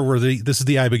door where this is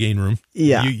the Ibogaine room.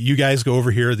 Yeah. You guys go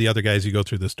over here. The other guys, you go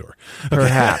through this door.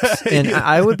 Perhaps. And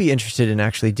I would be interested in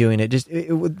actually doing it.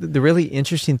 The really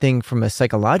interesting thing from a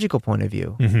psychological point of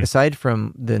view, aside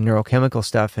from the neurochemical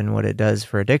stuff and what it does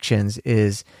for addictions,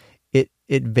 is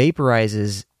it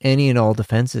vaporizes any and all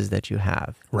defenses that you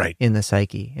have Right. in the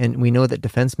psyche. And we know that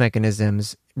defense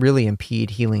mechanisms really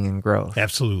impede healing and growth.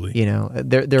 Absolutely.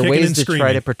 There are Kicking ways and to try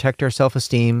screaming. to protect our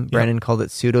self-esteem. Brandon called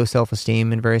it pseudo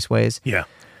self-esteem in various ways. Yeah.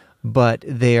 but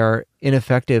they are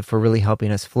ineffective for really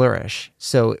helping us flourish.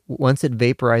 So once it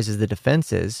vaporizes the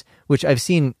defenses, which I've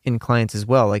seen in clients as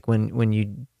well, like when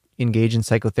you engage in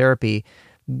psychotherapy,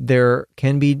 there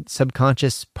can be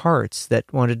subconscious parts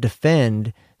that want to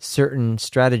defend certain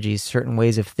strategies, certain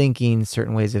ways of thinking,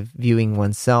 certain ways of viewing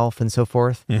oneself and so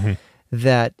forth,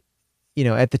 that, you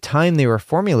know, at the time they were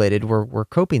formulated were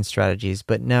coping strategies,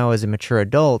 but now as a mature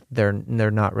adult, they're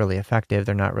not really effective,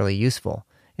 they're not really useful,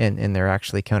 and they're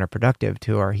actually counterproductive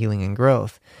to our healing and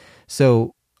growth.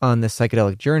 So on the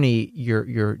psychedelic journey,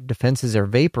 your defenses are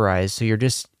vaporized, so you're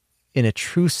just in a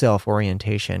true self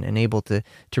orientation and able to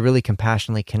really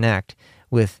compassionately connect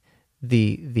with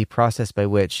the process by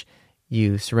which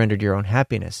you surrendered your own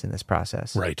happiness in this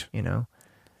process. Right. You know?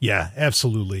 Yeah,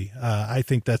 absolutely. I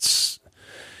think that's,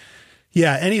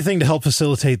 anything to help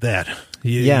facilitate that.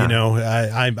 You know,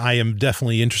 I am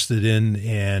definitely interested in,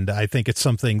 and I think it's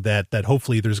something that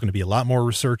hopefully there's going to be a lot more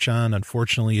research on.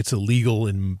 Unfortunately, it's illegal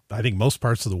in, I think, most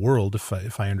parts of the world,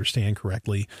 if I understand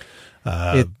correctly.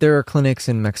 There are clinics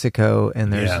in Mexico,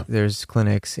 and there's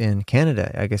clinics in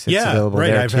Canada. I guess it's available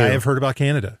there too. I have heard about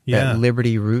Canada. Yeah. At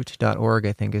libertyroot.org,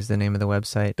 I think, is the name of the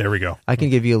website. There we go. I can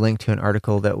give you a link to an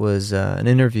article that was an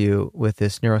interview with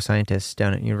this neuroscientist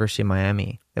down at University of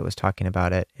Miami that was talking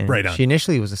about it. And right on. She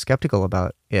initially was skeptical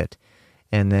about it.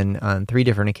 And then on 3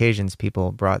 different occasions,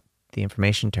 people brought the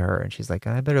information to her, and she's like,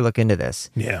 I better look into this.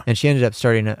 Yeah. And she ended up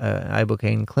starting an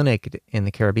ibogaine clinic in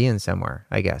the Caribbean somewhere,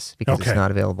 I guess, because it's not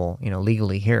available, you know,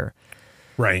 legally here.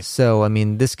 Right. So, I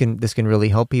mean, this can really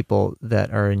help people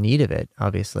that are in need of it,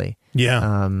 obviously.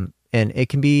 Yeah. And it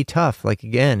can be tough. Like,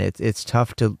 again, it's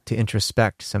tough to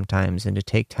introspect sometimes and to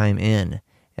take time in,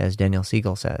 as Daniel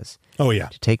Siegel says. Oh, yeah.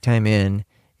 To take time in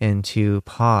and to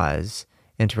pause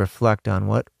and to reflect on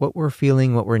what we're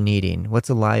feeling, what we're needing, what's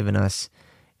alive in us,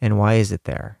 and why is it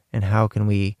there? And how can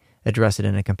we address it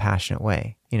in a compassionate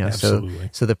way? You know,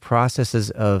 Absolutely. So the processes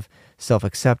of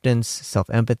self-acceptance,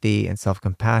 self-empathy, and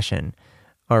self-compassion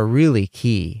are really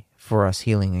key for us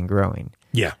healing and growing.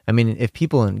 Yeah. I mean, if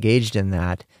people engaged in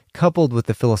that, coupled with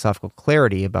the philosophical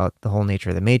clarity about the whole nature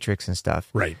of the matrix and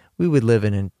stuff, right, we would live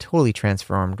in a totally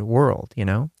transformed world, you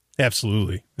know?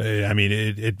 Absolutely. I mean,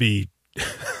 it'd be...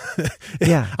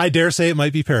 Yeah. I dare say it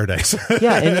might be paradise.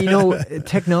 Yeah, and you know,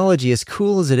 technology, as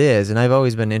cool as it is, and I've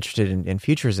always been interested in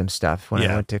futurism stuff. When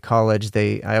I went to college,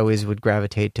 I always would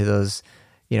gravitate to those,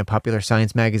 you know, popular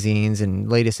science magazines and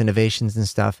latest innovations and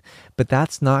stuff. But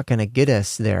that's not going to get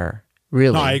us there,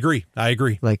 really. No, I agree.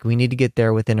 Like, we need to get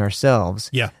there within ourselves.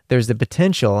 Yeah. There's the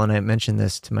potential, and I mentioned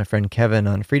this to my friend Kevin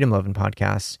on Freedom Loving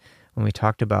podcast when we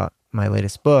talked about my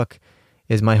latest book,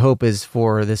 is my hope is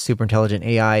for this super intelligent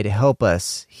AI to help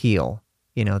us heal.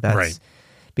 You know, that's right.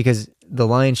 Because the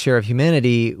lion's share of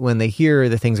humanity, when they hear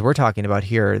the things we're talking about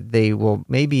here, they will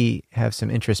maybe have some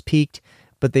interest piqued,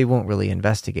 but they won't really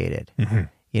investigate it. Mm-hmm.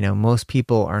 You know, most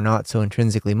people are not so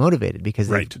intrinsically motivated because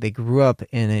they grew up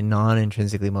in a an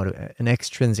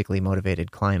extrinsically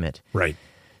motivated climate. Right.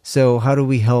 So how do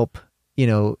we help, you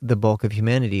know, the bulk of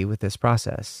humanity with this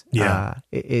process? Yeah.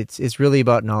 It's really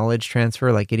about knowledge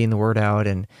transfer, like getting the word out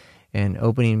and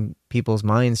opening people's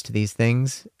minds to these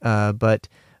things. But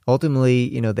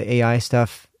ultimately, you know, the AI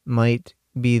stuff might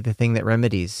be the thing that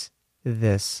remedies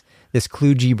this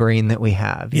kludgy brain that we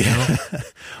have. You know?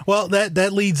 Well,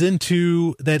 that leads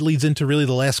into really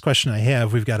the last question I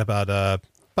have. We've got about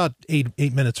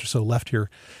 8 minutes or so left here.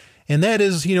 And that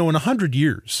is, you know, in 100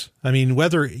 years, I mean,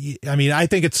 I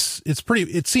think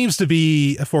it seems to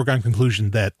be a foregone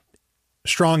conclusion that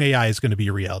strong AI is going to be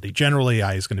a reality. General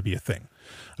AI is going to be a thing.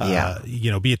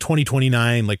 You know, be it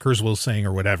 2029, like Kurzweil's saying,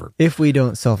 or whatever. If we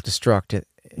don't self-destruct it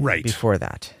right before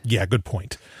that. Yeah, good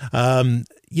point.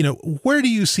 You know, where do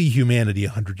you see humanity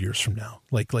 100 years from now?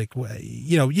 Like,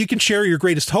 you know, you can share your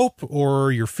greatest hope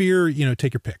or your fear, you know,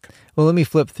 take your pick. Well, let me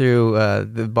flip through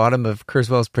the bottom of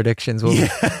Kurzweil's predictions. We'll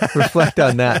reflect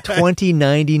on that.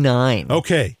 2099.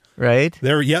 Okay. Right?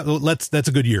 There, yeah, that's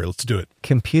a good year. Let's do it.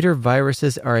 Computer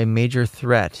viruses are a major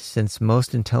threat since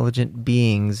most intelligent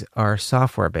beings are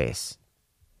software-based.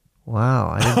 Wow,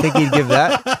 I didn't think he'd give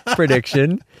that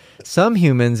prediction. Some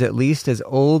humans, at least as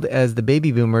old as the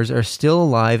baby boomers, are still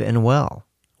alive and well.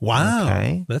 Wow.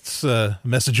 Okay. That's a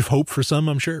message of hope for some,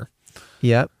 I'm sure.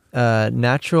 Yep.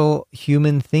 Natural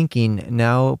human thinking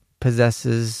now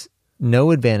possesses no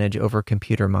advantage over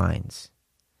computer minds.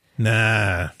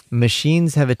 Nah.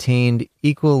 Machines have attained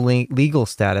equal legal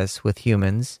status with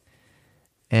humans,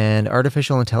 and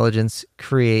artificial intelligences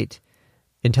create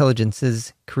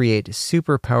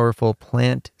super powerful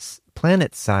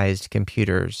planet-sized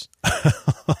computers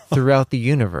throughout the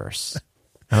universe.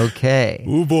 Okay.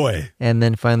 Oh boy. And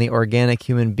then finally, organic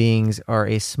human beings are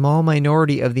a small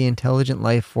minority of the intelligent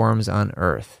life forms on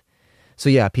Earth. So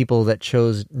yeah, people that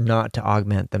chose not to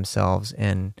augment themselves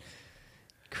and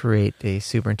create a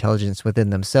superintelligence within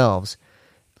themselves.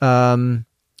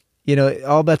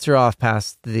 All bets are off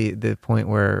past the point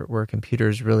where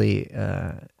computers really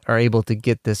are able to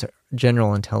get this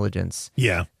general intelligence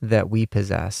that we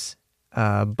possess.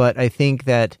 But I think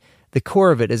that the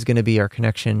core of it is going to be our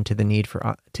connection to the need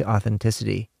to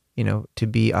authenticity, to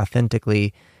be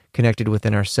authentically connected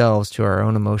within ourselves, to our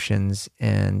own emotions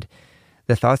and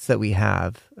the thoughts that we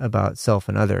have about self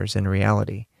and others and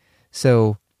reality.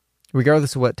 So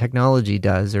regardless of what technology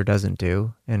does or doesn't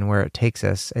do and where it takes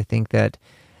us, I think that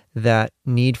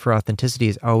need for authenticity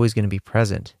is always going to be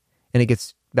present. And it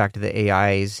gets back to the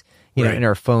AIs, in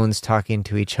our phones talking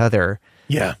to each other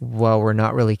while we're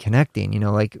not really connecting,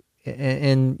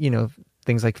 and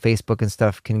things like Facebook and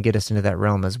stuff can get us into that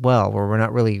realm as well, where we're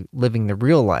not really living the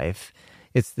real life.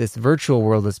 It's this virtual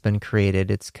world that's been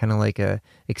created. It's kind of like a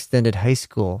extended high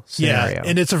school scenario. Yeah,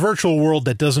 and it's a virtual world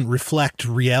that doesn't reflect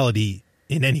reality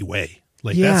in any way.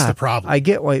 That's the problem. I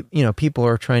get why, people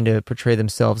are trying to portray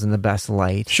themselves in the best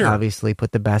light. Sure. Obviously,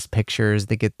 put the best pictures.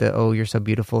 They get the, oh, you're so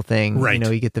beautiful thing. Right.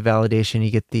 You get the validation,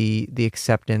 you get the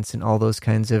acceptance and all those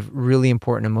kinds of really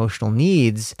important emotional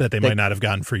needs. That they might not have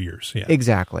gotten for years. Yeah.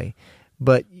 Exactly.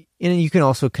 But you can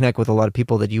also connect with a lot of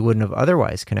people that you wouldn't have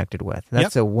otherwise connected with.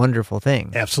 That's a wonderful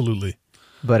thing. Absolutely.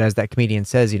 But as that comedian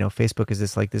says, Facebook is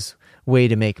this way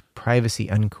to make privacy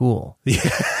uncool.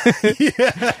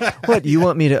 Yeah. What, you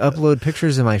want me to upload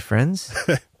pictures of my friends?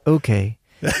 Okay.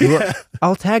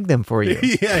 I'll tag them for you.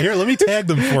 Yeah, here, let me tag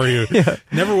them for you.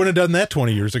 Never would have done that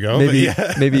 20 years ago.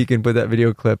 Maybe you can put that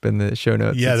video clip in the show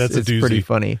notes. Yeah, that's a doozy. It's pretty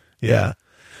funny. Yeah.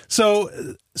 So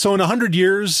in 100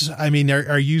 years, I mean,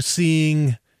 are you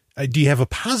seeing, do you have a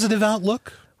positive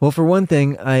outlook? Well, for one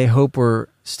thing, I hope we're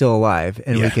still alive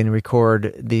and we can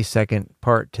record the second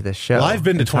part to the show. Well, I've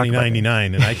been to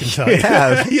 2099 and I can tell you.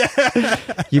 Yeah.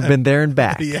 You've been there and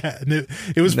back. Yeah. And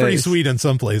it was pretty sweet in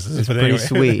some places. It's pretty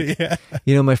sweet.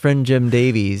 My friend Jim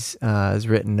Davies has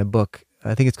written a book,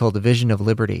 I think it's called The Vision of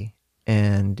Liberty.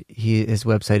 And his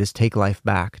website is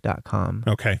takelifeback.com.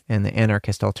 Okay. And the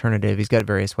Anarchist Alternative. He's got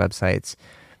various websites.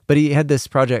 But he had this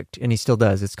project, and he still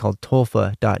does. It's called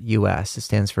TOLFA.us. It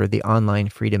stands for the Online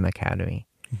Freedom Academy.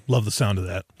 Love the sound of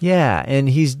that. Yeah, and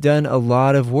he's done a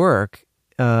lot of work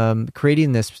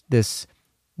creating this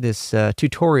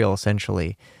tutorial,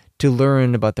 essentially, to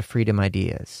learn about the freedom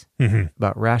ideas,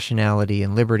 about rationality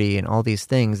and liberty and all these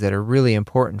things that are really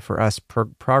important for us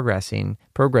progressing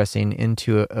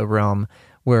into a realm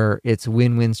where it's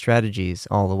win-win strategies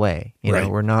all the way.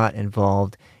 We're not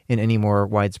involved in any more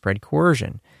widespread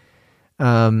coercion.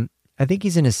 I think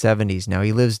he's in his 70s now.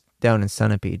 He lives down in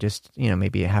Sunapee, just,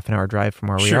 maybe a half an hour drive from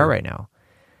where we are right now.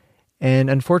 And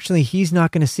unfortunately, he's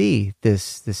not going to see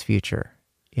this future,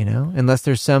 unless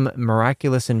there's some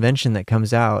miraculous invention that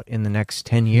comes out in the next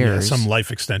 10 years. Yeah, some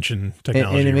life extension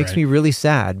technology. And it makes me really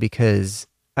sad because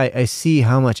I see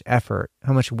how much effort,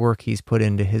 how much work he's put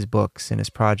into his books and his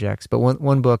projects. But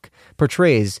one book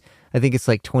portrays, I think it's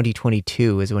like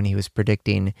 2022 is when he was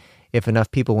predicting if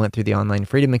enough people went through the Online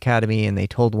Freedom Academy and they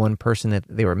told one person that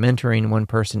they were mentoring one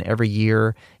person every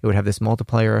year, it would have this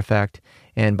multiplier effect.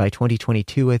 And by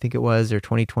 2022, I think it was, or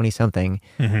 2020 something,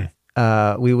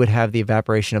 we would have the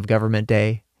evaporation of government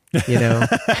day,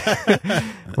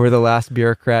 where the last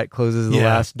bureaucrat closes the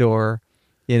last door,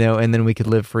 and then we could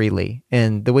live freely.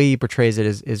 And the way he portrays it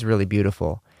is really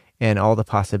beautiful. And all the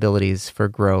possibilities for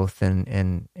growth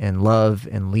and love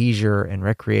and leisure and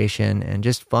recreation and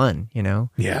just fun,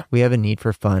 Yeah. We have a need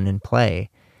for fun and play.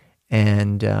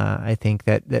 And I think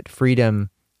that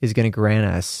freedom is going to grant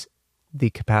us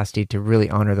the capacity to really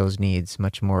honor those needs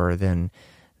much more than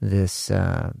this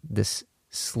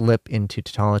slip into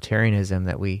totalitarianism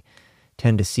that we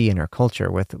tend to see in our culture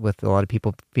with a lot of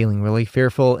people feeling really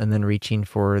fearful and then reaching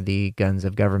for the guns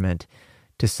of government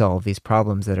to solve these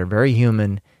problems that are very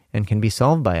human and can be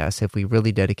solved by us if we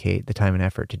really dedicate the time and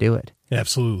effort to do it.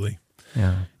 Absolutely.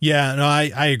 Yeah. Yeah, no,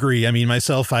 I agree. I mean,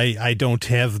 myself, I don't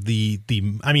have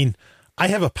I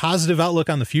have a positive outlook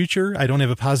on the future. I don't have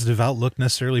a positive outlook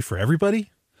necessarily for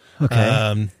everybody.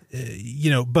 Okay.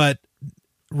 But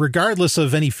regardless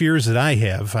of any fears that I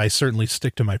have, I certainly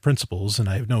stick to my principles and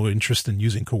I have no interest in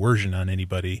using coercion on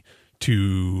anybody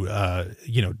to,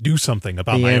 do something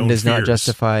about my own fears. The end does not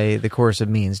justify the course of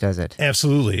means, does it?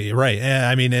 Absolutely. Right.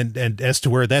 I mean, and as to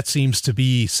where that seems to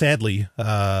be, sadly,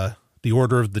 the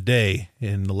order of the day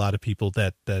in a lot of people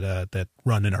that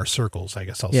run in our circles, I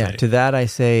guess I'll say. Yeah, to that I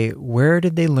say, where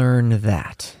did they learn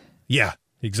that? Yeah.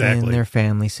 Exactly. in their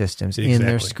family systems, in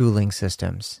their schooling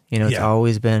systems. You know, it's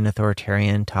always been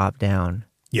authoritarian, top down.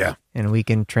 Yeah. And we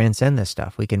can transcend this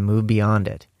stuff. We can move beyond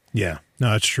it. Yeah,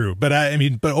 no, it's true. But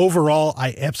but overall,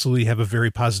 I absolutely have a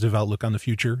very positive outlook on the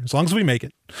future, as long as we make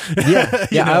it. Yeah.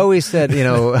 I always said,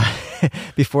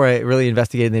 before I really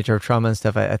investigated the nature of trauma and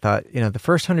stuff, I thought, the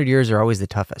first 100 years are always the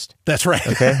toughest. That's right.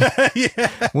 Okay.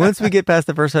 Yeah. Once we get past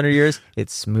the first 100 years,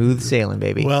 it's smooth sailing,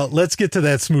 baby. Well, let's get to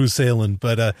that smooth sailing.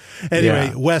 But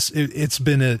anyway, Wes, it's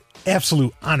been an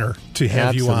absolute honor to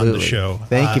have you on the show.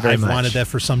 Thank you very much. I've wanted that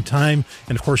for some time,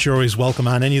 and of course, you're always welcome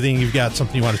on anything you've got,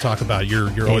 something you want to talk about. You're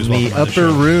always welcome. In the upper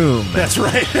room. That's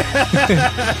right.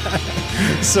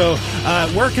 So,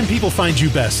 where can people find you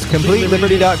best?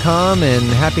 CompleteLiberty.com and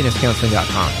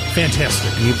happinesscounseling.com.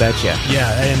 Fantastic. You betcha.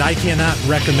 Yeah, and I cannot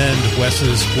recommend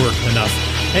Wes's work enough.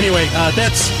 Anyway,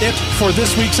 that's it for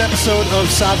this week's episode of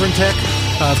Sovereign Tech.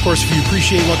 Of course, if you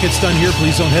appreciate what gets done here,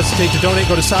 please don't hesitate to donate.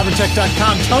 Go to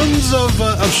sovereigntech.com. Tons of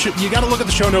you got to look at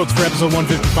the show notes for episode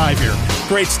 155 here.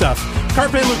 Great stuff.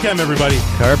 Carpe Lucem, everybody.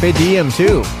 Carpe diem,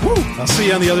 too. Woo. I'll see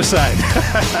you on the other side.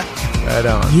 Right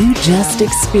on. You just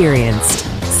experienced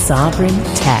Sovereign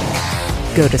Tech.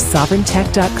 Go to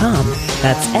sovereigntech.com.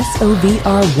 That's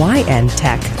SOVRYN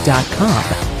tech.com.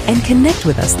 And connect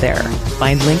with us there.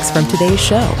 Find links from today's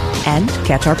show and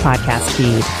catch our podcast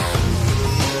feed.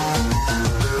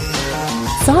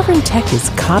 Sovereign Tech is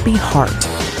copy heart.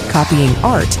 Copying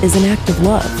art is an act of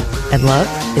love, and love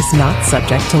is not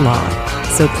subject to law.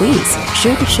 So please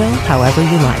share the show however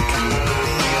you like.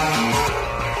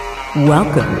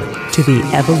 Welcome to the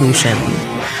evolution.